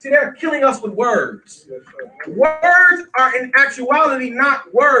 See, they're killing us with words. Words are in actuality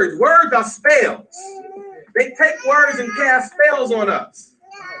not words. Words are spells. They take words and cast spells on us.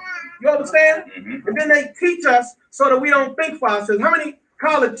 You understand? And then they teach us so that we don't think for ourselves. How many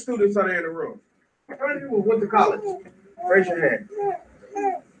college students are there in the room? How many people went to college? Raise your hand.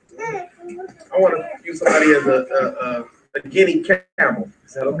 I want to use somebody as a guinea camel.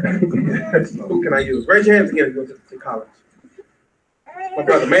 Is that okay? Who can I use? Raise your hands again if you go to college. My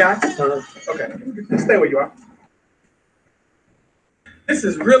brother, may I? Okay. Stay where you are. This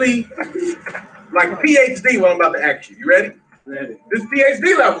is really like PhD what I'm about to ask you. You ready? Ready. This is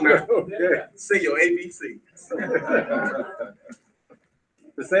PhD level now. Okay. Say your ABC.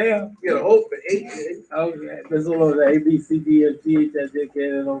 The same? You know, hope for 8. Okay. This one was A, B, C, D, F, G, H, I, J,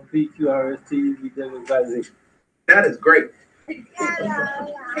 K, L, M, P, Q, R, S, T, U, V, W, X, Y, Z. That is great.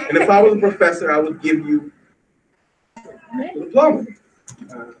 And if I was a professor, I would give you a diploma.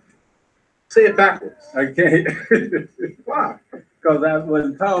 Say it backwards. I can't. Why? Because I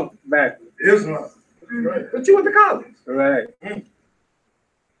wasn't taught backwards. Islam. Right. But you went to college. Right.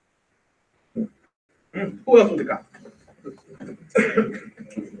 Who else went to college?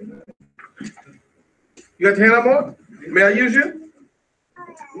 You got your hand up more? May I use you?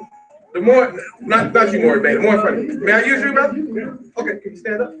 The more, not you more, baby. The more in front of you. May I use you, brother? Okay, can you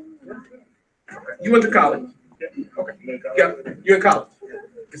stand up? You went to college. Okay. Yeah, you're in college.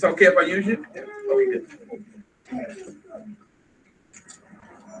 It's okay if I use you? Okay, good.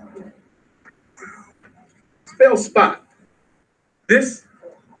 Spell spot. This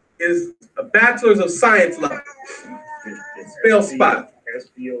is a bachelor's of science level. Spell spot.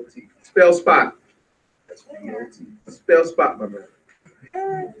 S-P-O-T. Spell spot. S-P-O-T. Spell spot, my man.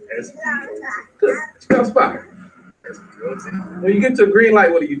 S-P-O-T. Good. Spell spot. S-P-O-T. When you get to a green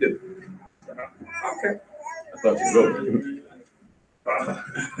light, what do you do? Okay. thought you wrote.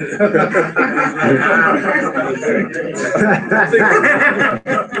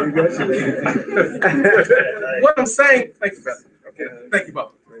 What I'm saying, thank you, brother. Okay, thank you,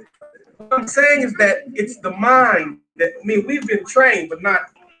 brother. What I'm saying is that it's the mind that, I mean, we've been trained, but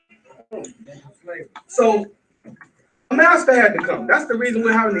not. So a master had to come. That's the reason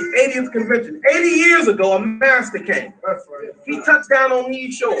we're having the 80th convention. 80 years ago, a master came. He touched down on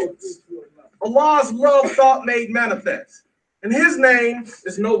these shores. Allah's love thought made manifest. And his name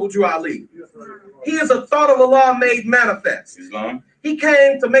is Noble Drew Ali. He is a thought of Allah made manifest. Islam. He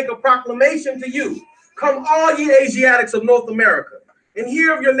came to make a proclamation to you. Come all ye Asiatics of North America, and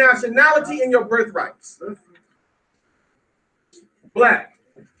hear of your nationality and your birthrights. Black.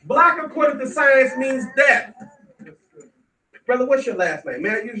 Black, according to science, means death. Brother, what's your last name? May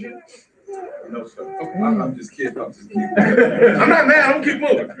I use you? No, sir. I'm just kidding. I'm just kidding. I'm not mad. I'm gonna keep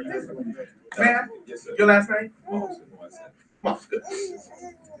moving. Man, Yes, sir. your last name? Moss.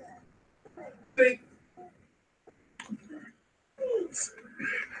 See?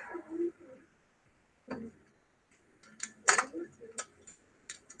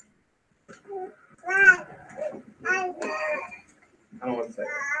 I don't want to say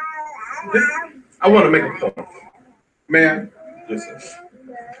that. I want to make a point. Man, Yes, sir.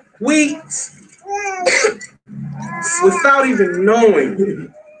 we, without even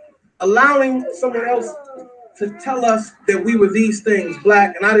knowing, allowing someone else to tell us that we were these things,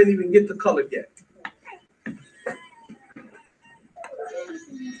 black, and I didn't even get the color yet.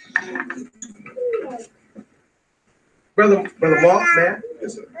 Brother Moss, man,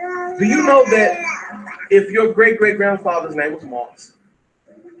 Yes, sir. do you know that if your great-great-grandfather's name was Moss,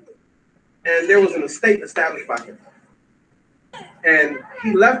 and there was an estate established by him, and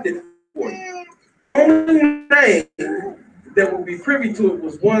he left it for you, the only name that would be privy to it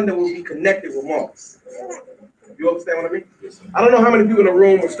was one that would be connected with Moss. You understand what I mean? Yes, sir. I don't know how many people in the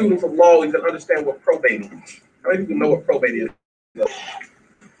room are students of law who can understand what probate is. How many people know what probate is?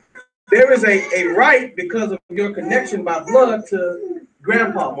 There is a right because of your connection by blood to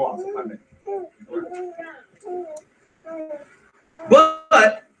Grandpa Moss, if I may.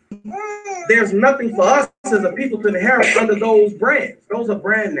 But there's nothing for us as a people to inherit under those brands. Those are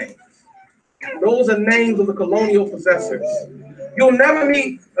brand names. Those are names of the colonial possessors. You'll never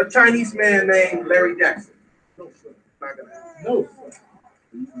meet a Chinese man named Larry Jackson. No.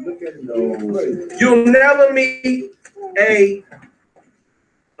 You'll never meet a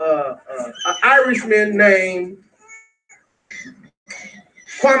an Irishman named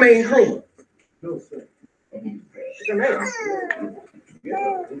Kwame Nkrumah. No, sir.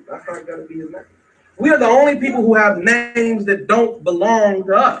 That's how it gotta be his name. We are the only people who have names that don't belong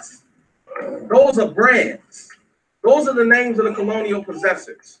to us. Those are brands. Those are the names of the colonial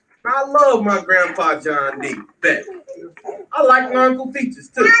possessors. I love my grandpa John D. Beck. I like my Uncle Features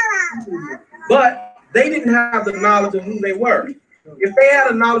too. But they didn't have the knowledge of who they were. If they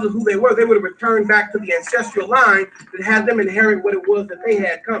had a knowledge of who they were, they would have returned back to the ancestral line that had them inherit what it was that they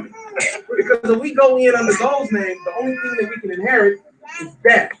had coming. Because if we go in under those names, the only thing that we can inherit is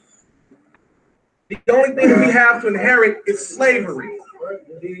death. The only thing that we have to inherit is slavery.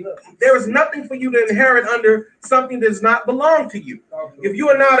 There is nothing for you to inherit under something that does not belong to you. If you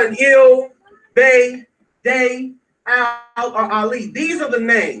are not an Il, Bey, Day, Al, or Ali, these are the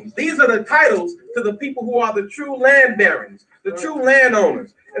names. These are the titles to the people who are the true land barons, the true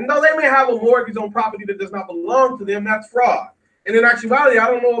landowners. And though they may have a mortgage on property that does not belong to them, that's fraud. And in actuality, I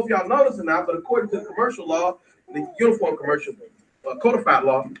don't know if y'all notice or not, but according to commercial law, the Uniform Commercial Codified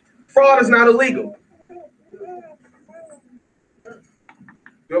Law, fraud is not illegal.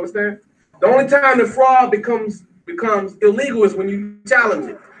 You understand? The only time that fraud becomes illegal is when you challenge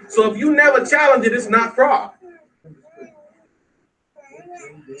it. So if you never challenge it, it's not fraud.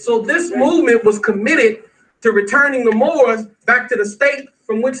 So this movement was committed to returning the Moors back to the state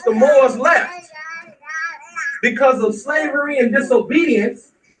from which the Moors left. Because of slavery and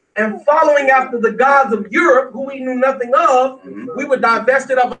disobedience and following after the gods of Europe, who we knew nothing of, we were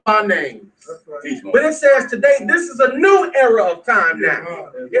divested of our names. But it says today, this is a new era of time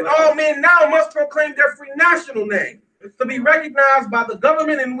now. And all men now must proclaim their free national name to be recognized by the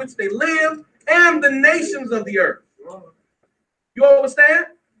government in which they live and the nations of the earth. You understand?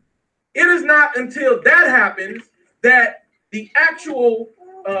 It is not until that happens that the actual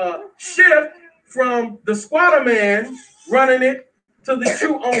shift from the squatter man running it to the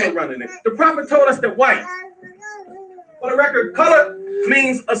true owner running it. The prophet told us that white, for the record, color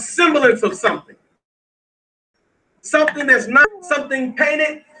means a semblance of something. Something that's not something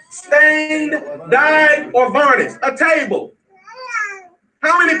painted, stained, dyed, or varnished. A table.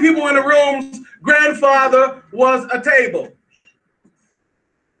 How many people in the room's grandfather was a table?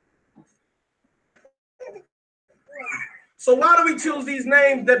 So why do we choose these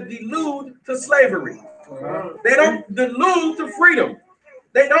names that delude to slavery? They don't delude to freedom.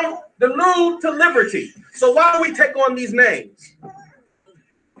 They don't delude to liberty. So why do we take on these names?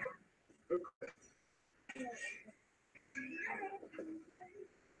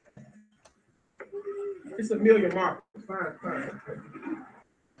 It's Amelia Mark. Fine.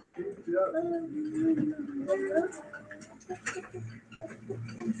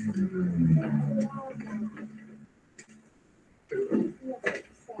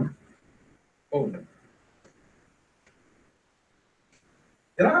 Oh.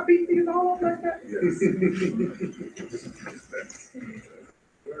 Did I beat these all up like that? Yes.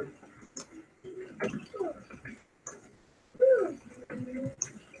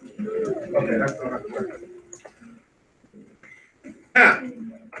 Okay, that's all right. Now,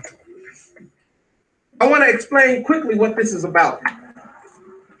 I want to explain quickly what this is about.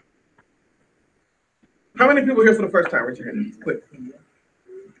 How many people are here for the first time? Raise your hand. Quick.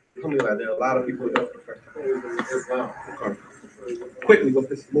 How many are there? A lot of people here for the first time. Okay. Quickly, what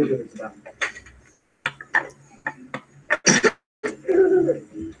this movement is about.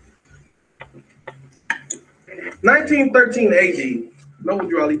 1913 AD, Noah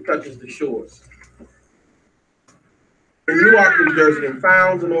Drawley touches the shores in Newark, New Jersey, and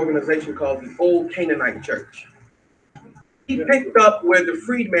founds an organization called the Old Canaanite Church. He picked up where the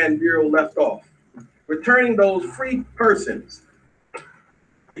Freedman Bureau left off, returning those free persons.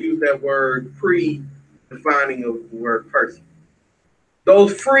 I use that word pre-defining of the word person.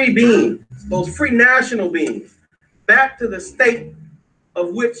 Those free beings, those free national beings, back to the state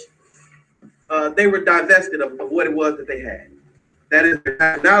of which they were divested of what it was that they had. That is their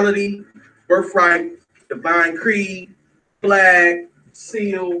nationality, birthright, divine creed, flag,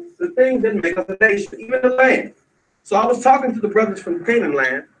 seal, the things that make us a nation, even the land. So I was talking to the brothers from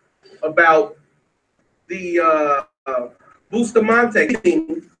Canaanland about the Bustamante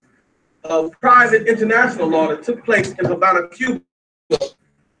meeting of private international law that took place in Havana, Cuba,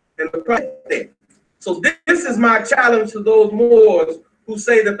 and the prophet there. So this is my challenge to those Moors who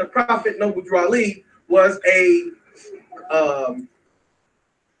say that the prophet Noble Drawley was a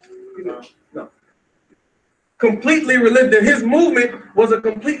completely religious. His movement was a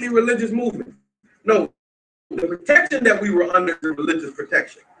completely religious movement. No, the protection that we were under is religious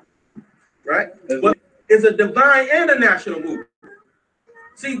protection, right? But it's a divine and a national movement.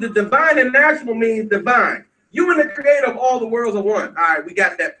 See, the divine and national means divine. You and the creator of all the worlds are one. All right, we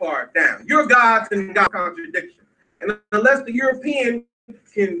got that part down. You're God's and God's contradiction. And unless the European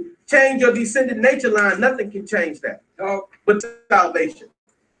can change your descendant nature line, nothing can change that. But salvation.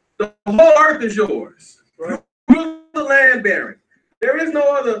 The whole earth is yours. Right? You're the land baron. There is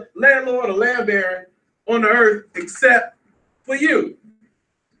no other landlord or land baron on the earth except for you.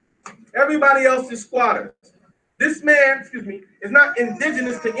 Everybody else is squatters. This man, is not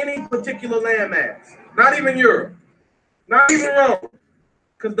indigenous to any particular landmass. Not even Europe. Not even Rome.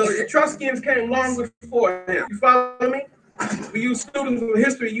 Because the Etruscans came long before him. You follow me? We use students of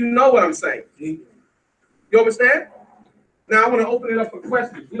history, you know what I'm saying. You understand? Now I want to open it up for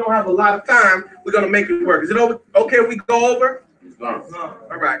questions. We don't have a lot of time. We're going to make it work. Is it okay if we go over? No.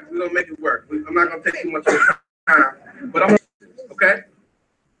 All right. We're going to make it work. I'm not going to take too much of your time. But I'm going to, okay?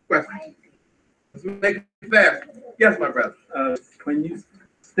 Questions? Let's make it fast. Yes, my brother. When you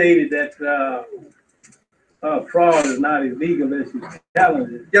stated that fraud is not illegal unless you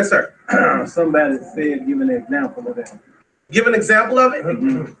challenge it. Yes, sir. Somebody said, give an example of that. Give an example of it?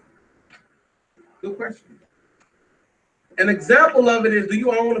 Mm-hmm. Good question. An example of it is, do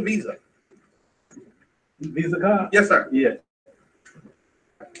you own a Visa? Visa card? Yes, sir. Yeah.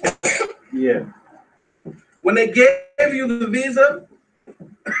 Yeah. When they gave you the Visa,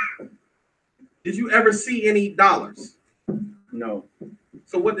 did you ever see any dollars? No.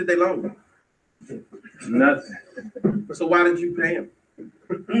 So what did they loan you? Nothing. So why did you pay them?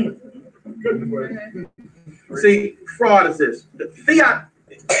 See, fraud is this. The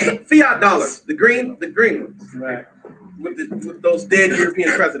fiat dollars, the green ones, right, with those dead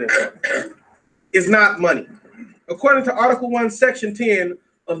European presidents, is not money. According to Article 1, Section 10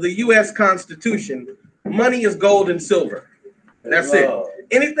 of the U.S. Constitution, money is gold and silver. That's it.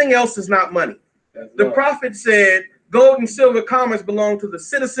 Anything else is not money. The prophet said gold and silver commerce belong to the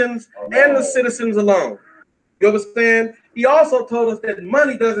citizens and the citizens alone. You understand? He also told us that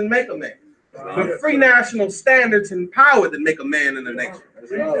money doesn't make a man. But free national standards and power that make a man in a nation.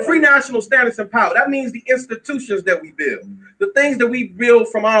 Free national standards and power. That means the institutions that we build, the things that we build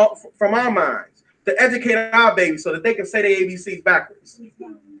from our minds, to educate our babies so that they can say their ABCs backwards.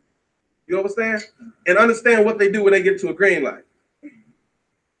 You understand? And understand what they do when they get to a green light.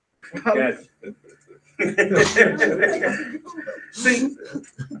 Gotcha. See,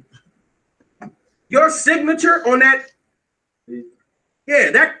 your signature on that,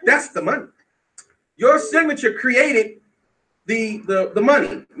 yeah, that's the money. Your signature created the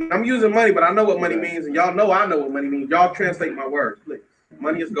money. I'm using money, but I know what money means, and y'all know I know what money means. Y'all translate my words, please.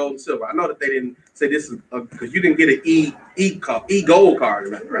 Money is gold and silver. I know that they didn't say this is because you didn't get an E gold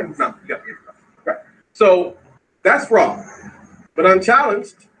card, right? No, you got right. So that's fraud, but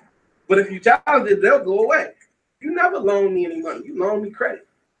unchallenged. But if you challenge it, they'll go away. You never loan me any money. You loan me credit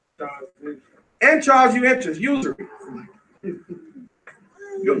and charge you interest, usury.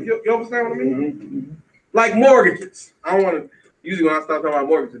 You understand what I mean? Like mortgages. I don't want to. Usually when I start talking about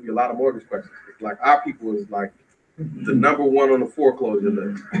mortgages, there'll be a lot of mortgage questions. Like our people is like the number one on the foreclosure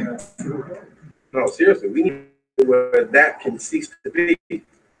list. No, seriously, we need where that can cease to be.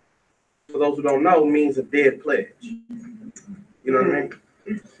 For those who don't know, means a dead pledge. You know what I mean?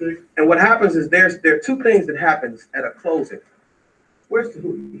 And what happens is there are two things that happens at a closing. Where's the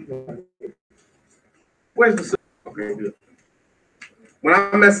okay, good. When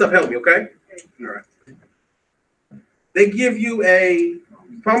I mess up, help me, okay? All right. They give you a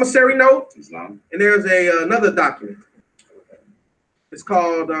promissory note, and there's another document. It's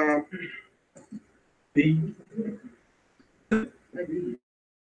called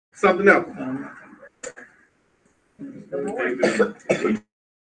something else.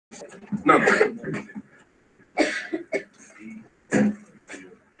 No.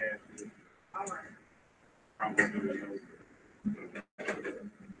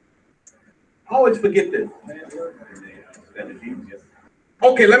 I always forget this.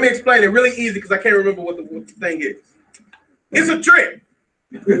 Okay, let me explain it really easy because I can't remember what the thing is. It's a trick.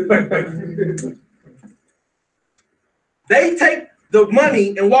 They take the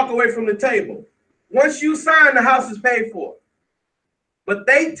money and walk away from the table. Once you sign, the house is paid for. But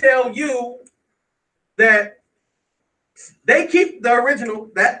they tell you that they keep the original,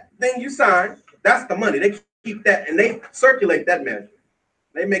 that thing you signed, that's the money. They keep that and they circulate that measure.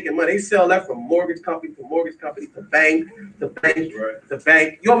 They making money. They sell that from mortgage company to mortgage company to bank to bank to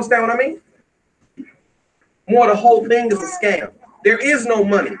bank. You understand what I mean? More, the whole thing is a scam. There is no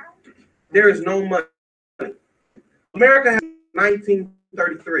money. There is no money. America has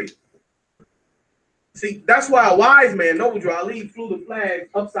 1933. See, that's why a wise man, Noble Ali, flew the flag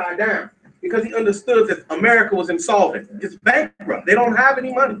upside down because he understood that America was insolvent. It's bankrupt. They don't have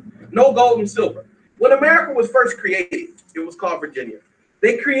any money. No gold and silver. When America was first created, it was called Virginia.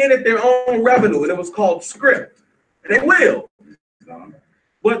 They created their own revenue, and it was called script. And they will.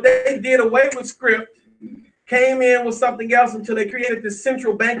 But they did away with script, came in with something else until they created this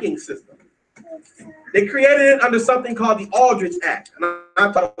central banking system. They created it under something called the Aldrich Act. And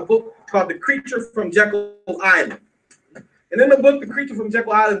I taught a book called The Creature from Jekyll Island. And in the book, The Creature from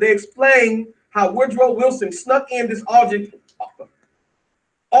Jekyll Island, they explain how Woodrow Wilson snuck in this Aldrich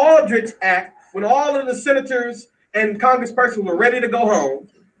Act when all of the senators and congresspersons were ready to go home.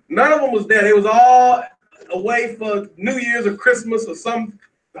 None of them was there. They was all away for New Year's or Christmas or some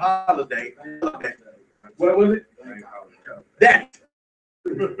holiday. What was it? That.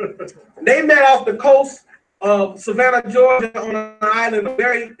 They met off the coast of Savannah, Georgia, on an island, a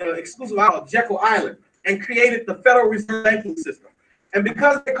very exclusive island, Jekyll Island, and created the Federal Reserve banking system. And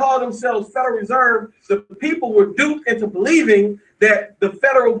because they called themselves Federal Reserve, the people were duped into believing that the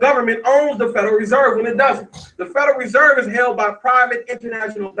federal government owns the Federal Reserve when it doesn't. The Federal Reserve is held by private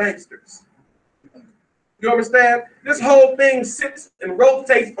international banksters. You understand? This whole thing sits and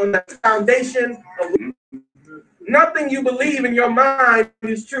rotates on the foundation of nothing you believe in your mind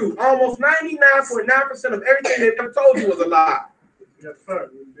is true. Almost 99.9% of everything they ever told you was a lie. Yes, sir.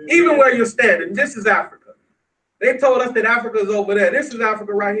 Even where you're standing. This is Africa. They told us that Africa is over there. This is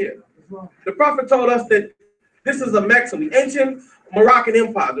Africa right here. The prophet told us that this is a Mexico, the ancient Moroccan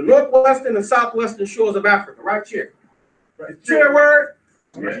Empire, the northwestern and southwestern shores of Africa, right here. Right. Is that word?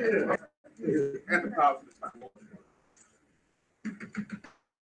 Yeah. At the power of the time.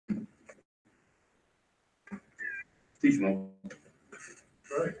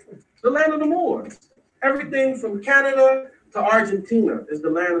 Right. The land of the Moors. Everything from Canada to Argentina is the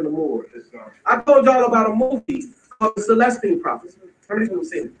land of the Moors. I told y'all about a movie called The Celestine Prophecy. How many people have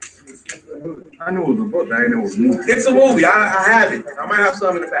seen it? I knew it was a book. I didn't know it was a movie. It's a movie. I have it. I might have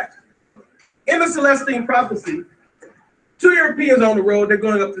some in the back. In The Celestine Prophecy, 2 Europeans on the road. They're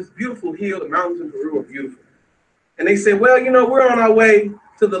going up this beautiful hill. The mountains in Peru are beautiful. And they say, well, you know, we're on our way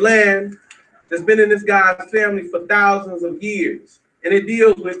to the land that's been in this guy's family for thousands of years. And it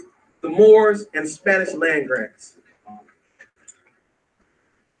deals with the Moors and Spanish land grants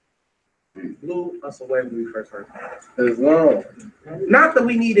blew us away when we first heard it. Not that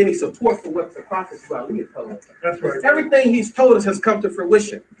we need any support for what the prophets about Leah told us. That's right. Everything he's told us has come to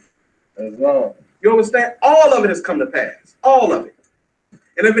fruition. You understand? All of it has come to pass. All of it.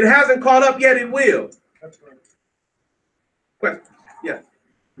 And if it hasn't caught up yet, it will. That's right. Question? Yeah.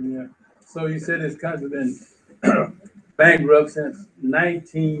 Yeah. So you said this country been bankrupt since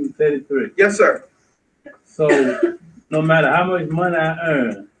 1933. Yes, sir. So no matter how much money I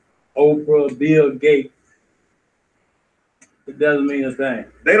earn, Oprah, Bill Gates, it doesn't mean a thing.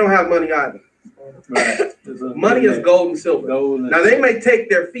 They don't have money either. Right. Money is gold and silver. Now they may take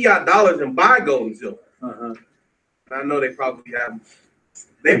their fiat dollars and buy gold and silver. I know they probably have.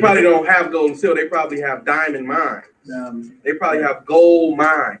 They probably don't have gold and silver. They probably have diamond mines. They probably have gold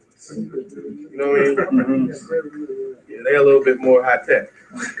mines. You know what I mean? Yeah, they're a little bit more high tech.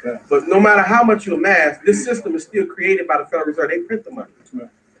 Okay. But no matter how much you amass, this system is still created by the Federal Reserve. They print the money.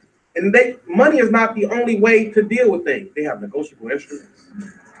 And money is not the only way to deal with things. They have negotiable instruments.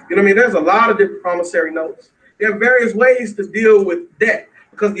 You know what I mean? There's a lot of different promissory notes. There are various ways to deal with debt.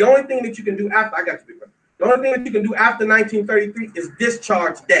 Because the only thing that you can do after, I got you, big brother. The only thing that you can do after 1933 is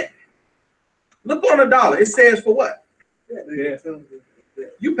discharge debt. Look on the dollar. It says for what? Yeah.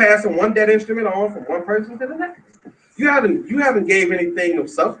 You passing one debt instrument on from one person to the next. You haven't gave anything of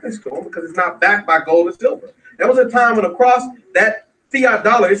substance to them because it's not backed by gold or silver. There was a time when across that fiat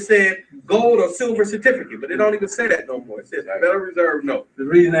dollar it said gold or silver certificate, but it don't even say that no more. It says Federal Reserve note. The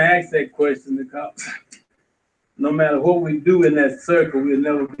reason I asked that question is because no matter what we do in that circle, we'll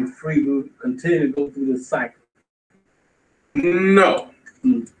never be free. We'll continue to go through this cycle. No.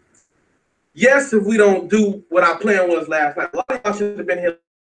 Yes, if we don't do what our plan was last night. A lot of y'all should have been here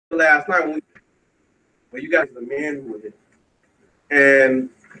last night when you guys are the men who were here. And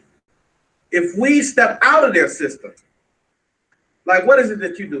if we step out of their system, like what is it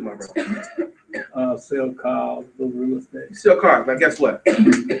that you do, my brother? Sell cars, do real estate. Sell cars. Now guess what?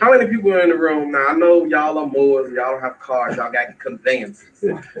 How many people are in the room? Now I know y'all are Moors, y'all don't have cars, y'all got conveyances.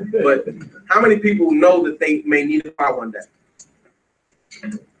 But how many people know that they may need a car one day?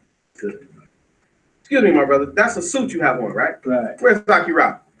 Good. Excuse me, my brother. That's a suit you have on, right? Right. Where's Saki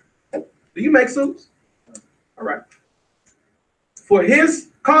Rob? Do you make suits? All right. For his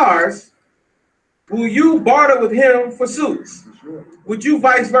cars, will you barter with him for suits? Sure. Would you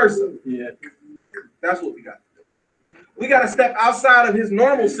vice versa? Yeah. That's what we got to do. We got to step outside of his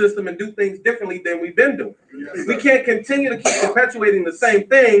normal system and do things differently than we've been doing. Yes, we can't continue to keep perpetuating the same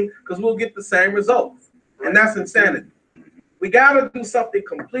thing because we'll get the same results. And that's insanity. We got to do something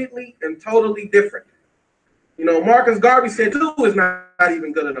completely and totally different. You know, Marcus Garvey said 2 is not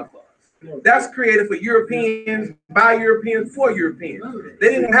even good enough for us. That's created for Europeans, by Europeans, for Europeans. They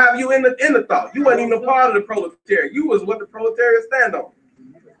didn't have you in the thought. You wasn't even a part of the proletariat. You was what the proletariat stand on.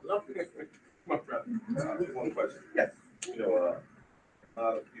 My brother. One question. Yes. You know, a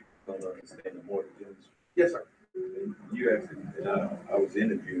lot of people don't understand the mortgage industry. Yes, sir. You asked me, and I was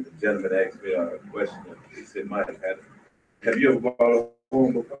interviewing. The gentleman asked me a question. He said, Mike, have you ever bought a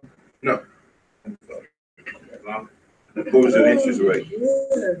home before? No. What was your interest rate?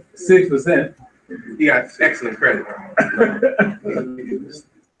 6%. You got excellent credit.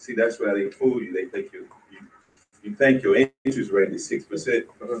 See, that's why they fool you. They think you think your interest rate is 6%.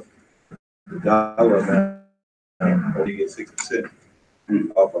 The dollar amount, you get 6%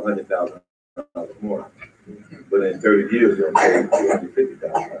 off $100,000 more. But in 30 years, you'll pay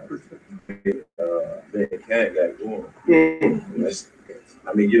 $250,000. Then can't got going.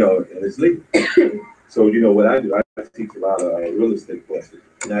 I mean, you know, and it's legal. So, you know, what I do, I teach a lot of real estate courses.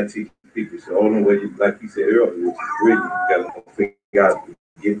 And I teach people, so the only way, like you said earlier, which is great, you got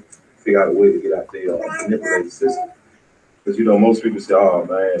to figure out a way to get out there and manipulate the system. Because, you know, most people say, oh,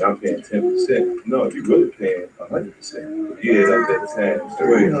 man, I'm paying 10%. No, you're really paying 100%. You end up at the time,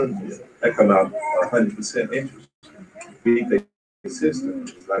 that come out 100% interest. We need the system.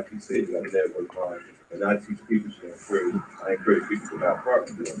 Like you said, you got to network hard. And I teach people to encourage people to not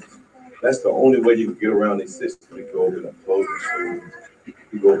partner with them. That's the only way you can get around this system. You can open up clothing stores.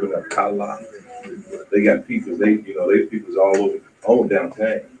 You can open up car lots. They got people, they people's all over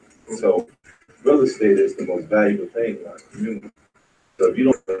downtown. So real estate is the most valuable thing in our community. So if you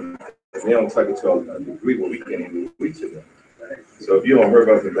don't, they don't take it to a degree where we can't even reach it. So if you don't hear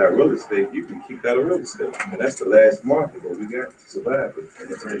about that real estate, you can keep that a real estate. And that's the last market that we got to survive in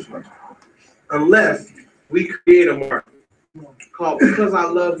this nation. Unless we create a market called Because I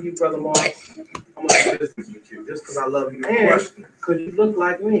Love You, Brother Moss. I'm going to do this with you just because I love you. And because you look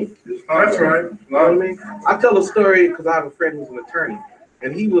like me. That's right. You know what I mean? I tell a story because I have a friend who's an attorney.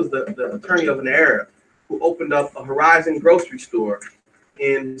 and he was the attorney of an Arab who opened up a Horizon grocery store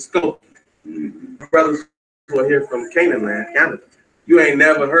in Skokie. Brothers who are here from Canaanland, Canada. You ain't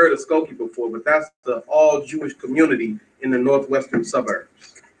never heard of Skokie before, but that's the all-Jewish community in the northwestern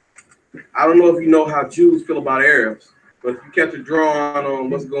suburbs. I don't know if you know how Jews feel about Arabs, but if you catch a drawing on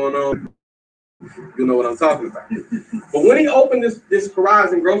what's going on, you know what I'm talking about. But when he opened this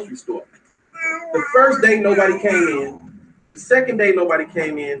Horizon grocery store, the first day nobody came in, the second day nobody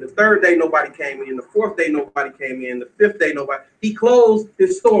came in, the third day nobody came in, the fourth day nobody came in, the fifth day nobody. He closed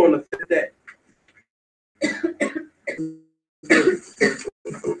his store on the fifth day.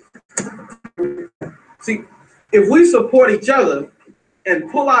 See, if we support each other and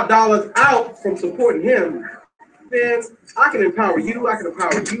pull our dollars out from supporting him, then I can empower you, I can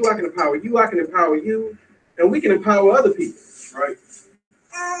empower you, I can empower you, I can empower you, and we can empower other people, right?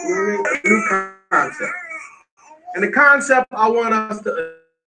 New concept. And the concept I want us to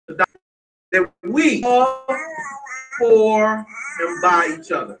adopt, that we are for and by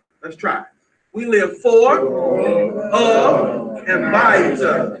each other. Let's try it. We live for, of, and by each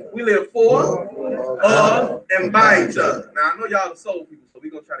other. We live for, of, and by each other. Now, I know y'all are soul people, so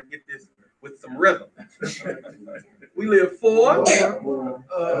we're going to try to get this with some rhythm. We live for,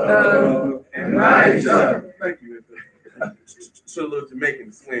 and by each other. Thank you. So a little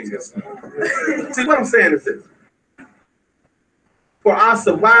Jamaican swing. See, what I'm saying is this. For our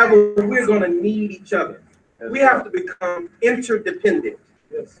survival, we're going to need each other. We have to become interdependent.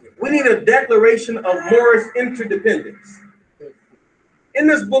 We need a declaration of Moorish interdependence. In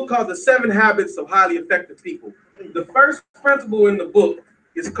this book called The 7 Habits of Highly Effective People, the first principle in the book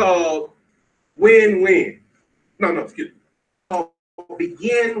is called win-win. No, excuse me.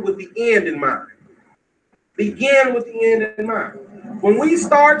 Begin with the end in mind. Begin with the end in mind. When we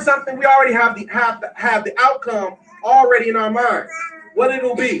start something, we already have the outcome already in our mind. What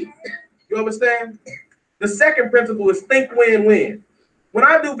it'll be. You understand? The second principle is think win-win. When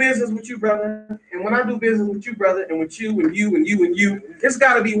I do business with you, brother, and when I do business with you, brother, and with you, and you, and you, and you, it's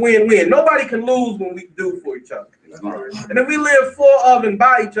got to be win-win. Nobody can lose when we do for each other. And if we live for, of, and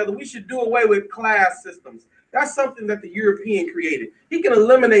by each other, we should do away with class systems. That's something that the European created. He can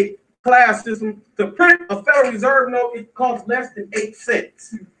eliminate class system. To print a Federal Reserve note, it costs less than 8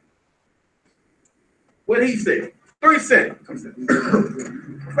 cents. What he said, 3 cents.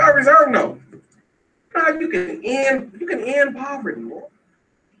 Federal Reserve note. Now you can end poverty, boy.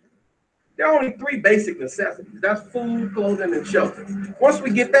 There are only 3 basic necessities. That's food, clothing, and shelter. Once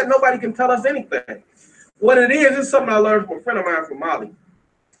we get that, nobody can tell us anything. What it is something I learned from a friend of mine from Mali.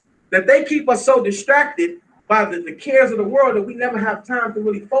 That they keep us so distracted by the cares of the world that we never have time to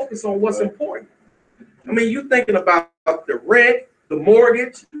really focus on what's important. I mean, you're thinking about the rent, the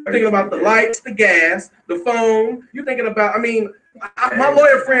mortgage, you're thinking about the lights, the gas, the phone. You're thinking about, my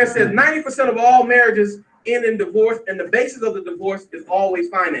lawyer friend says 90% of all marriages end in divorce, and the basis of the divorce is always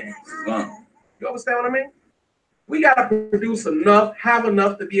finance. You understand what I mean? We got to produce enough, have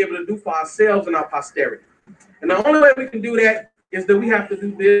enough to be able to do for ourselves and our posterity. And the only way we can do that is that we have to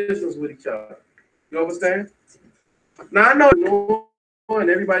do business with each other. You understand? Now, I know and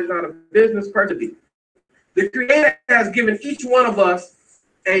everybody's not a business person. The Creator has given each one of us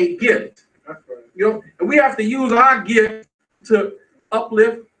a gift. And we have to use our gift to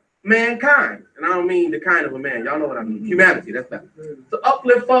uplift mankind. And I don't mean the kind of a man. Y'all know what I mean. Humanity, that's that. To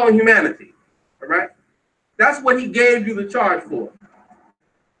uplift all humanity. All right? That's what he gave you the charge for.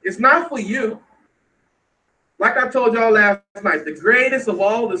 It's not for you. Like I told y'all last night, the greatest of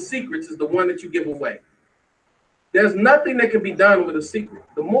all the secrets is the one that you give away. There's nothing that can be done with a secret.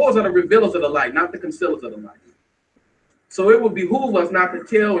 The Moors are the revealers of the light, not the concealers of the light. So it would behoove us not to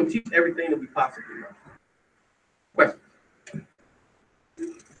tell and teach everything that we possibly know. Question.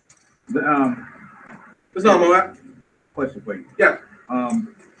 What's on, my question for you. Yeah.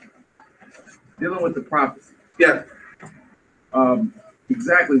 Dealing with the prophecy. Yeah.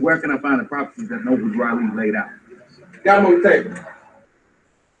 Exactly where can I find the prophecies that Noble Riley laid out? Got them on the table.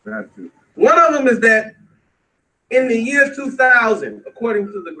 Gratitude. One of them is that in the year 2000, according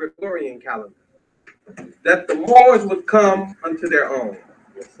to the Gregorian calendar, that the Moors would come unto their own.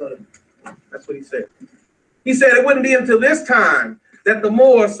 That's what he said. He said it wouldn't be until this time that the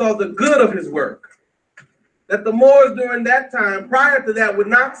Moors saw the good of his work. That the Moors during that time, prior to that, would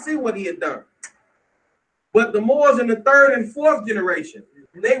not see what he had done. But the Moors in the 3rd and 4th generation,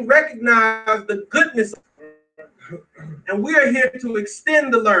 they recognize the goodness. And we are here to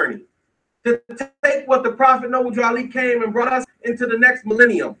extend the learning, to take what the Prophet Noble Ali came and brought us into the next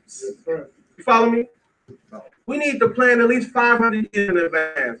millenniums. You follow me? We need to plan at least 500 years in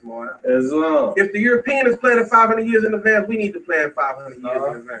advance, more. As long. If the European is planning 500 years in advance, we need to plan 500 years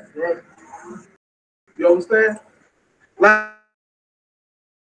in advance. Right. You understand? Like,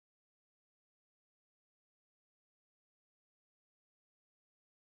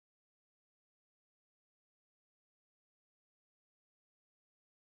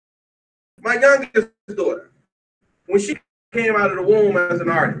 my youngest daughter, when she came out of the womb as an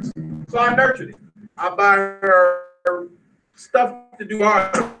artist, so I nurtured it. I buy her stuff to do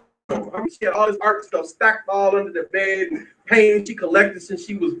art. I mean, she had all this art stuff stacked all under the bed and painting she collected since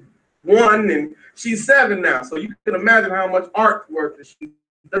she was 1, and she's 7 now. So you can imagine how much artwork that she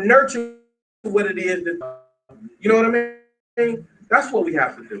nurture what it is that, you know what I mean? That's what we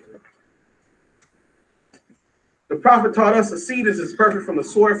have to do. The prophet taught us a seed is perfect from the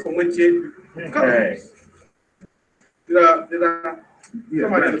soil from which it comes. Did I? Yeah,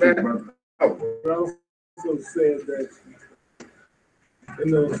 Somebody in the back? But I also said that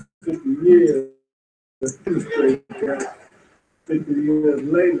in those 50 years, 50 years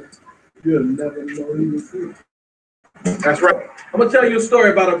later, you'll never know he was here. That's right. I'm gonna tell you a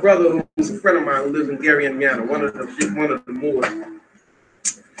story about a brother who's a friend of mine who lives in Gary, Indiana, one of the Moors.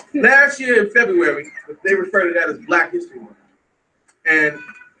 Last year in February, they refer to that as Black History Month. And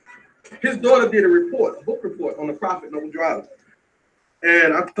his daughter did a book report on the prophet Noble Dryden.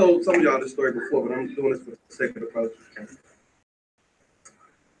 And I've told some of y'all this story before, but I'm doing this for the sake of the project.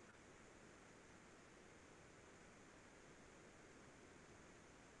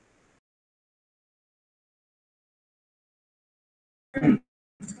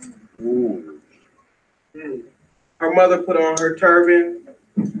 Her mother put on her turban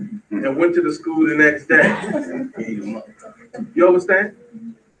and went to the school the next day. You understand?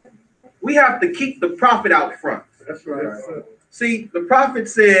 We have to keep the prophet out front. That's right. See, the prophet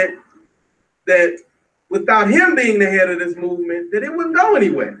said that without him being the head of this movement, that it wouldn't go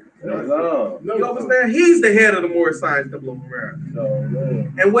anywhere. You understand? He's the head of the Moorish Science Temple of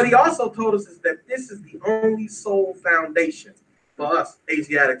America. And what he also told us is that this is the only sole foundation for us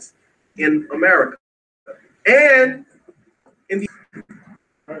Asiatics in America. And in the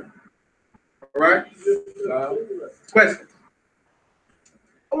all right? Question.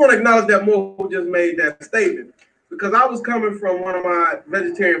 I want to acknowledge that Moore just made that statement because I was coming from one of my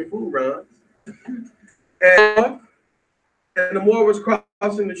vegetarian food runs, and the Moore was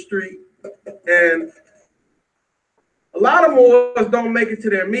crossing the street, and a lot of Moors don't make it to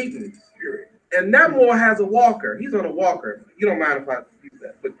their meetings. And that Moore has a walker. He's on a walker. You don't mind if I use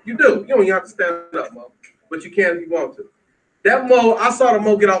that, but you do. You don't even have to stand up, Mo, but you can if you want to. That Mo, I saw the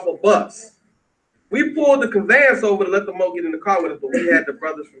Mo get off a bus. We pulled the conveyance over to let the Mo get in the car with us, but we had the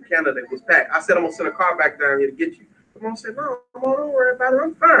brothers from Canada that was packed. I said, I'm gonna send a car back down here to get you. The Mo said, no, Mo, don't worry about it.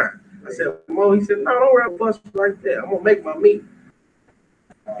 I'm fine. I said, Mo, he said, no, don't worry about the bus right there. I'm gonna make my meeting.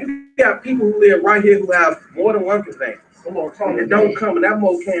 You got people who live right here who have more than one conveyance. And don't come, and that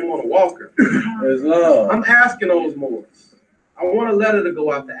Mo came on a walker. I'm asking those Moors. I want a letter to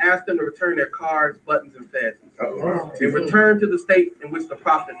go out to ask them to return their cards, buttons, and feds. And return to the state in which the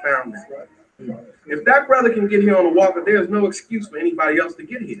prophet found them. If that brother can get here on a walker, there's no excuse for anybody else to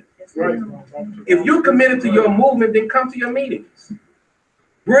get here. If you're committed to your movement, then come to your meetings.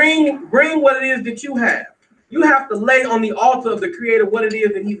 Bring what it is that you have. You have to lay on the altar of the Creator what it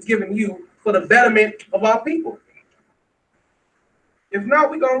is that He's given you for the betterment of our people. If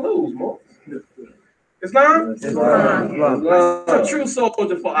not, we're going to lose, Mo. Islam? Islam. A true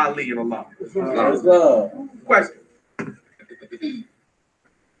soldier for Ali and Allah. Question.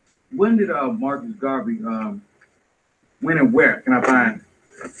 When did Marcus Garvey, when and where can I find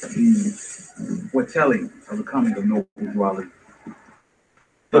the foretelling of the coming of Noble Dwali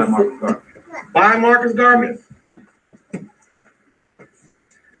by Marcus Garvey? By Marcus Garvey?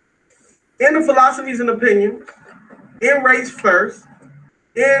 In the Philosophies and Opinions, in Race First,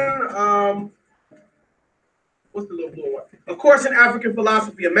 in, what's the little blue one? Of Course in African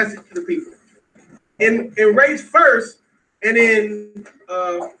Philosophy, A Message to the People. In Race First, and in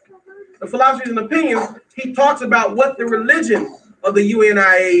the Philosophies and Opinions, he talks about what the religion of the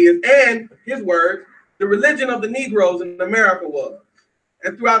UNIA is, and his words, the religion of the Negroes in America was,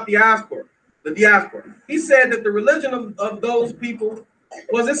 and throughout the diaspora. He said that the religion of those people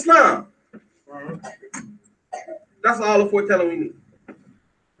was Islam. That's all the foretelling we need.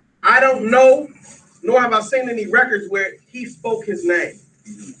 I don't know, nor have I seen any records where he spoke his name.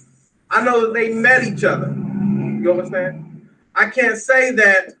 I know that they met each other. You understand? I can't say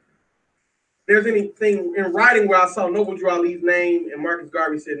that there's anything in writing where I saw Noble Drew Ali's name and Marcus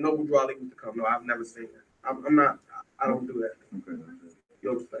Garvey said Noble Drew Ali was to come. No, I've never seen that. I don't do that.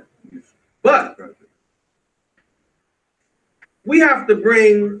 You understand? But we have to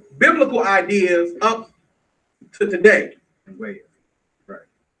bring biblical ideas up to today. Right.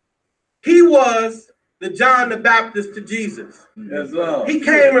 He was the John the Baptist to Jesus. Yes, he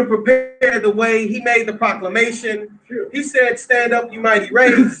came and prepared the way. He made the proclamation. He said, stand up, you mighty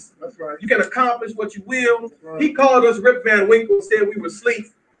race. That's right. You can accomplish what you will. He called us Rip Van Winkle, said we were asleep.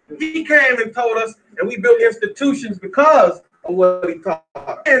 He came and told us, and we built institutions because of what he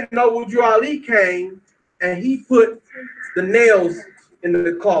taught. And Noble Drew Ali came and he put the nails in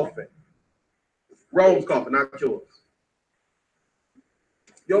the coffin. Rome's coffin, not yours.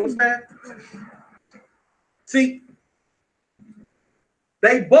 You understand? See,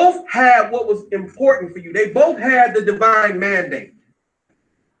 they both had what was important for you. They both had the divine mandate.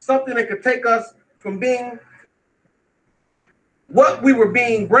 Something that could take us from being what we were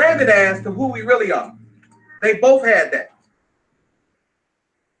being branded as to who we really are. They both had that.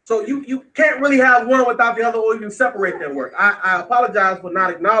 So you can't really have one without the other or even separate their work. I apologize for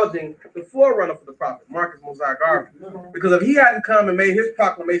not acknowledging the forerunner for the prophet, Marcus Mosiah Garvey. Because if he hadn't come and made his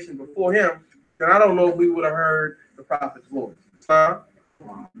proclamation before him, then I don't know if we would have heard the prophet's voice.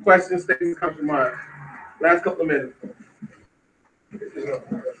 Questions, statements come to mind. Last couple of minutes.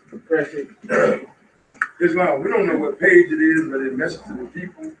 Islam, we don't know what page it is, but it message to the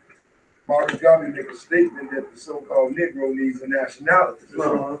people. Marcus Garvey make a statement that the so-called Negro needs a nationality,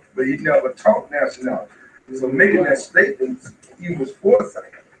 but he never taught nationality. So making that statement, he was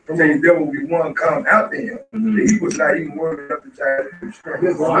foresight. Saying there will be one come after him. He was not even worried enough to try to destroy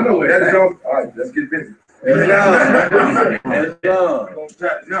him. I know that is all. All right, let's get busy.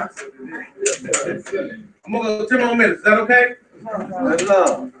 I'm gonna go 10 more minutes. Is that okay?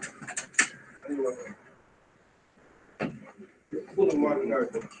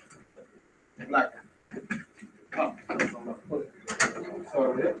 Black.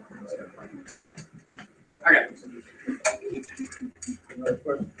 I got it.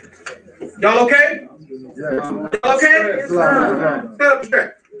 Y'all okay? Y'all okay? Stand up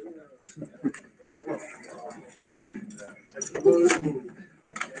straight.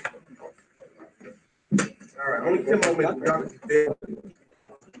 All right, only 10 more minutes.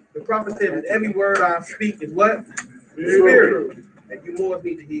 The prophet said that every word I speak is what? Spirit. And you more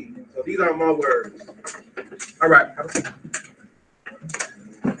need to heed. So these are my words. All right.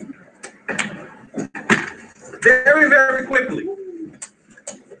 Very, very quickly.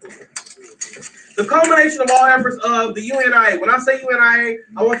 The culmination of all efforts of the UNIA. When I say UNIA,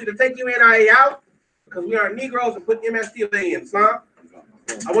 I want you to take UNIA out because we are Negroes and put MSTA in. Islam.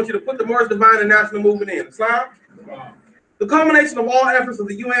 I want you to put the Moorish Divine and National Movement in. Islam. The culmination of all efforts of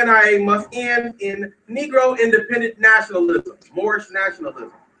the UNIA must end in Negro independent nationalism, Moorish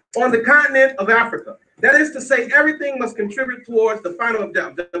nationalism, on the continent of Africa. That is to say, everything must contribute towards the final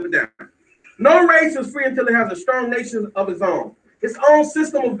objective. No race is free until it has a strong nation of its own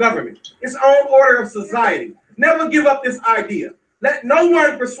system of government, its own order of society. Never give up this idea. Let no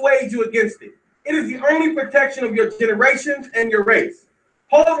one persuade you against it. It is the only protection of your generations and your race.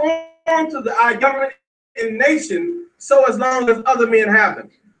 Hold on to the government and nation so as long as other men have them.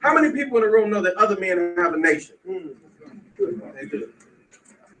 How many people in the room know that other men have a nation? They do.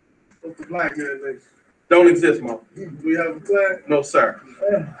 What's the black man nation? Don't exist, Mo. Do we have a flag? No, sir.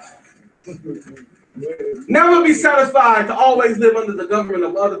 Never be satisfied to always live under the government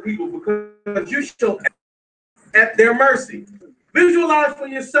of other people because you shall at their mercy. Visualize for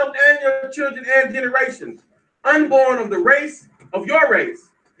yourself and your children and generations, unborn of the race, of your race,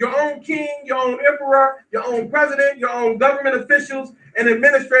 your own king, your own emperor, your own president, your own government officials, and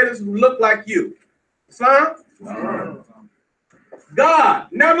administrators who look like you. Islam? God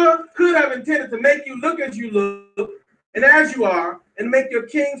never could have intended to make you look as you look and as you are, and make your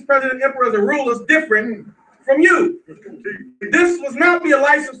kings, presidents, emperors, and rulers different from you. This must not be a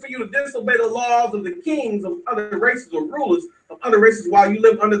license for you to disobey the laws of the kings of other races or rulers of other races while you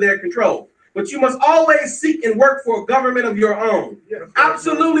live under their control. But you must always seek and work for a government of your own.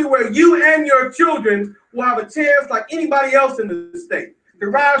 Absolutely, where you and your children will have a chance like anybody else in the state to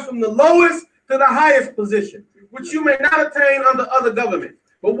rise from the lowest to the highest position, which you may not attain under other governments.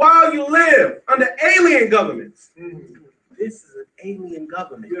 But while you live under alien governments, this is an alien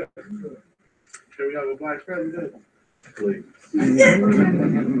government. Can we have a black president? Please.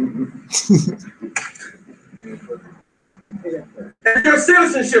 And your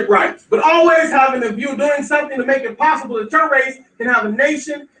citizenship rights, but always having a view, doing something to make it possible that your race can have a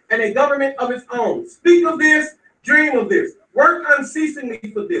nation and a government of its own. Speak of this, dream of this, work unceasingly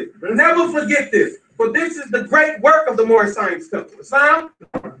for this. Never forget this, for this is the great work of the Moorish Science Temple. Islam?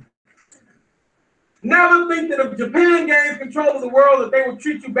 Never think that if Japan gains control of the world, that they will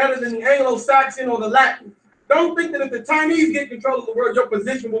treat you better than the Anglo-Saxon or the Latin. Don't think that if the Chinese get control of the world, your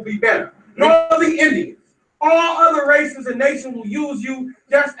position will be better. Nor the Indians. All other races and nations will use you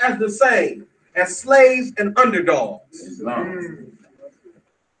just as the same, as slaves and underdogs.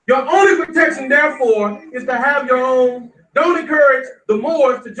 Your only protection, therefore, is to have your own. Don't encourage the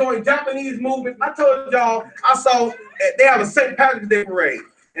Moors to join Japanese movement. I told y'all, I saw they have a St. Patrick's Day parade.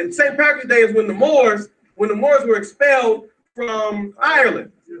 And St. Patrick's Day is when the Moors were expelled from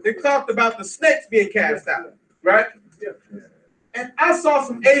Ireland. They talked about the snakes being cast out, right? And I saw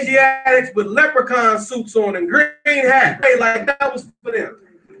some Asiatics with leprechaun suits on and green hats. Hey, like that was for them.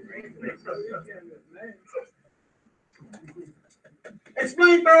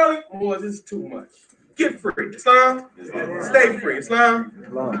 Explain thoroughly. Moors, this is too much. Get free. Islam. Stay free. Islam.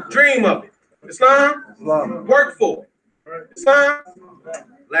 Dream of it. Islam. Work for it. Islam.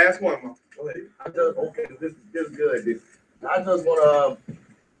 Last one, man. Okay, this is good. I just want to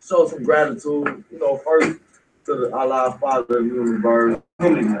show some gratitude, first to the Allah Father of the universe,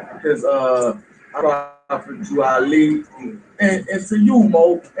 his Prophet to Ali, and to you,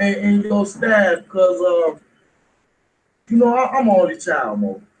 Mo, and your staff, because I'm only child,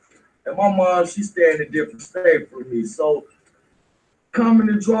 Mo. And my mom, she stay in a different state from me. So coming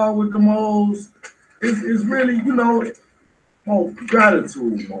to draw with the Mo's is really, Mo,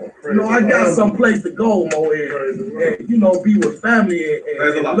 gratitude, Mo. I got some place to go, Mo, and be with family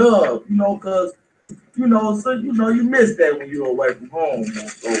and love, because, so, you miss that when you're away from home, Mo.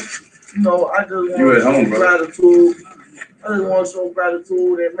 So, I just want to show gratitude. I just want to show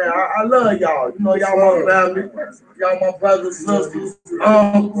gratitude, and man, I love y'all. Y'all my family, y'all my brothers, sisters,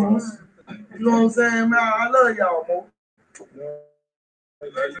 uncles. You know what I'm saying, man? I love y'all, Mo.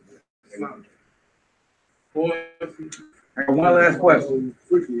 I got one last question.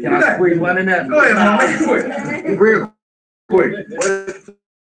 Can I squeeze one in there? Go ahead, man. Real quick. Where does the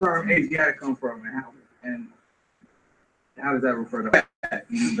term Asiatic come from, and how does that refer to?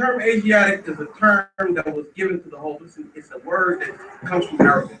 The term Asiatic is a term that was given to the whole. It's a word that comes from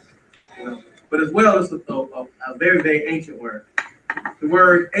Arabic, but as well as a very, very ancient word. The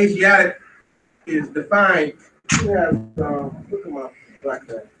word Asiatic is defined. Look at my black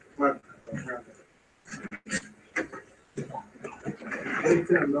bag.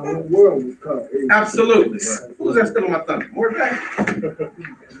 The world was called Asian. Absolutely. Who's that still on my thumb? More back.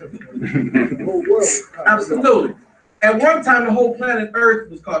 Absolutely. At one time, the whole planet Earth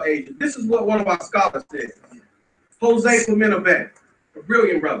was called Asia. This is what one of our scholars said. Jose Clemente, a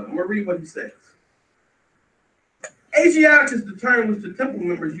brilliant brother. I'm going to read what he says. Asiatic is the term which the temple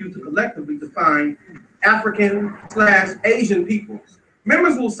members use to collectively define African/Asian peoples.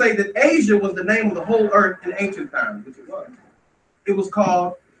 Members will say that Asia was the name of the whole earth in ancient times, which it was. It was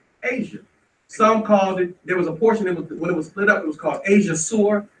called Asia. Some called it, there was a portion, when it was split up, it was called Asia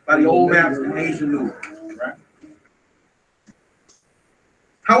Sur by the old maps and Asia New. Right?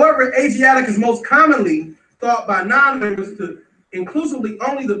 However, Asiatic is most commonly thought by non-members to inclusively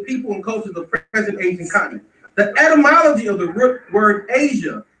only the people and cultures of the present Asian continent. The etymology of the root word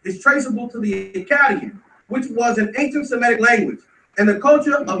Asia is traceable to the Akkadian, which was an ancient Semitic language, and the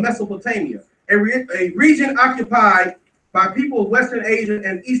culture of Mesopotamia, a region occupied by people of Western Asia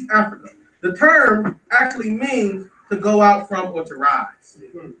and East Africa. The term actually means to go out from or to rise.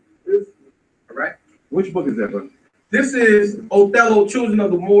 All right? Which book is that, brother? This is Othello, Children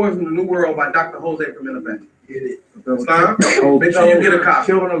of the Moors in the New World by Dr. Jose Clemente. Get it. Make sure you get a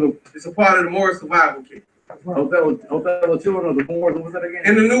copy. It's a part of the Moorish survival kit. Othello, Children of the Moors, what was that again?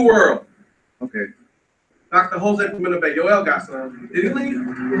 In the New World. Okay. Dr. Jose Clemente. Yoel got some. Did he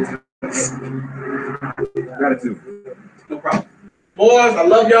leave? Gratitude. No problem. Boys, I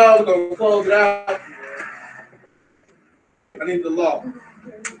love y'all. We're going to close it out. I need the law.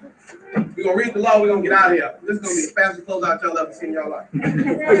 We're going to read the law. We're going to get out of here. This is going to be the fastest closeout y'all ever seen in your life.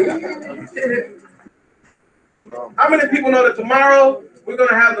 How many people know that tomorrow we're going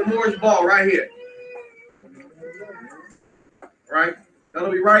to have the Moorish ball right here? Right?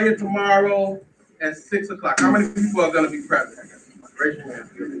 That'll be right here tomorrow at 6 o'clock. How many people are going to be present? Raise your hand.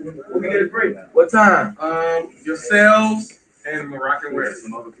 We'll get it free. What time? Yourselves and Moroccan wear.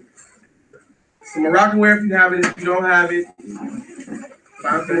 Some Moroccan wear if you have it. If you don't have it,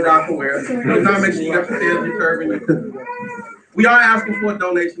 find some Moroccan wear. Now make sure you got the tails you're serving. We are asking for a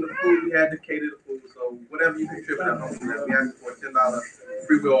donation of food. We had to cater the food, so whatever you contribute, we ask for a $10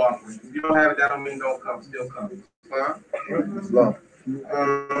 free will offering. If you don't have it, that don't mean don't come. Still come. Fine.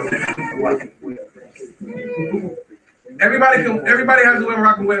 Everybody has to wear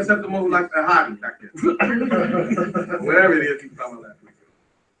Moroccan wear except the one who likes a hobby back there. Whatever it is, you come on that.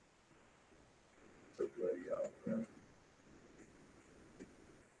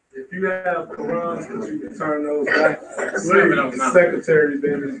 you have Qurans that you can turn those back. The secretary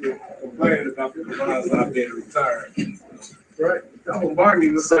then is complaining about the Qurans not being returned. Right? That was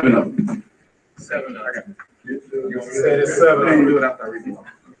bargaining with 7 of them. 7 of them. You said it's 7. I'm gonna do it after I read it.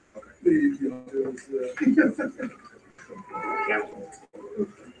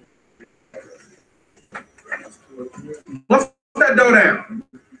 What's that door down?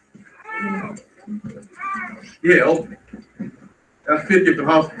 Yeah, open it. That's 50 at the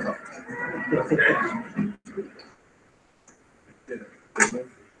hospital.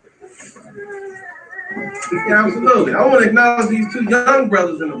 Yeah, absolutely. I want to acknowledge these 2 young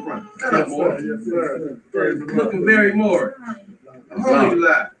brothers in the front. Stand up, Moore. Yes, sir. Looking very Moorish. Holy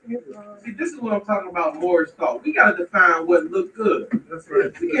lie. See, this is what I'm talking about, Moorish thought. We got to define what looked good. That's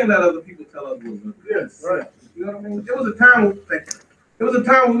right. We can't let other people tell us what looked good. Yes, right. You know what I mean? There was a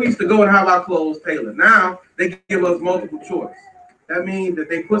time when we used to go and have our clothes tailored. Now they give us multiple choice. That means that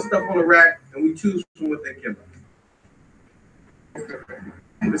they put stuff on the rack and we choose from what they give us.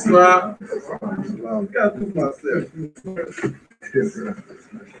 Islam, gotta do myself.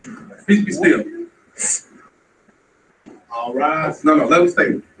 Peace be still. All right. No, let me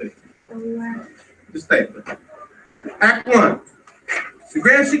stay. Just stay. Act 1. The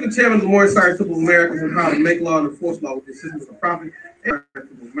Grand Sheik and Chairman of the Moorish Temple of America is empowered to make law and enforce law with the assistance of Prophet and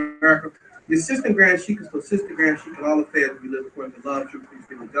America. The Assistant Grand Sheik is to assist the Grand Sheik in all affairs to be lived according to love, truth, peace,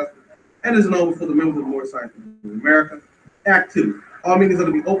 freedom, and justice, and is an over for the members of the Moorish Temple of America. Act 2. All meetings are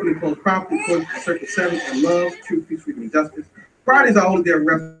to be open and closed promptly according to Circuit 7 and love, truth, peace, freedom, and justice. Fridays are holy day of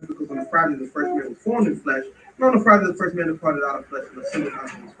rest because on the Friday the first man was formed in flesh, and on the Friday the first man departed out of flesh and ascended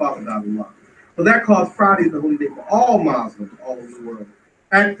unto his Father God Allah. So that caused Friday is the holy day for all Muslims all over the world.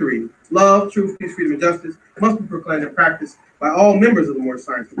 Act 3. Love, truth, peace, freedom, and justice must be proclaimed and practiced by all members of the Moorish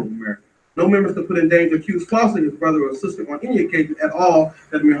Temple of America. No members to put in danger, accuse falsely his brother or sister on any occasion at all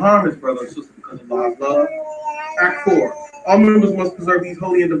that may harm his brother or sister because of Allah's love. Act 4. All members must preserve these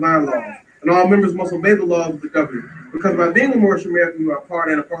holy and divine laws, and all members must obey the laws of the government, because by being a Moorish American, you are part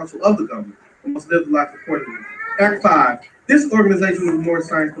and a parcel of the government and must live the life accordingly. Act 5. This organization of the Moorish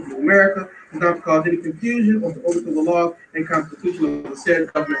Temple of America is not to cause any confusion or to overthrow the laws and constitution of the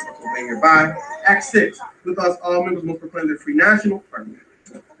said government must obey hereby. Act 6. With us, all members must proclaim their free national.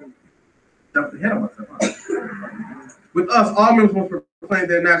 With us, all members must proclaim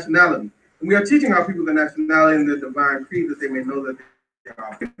their nationality. And we are teaching our people their nationality and their divine creed that they may know that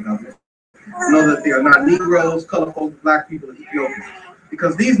they are not Negroes, color folks, black people, and Ethiopians.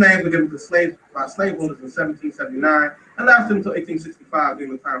 Because these names were given to slaves by slaveholders in 1779 and lasted until 1865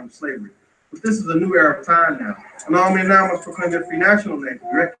 during the time of slavery. But this is a new era of time now, and all men now must proclaim their free national names to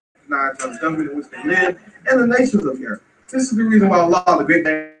recognize the government in which they live and the nations of the earth. This is the reason why Allah, the great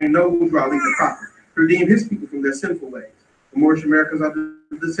man, knows where the prophet, to redeem his people from their sinful ways. The Moorish Americans are the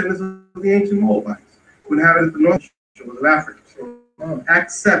descendants of the ancient Moabites, who inhabited the north shores of Africa.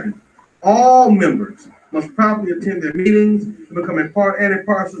 Act 7. All members must promptly attend their meetings and become a part and a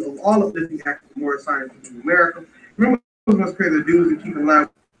parcel of all of the acts of Moorish Science in America. Members must pay their dues and keep in line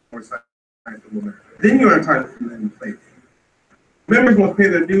with Moorish Science in America. Then you are entitled to live in faith. Members must pay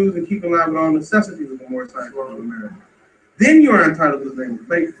their dues and keep in line with all necessities of the Moorish Science in America. Then you are entitled to live in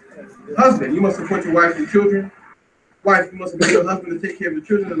faith. Husband, you must support your wife and children. Wife, you must obey your husband to take care of the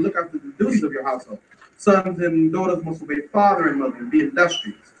children and look after the duties of your household. Sons and daughters must obey father and mother and be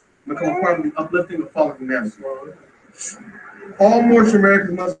industrious. Become a part of the uplifting of fallen humanity. All Moorish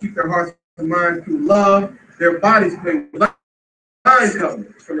Americans must keep their hearts and minds through love, their bodies playing with divine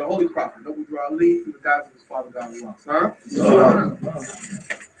covenant from the Holy Prophet, Noble Drew Ali, through the guidance of his Father God Allah.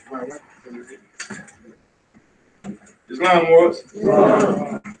 Islam was.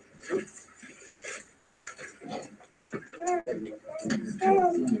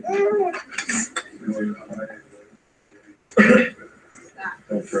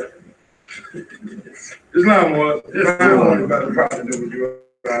 Islam was about the Prophet Noble Drew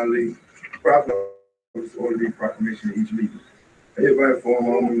Ali. Prophet was ordered to be proclamation in each meeting. Everybody form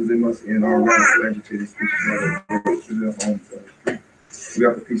all members, they must end all rights to agitated speeches to their homes. We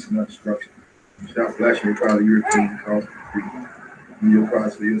have the peace and not destruction. Without flashing your proud European cause for freedom. And your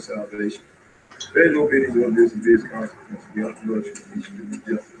prize for your salvation. There is no bidding on this and this consequence. We have to look at each of the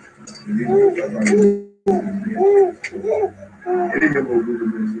justice. Any member of the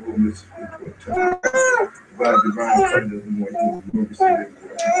homeless by divine covenant of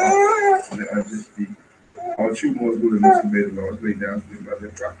the all true Moors will must obey the laws laid down for them by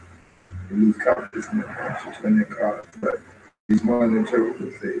their prophet. They lose confidence in their conscience when they're caught, but these modern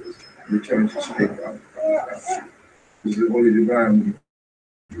interpreters say return to straight God. This is the holy divine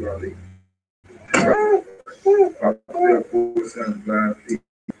you are leading. Therefore, sons, blind feet,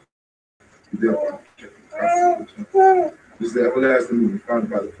 This is the everlasting movement founded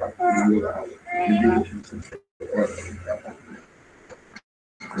by the prophet of the will of Allah.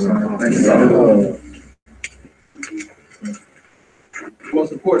 The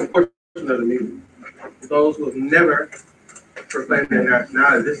most important portion of the meeting. For those who have never proclaimed their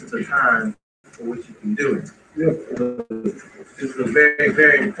nationality, this is a time for which you can do it. This is a very,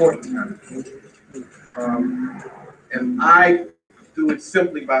 very important time. And I do it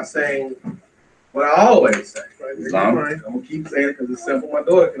simply by saying what I always say. I'm gonna keep saying it because it's simple. My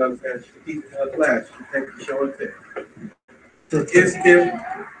daughter can understand. She can teach it in her class. She can take it to show it there. If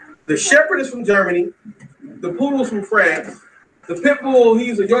the shepherd is from Germany, the poodle's from France, the pit bull,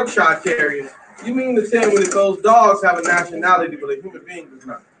 he's a Yorkshire Terrier, you mean to tell me that those dogs have a nationality, but a human being does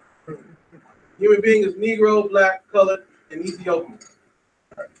not? Human being is Negro, black, colored, and Ethiopian.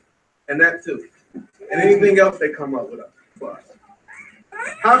 And that too. And anything else they come up with us.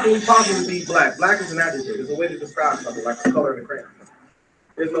 How can we possibly be black? Black is an adjective. It's a way to describe something, like a color in a crayon.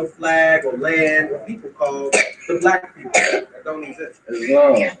 There's no flag or land or people called the black people. That don't exist.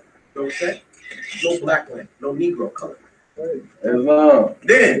 Okay? No black land, no Negro color.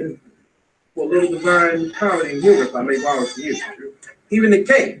 Then, for a little divine comedy and humor, if I may borrow from you, even the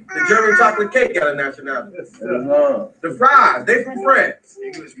cake, the German chocolate cake got a nationality. The fries, they from France.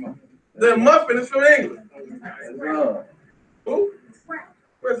 English muffin. The muffin is from England. Who?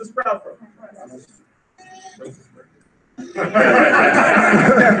 Where's the sprout from?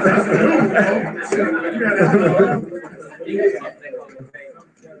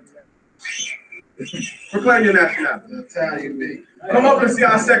 Proclaim your nationality. Come up and see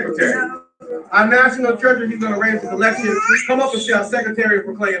our secretary. Our national treasurer, he's going to raise the election. Come up and see our secretary and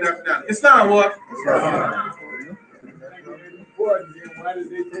proclaim your nationality. It's not what? Why did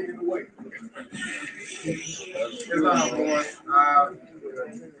they take it away? It's not boy.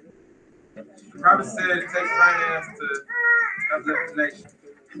 Robert said it takes finance to uplift the nation.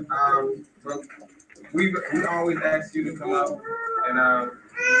 But we always ask you to come up and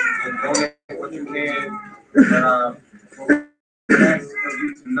donate what you can. But we ask of you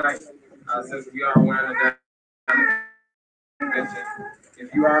tonight, since we are wearing a convention, if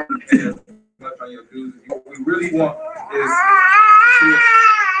you are paying much on your dues, what we really want is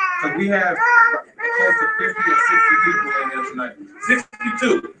because we have close to 50 or 60 people in here tonight.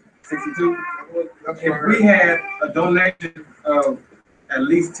 62. 62. If we had a donation of at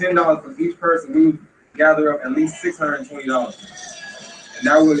least $10 for each person, we would gather up at least $620. And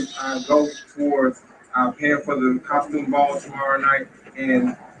that would go towards paying for the costume ball tomorrow night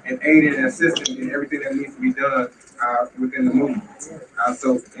and aiding and assisting in everything that needs to be done within the movement.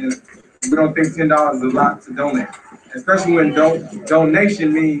 So we don't think $10 is a lot to donate, especially when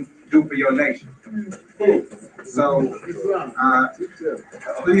donation means do for your nation. So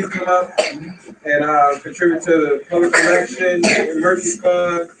please come up and contribute to the public election, the Mercy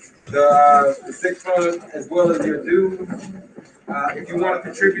Fund, the Six Fund, as well as your dues. If you want to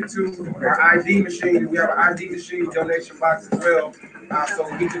contribute to our ID machine, we have an ID machine donation box as well. So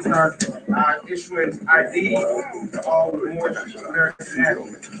we can start issuing ID to all the Moorish American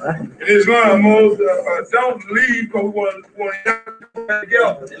athletes. In Islam, don't leave because we want to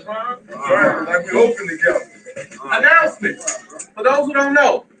together. Right, like we open together. Announcement. For those who don't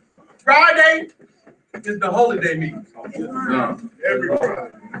know, Friday is the Holy Day meeting. Every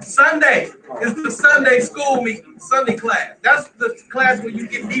Friday. Sunday is the Sunday school meeting, Sunday class. That's the class where you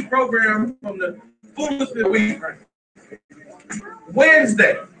get deprogrammed from the foolishness we.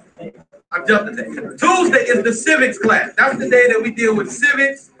 Wednesday, I jumped a day. Tuesday is the civics class. That's the day that we deal with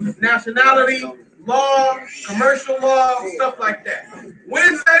civics, nationality, law, commercial law, stuff like that.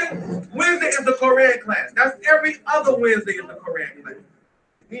 Wednesday is the Korean class. That's every other Wednesday is the Korean class. It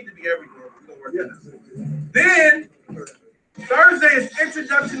needs to be every day. We're gonna work that out. Then Thursday is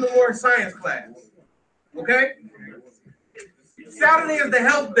introduction to Moorish science class. Okay? Saturday is the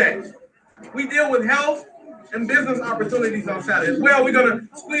health day. We deal with health and business opportunities on Saturday. As well, we're gonna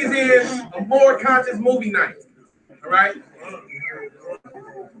squeeze in a more conscious movie night. All right?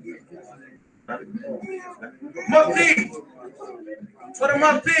 Mufti. For the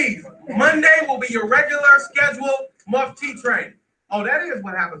Muftis, Monday will be your regular scheduled Mufti training. Oh, that is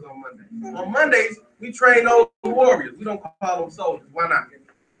what happens on Monday. On Mondays, we train those warriors. We don't call them soldiers. Why not?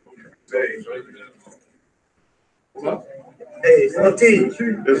 Hey, Mufti.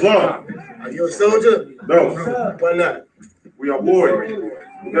 Islam. Are you a soldier? No. Why not? We are warriors.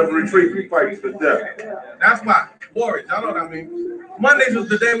 We never retreat. We fight to the death. That's why. Warriors. Y'all know what I mean. Mondays was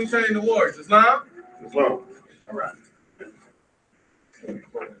the day we train the warriors. Islam? Islam. All right.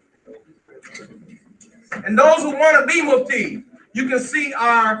 And those who want to be Mufti, you can see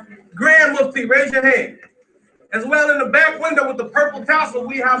our Grand Mufti, raise your hand. As well in the back window with the purple tassel,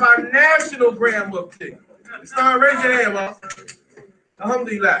 we have our national Grand Mufti. Star, raise your hand, Boss.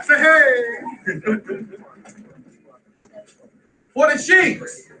 Alhamdulillah. Say hey. For the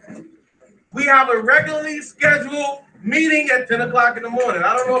sheikhs, we have a regularly scheduled meeting at 10 o'clock in the morning.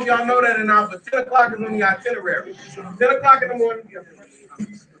 I don't know if y'all know that or not, but 10 o'clock is on the itinerary. 10 o'clock in the morning.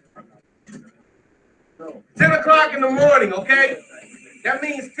 10 o'clock in the morning, okay? That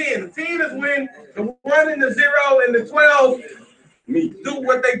means 10. 10 is when the 1 and the 0 and the 12 do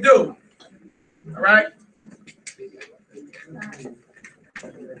what they do. All right?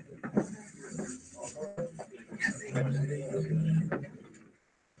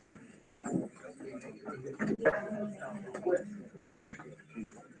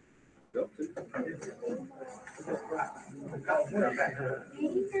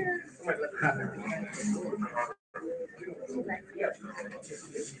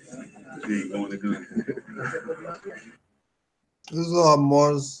 This is all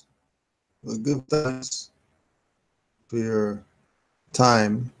Moors. We give thanks for your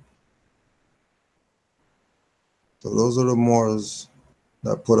time. So those are the Moors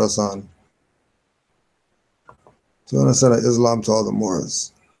that put us on. So I want to send Islam to all the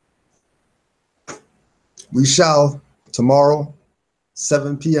Moors. We shall tomorrow,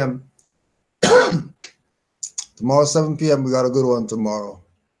 7 p.m. Tomorrow, 7 p.m. We got a good one tomorrow.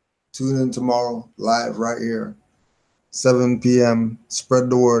 Tune in tomorrow, live right here. 7 p.m. Spread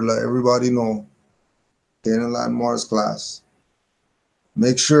the word, let everybody know. Canaanland Mars class.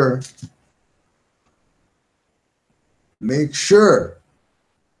 Make sure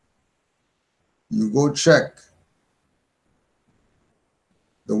you go check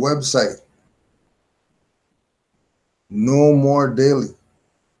the website. No More Daily.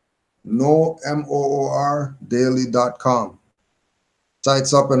 No MOOR daily.com.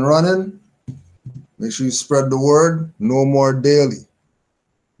 Site's up and running. Make sure you spread the word. No More Daily.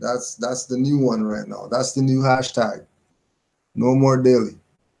 That's the new one right now. That's the new hashtag. No More Daily.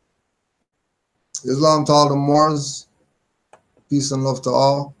 Islam to all the Moors. Peace and love to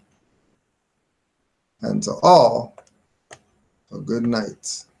all. And to all, a good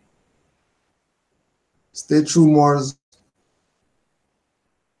night. Stay true, Moors.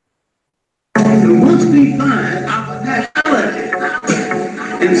 Once we find our nationality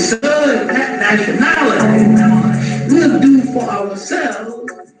and serve that nationality, we'll do for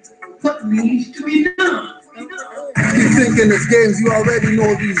ourselves what needs to be done. You thinking it's games, you already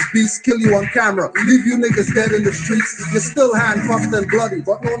know these beasts kill you on camera, leave you niggas dead in the streets. You're still handcuffed and bloody,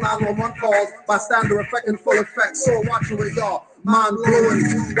 but no 911 calls, bystander effect in full effect. So watching with y'all, mind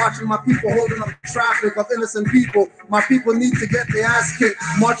blowing, watching my people holding up traffic of innocent people. My people need to get their ass kicked.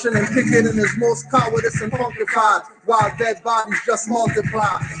 Marching and kicking in his most cowardice and funkified, while dead bodies just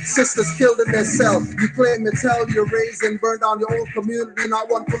multiply. Sisters killed in their cell. You claim it's hell you're raised and burn down your own community, not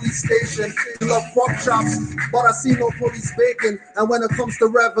one police station. You love pork chops, but I see no police bacon. And when it comes to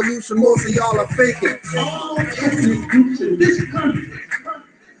revolution, most of y'all are faking. All ethnic groups in this country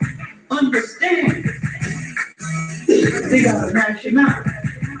understand they got a nationality.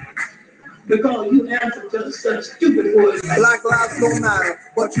 Because you answer to such stupid words. Black lives don't matter,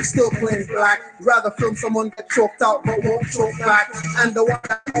 but you still claim black. Rather film someone get choked out, but won't choke back. And the one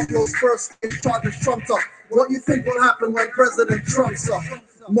that uploads first in charges trumped up. What you think will happen when President Trump's up?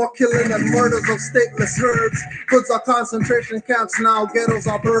 More killing and murders of stateless herds. Hoods are concentration camps now, ghettos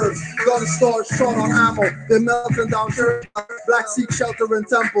are birds. Gun stores short on ammo, they're melting down churches. Black seek shelter in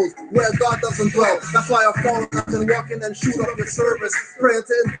temples where God doesn't dwell. That's why I've fallen up and walking and shoot up your service. Praying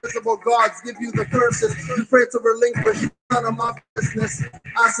to invisible gods, give you the curses. You pray to relinquish, none of my business.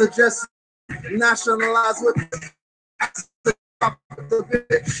 I suggest nationalize with the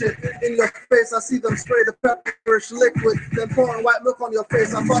big shit in your face. I see them spray the pepperish liquid, then pouring white milk on your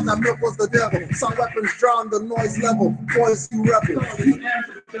face. I thought that milk was the devil. Some weapons drown the noise level. Boys, you rebel. You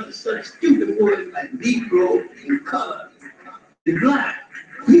answer to such stupid words like Negro and color, the black.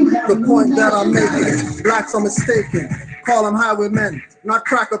 The point that I'm making, blacks are mistaken. Call them highwaymen, not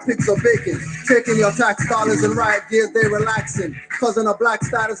cracker pigs or bacon. Taking your tax dollars and riot gears, they relaxing. Cause in a black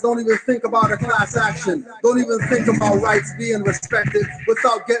status, don't even think about a class action. Don't even think about rights being respected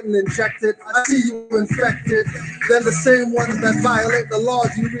without getting injected. I see you infected. Then the same ones that violate the laws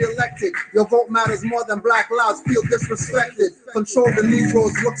you re-elected. Your vote matters more than black lives feel disrespected. Control the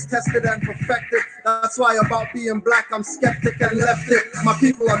Negroes, looks tested and perfected. That's why about being black, I'm skeptic and left it. My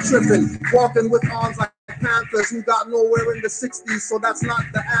people are tripping, walking with arms like Panthers who got nowhere in the 60s, so that's not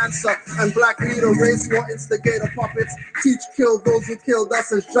the answer. And black leader, race war instigator puppets teach kill those who killed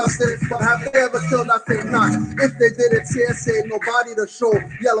us as justice. But have they ever killed? I think not. If they did, it's hearsay, nobody to show.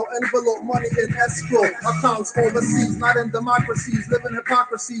 Yellow envelope money in escrow accounts overseas, not in democracies, living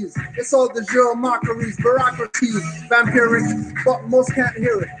hypocrisies. It's all the jure mockeries, bureaucracies, vampiric, but most can't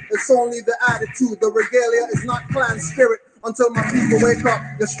hear it. It's only the attitude. The regalia is not clan spirit. Until my people wake up,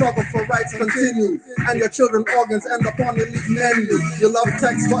 the struggle for rights continues, and your children's organs end up on the elite menu. You love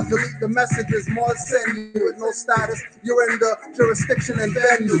text, but delete the messages. More send you with no status. You're in the jurisdiction and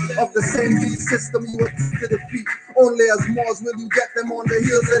venue of the same beast system you attempt to defeat. Only as Moors will you get them on the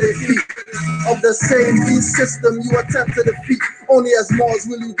heels of their feet. Of the same beast system you attempt to defeat. Only as Moors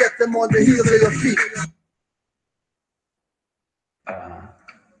will you get them on the heels of your feet.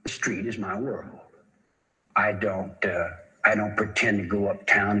 The street is my world. I don't pretend to go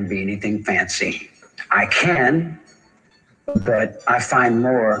uptown and be anything fancy. I can, but I find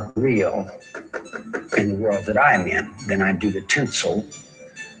more real in the world that I'm in than I do the tinsel.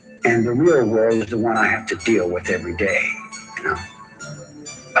 And the real world is the one I have to deal with every day. You know,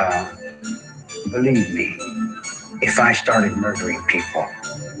 believe me, if I started murdering people,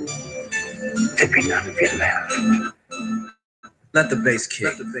 there'd be none of you left. Let the bass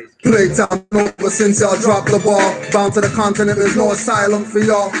kick. Playtime over since y'all dropped the ball. Bound to the continent, there's no asylum for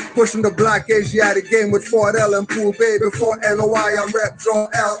y'all. Pushing the black Asiatic game with Fort L and Pool Bay. Before NOI, I rep Draw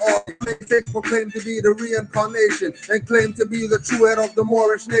L. All proclaim to be the reincarnation and claim to be the true head of the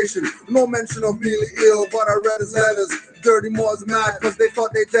Moorish nation. No mention of Billy Ill, but I read his letters. Dirty Moors mad because they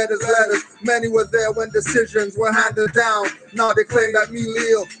thought they dead as letters. Many were there when decisions were handed down. Now they claim that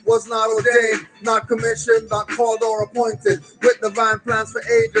Milil was not ordained, not commissioned, not called or appointed. With divine plans for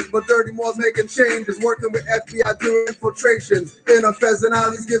ages, but Dirty Moors making changes, working with FBI doing infiltrations. In a pheasant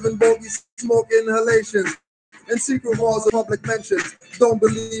alleys giving bogey smoke inhalations. In secret walls of public mentions. Don't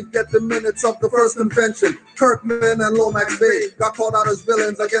believe, get the minutes of the first convention. Kirkman and Lomax Bay got called out as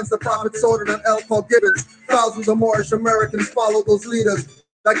villains against the Prophet Soden and L. Paul Gibbons. Thousands of Moorish Americans followed those leaders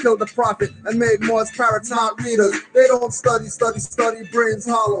that killed the prophet and made Moors parrots not readers. They don't study, brains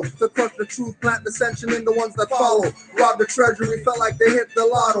hollow. To crush the truth, plant dissension in the ones that follow. Rob the treasury, felt like they hit the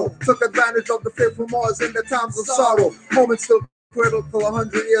lotto. Took advantage of the faithful Moors in their times of sorrow. Moments still critical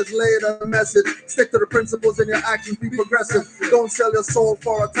 100 years later, the message: stick to the principles in your actions, be progressive. Don't sell your soul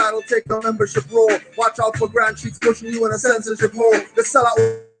for a title, take a membership role. Watch out for grand cheeks pushing you in a censorship hole. The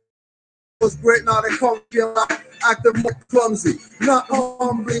sellout was great, now they come feel like active more clumsy. Not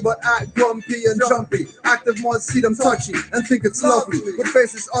humbly, but act grumpy and jumpy. Active more see them touchy and think it's lovely, but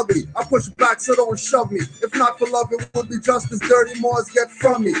face is ugly. I push back, so don't shove me. If not for love, it would be just as Dirty Moors get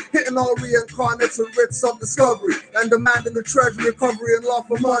from me. Hitting all reincarnates with writs of discovery and demanding the treasury, recovery, and law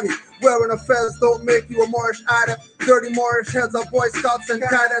for money. Wearing affairs don't make you a Moorish adept. Dirty Moorish heads are Boy Scouts and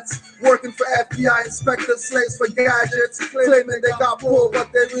cadets, working for FBI inspectors, slaves for gadgets, claiming they got pulled,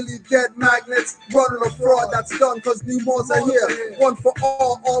 but they really dead magnets. Running a fraud that's done because new Moors are here. One for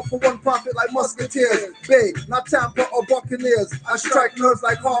all for one profit like musketeers. Bay, not Tampa or Buccaneers. I strike nerves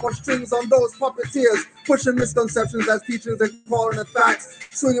like harmon strings on those puppeteers. Pushing misconceptions as teachings and calling it facts.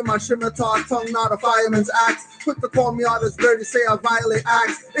 Swinging my scimitar, tongue not a fireman's axe. Quick to call me out as dirty, say I violate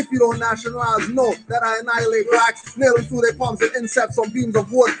acts. If you don't nationalize, know that I annihilate blacks. Nailing through their palms and incepts on beams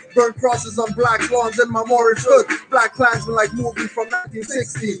of wood. Burn crosses on black lawns in my Moorish hood. Black Klansmen like movie from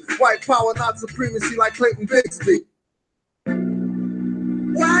 1960s. White power, not supremacy like Clayton Bigsby.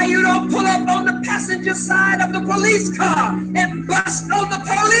 Why you don't pull up on the passenger side of the police car and bust on the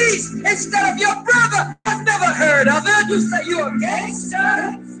police instead of your brother? I've never heard of it. You say you're a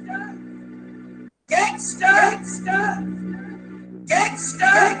gangster. Gangster.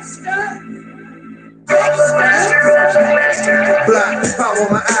 Black power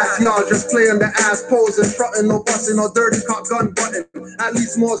my ass, y'all just playing the ass posing, frontin', no bustin', no dirty cop gun button. At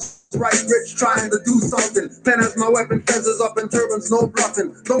least more right rich trying to do something. Pen as my weapon, feathers up and turbans, no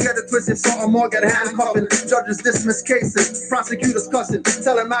bluffing. Don't get it twisted, so or more get handcuffing. Judges dismiss cases, prosecutors cussing,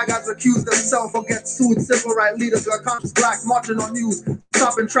 telling my guys accuse themselves or get sued. Civil right leaders got conscious blacks marching on news,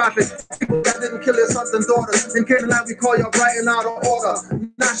 stopping traffic. People that didn't kill their sons and daughters. In Canaanland we call you writing out of order.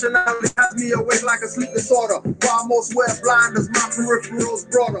 Nationality has me awake like a sleep disorder. While most wear blinders, my peripherals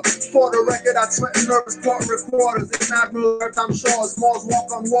broader. For the record, I sweat in nervous court reporters. In Admiral Maritime shores, Moors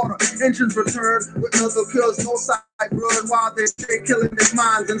walk on water. Engines return with no kills, no sight burn. While they stay killing their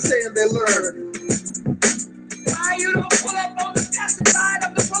minds and saying they learn. Why you don't pull up on the passenger side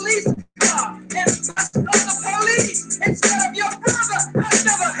of the police car and bust on the police instead of your brother? I've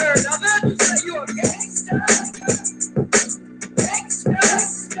never heard of it. You say you're a gangster.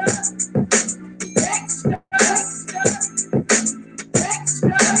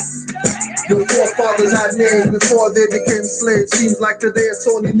 Your forefathers had names before they became slaves. Seems like today it's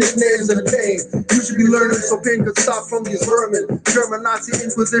only nicknames and pain. You should be learning so pain could stop from these vermin. German Nazi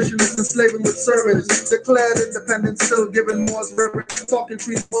Inquisition is enslaving with sermons. Declared independence, still giving Moors reverence. Talking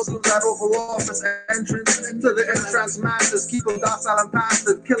trees Muslims at Oval Office entrance. To the entrance masters, keep them docile and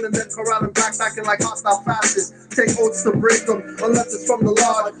passive. Killing them, corralling, backpacking like hostile fascists. Take oaths to break them, unless it's from the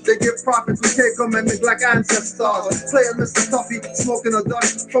Lord. They give profits, we take them and neglect ancestors. Playing Mr. Tuffy, smoking a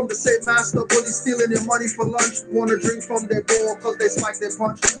Dutch from the same master. Bully stealing your money for lunch. Wanna drink from their bowl cause they spike their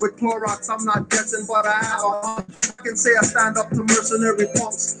punch. With Clorox, I'm not guessing, but I have a hunch. I can say I stand up to mercenary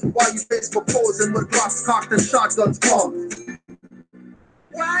punks while you face proposing with blocks cocked and shotguns pumped.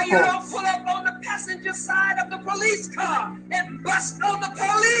 Why you don't pull up on the passenger side of the police car and bust on the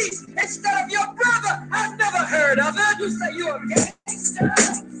police instead of your brother? I've never heard of it. You say you're a gangster.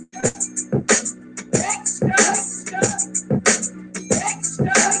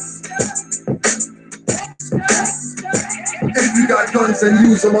 If you got guns and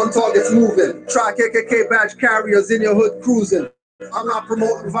use them on targets moving. Try KKK badge carriers in your hood cruising. I'm not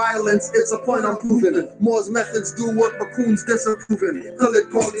promoting violence, it's a point I'm proving. Moore's methods do what Bacoon's disapproving. Till it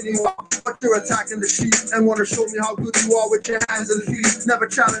calling you out, but you're attacking the sheep and want to show me how good you are with your hands and feet. Never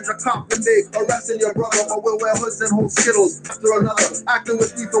challenge a cop when they arresting your brother, but we'll wear hoods and hold Skittles after another. Acting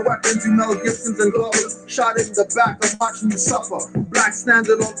with lethal weapons, you Mel Gibsons and Glovers. Shot in the back of watching you suffer. Black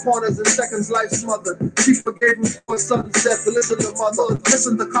standing on corners in seconds, life smothered. She forgave him for his son's death, but listen to mother.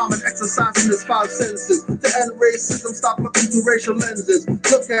 Listen to common exercise in his 5 senses. To end racism, stop looking through racial lenses.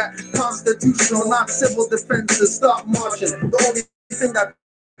 Look at constitutional, not civil defenses. Stop marching. The only thing that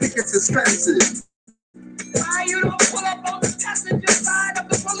pickets is fences. Why you don't pull up on the passenger side of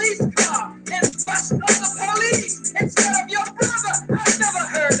the police car and bust on the police instead of your brother? I've never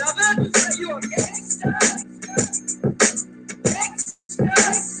heard of it. You say you're a gangster.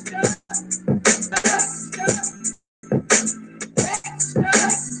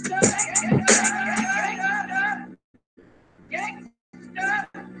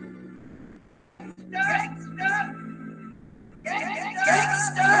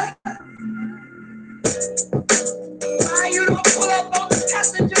 Why you don't pull up on the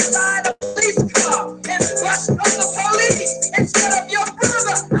passenger side of the police car and bust on the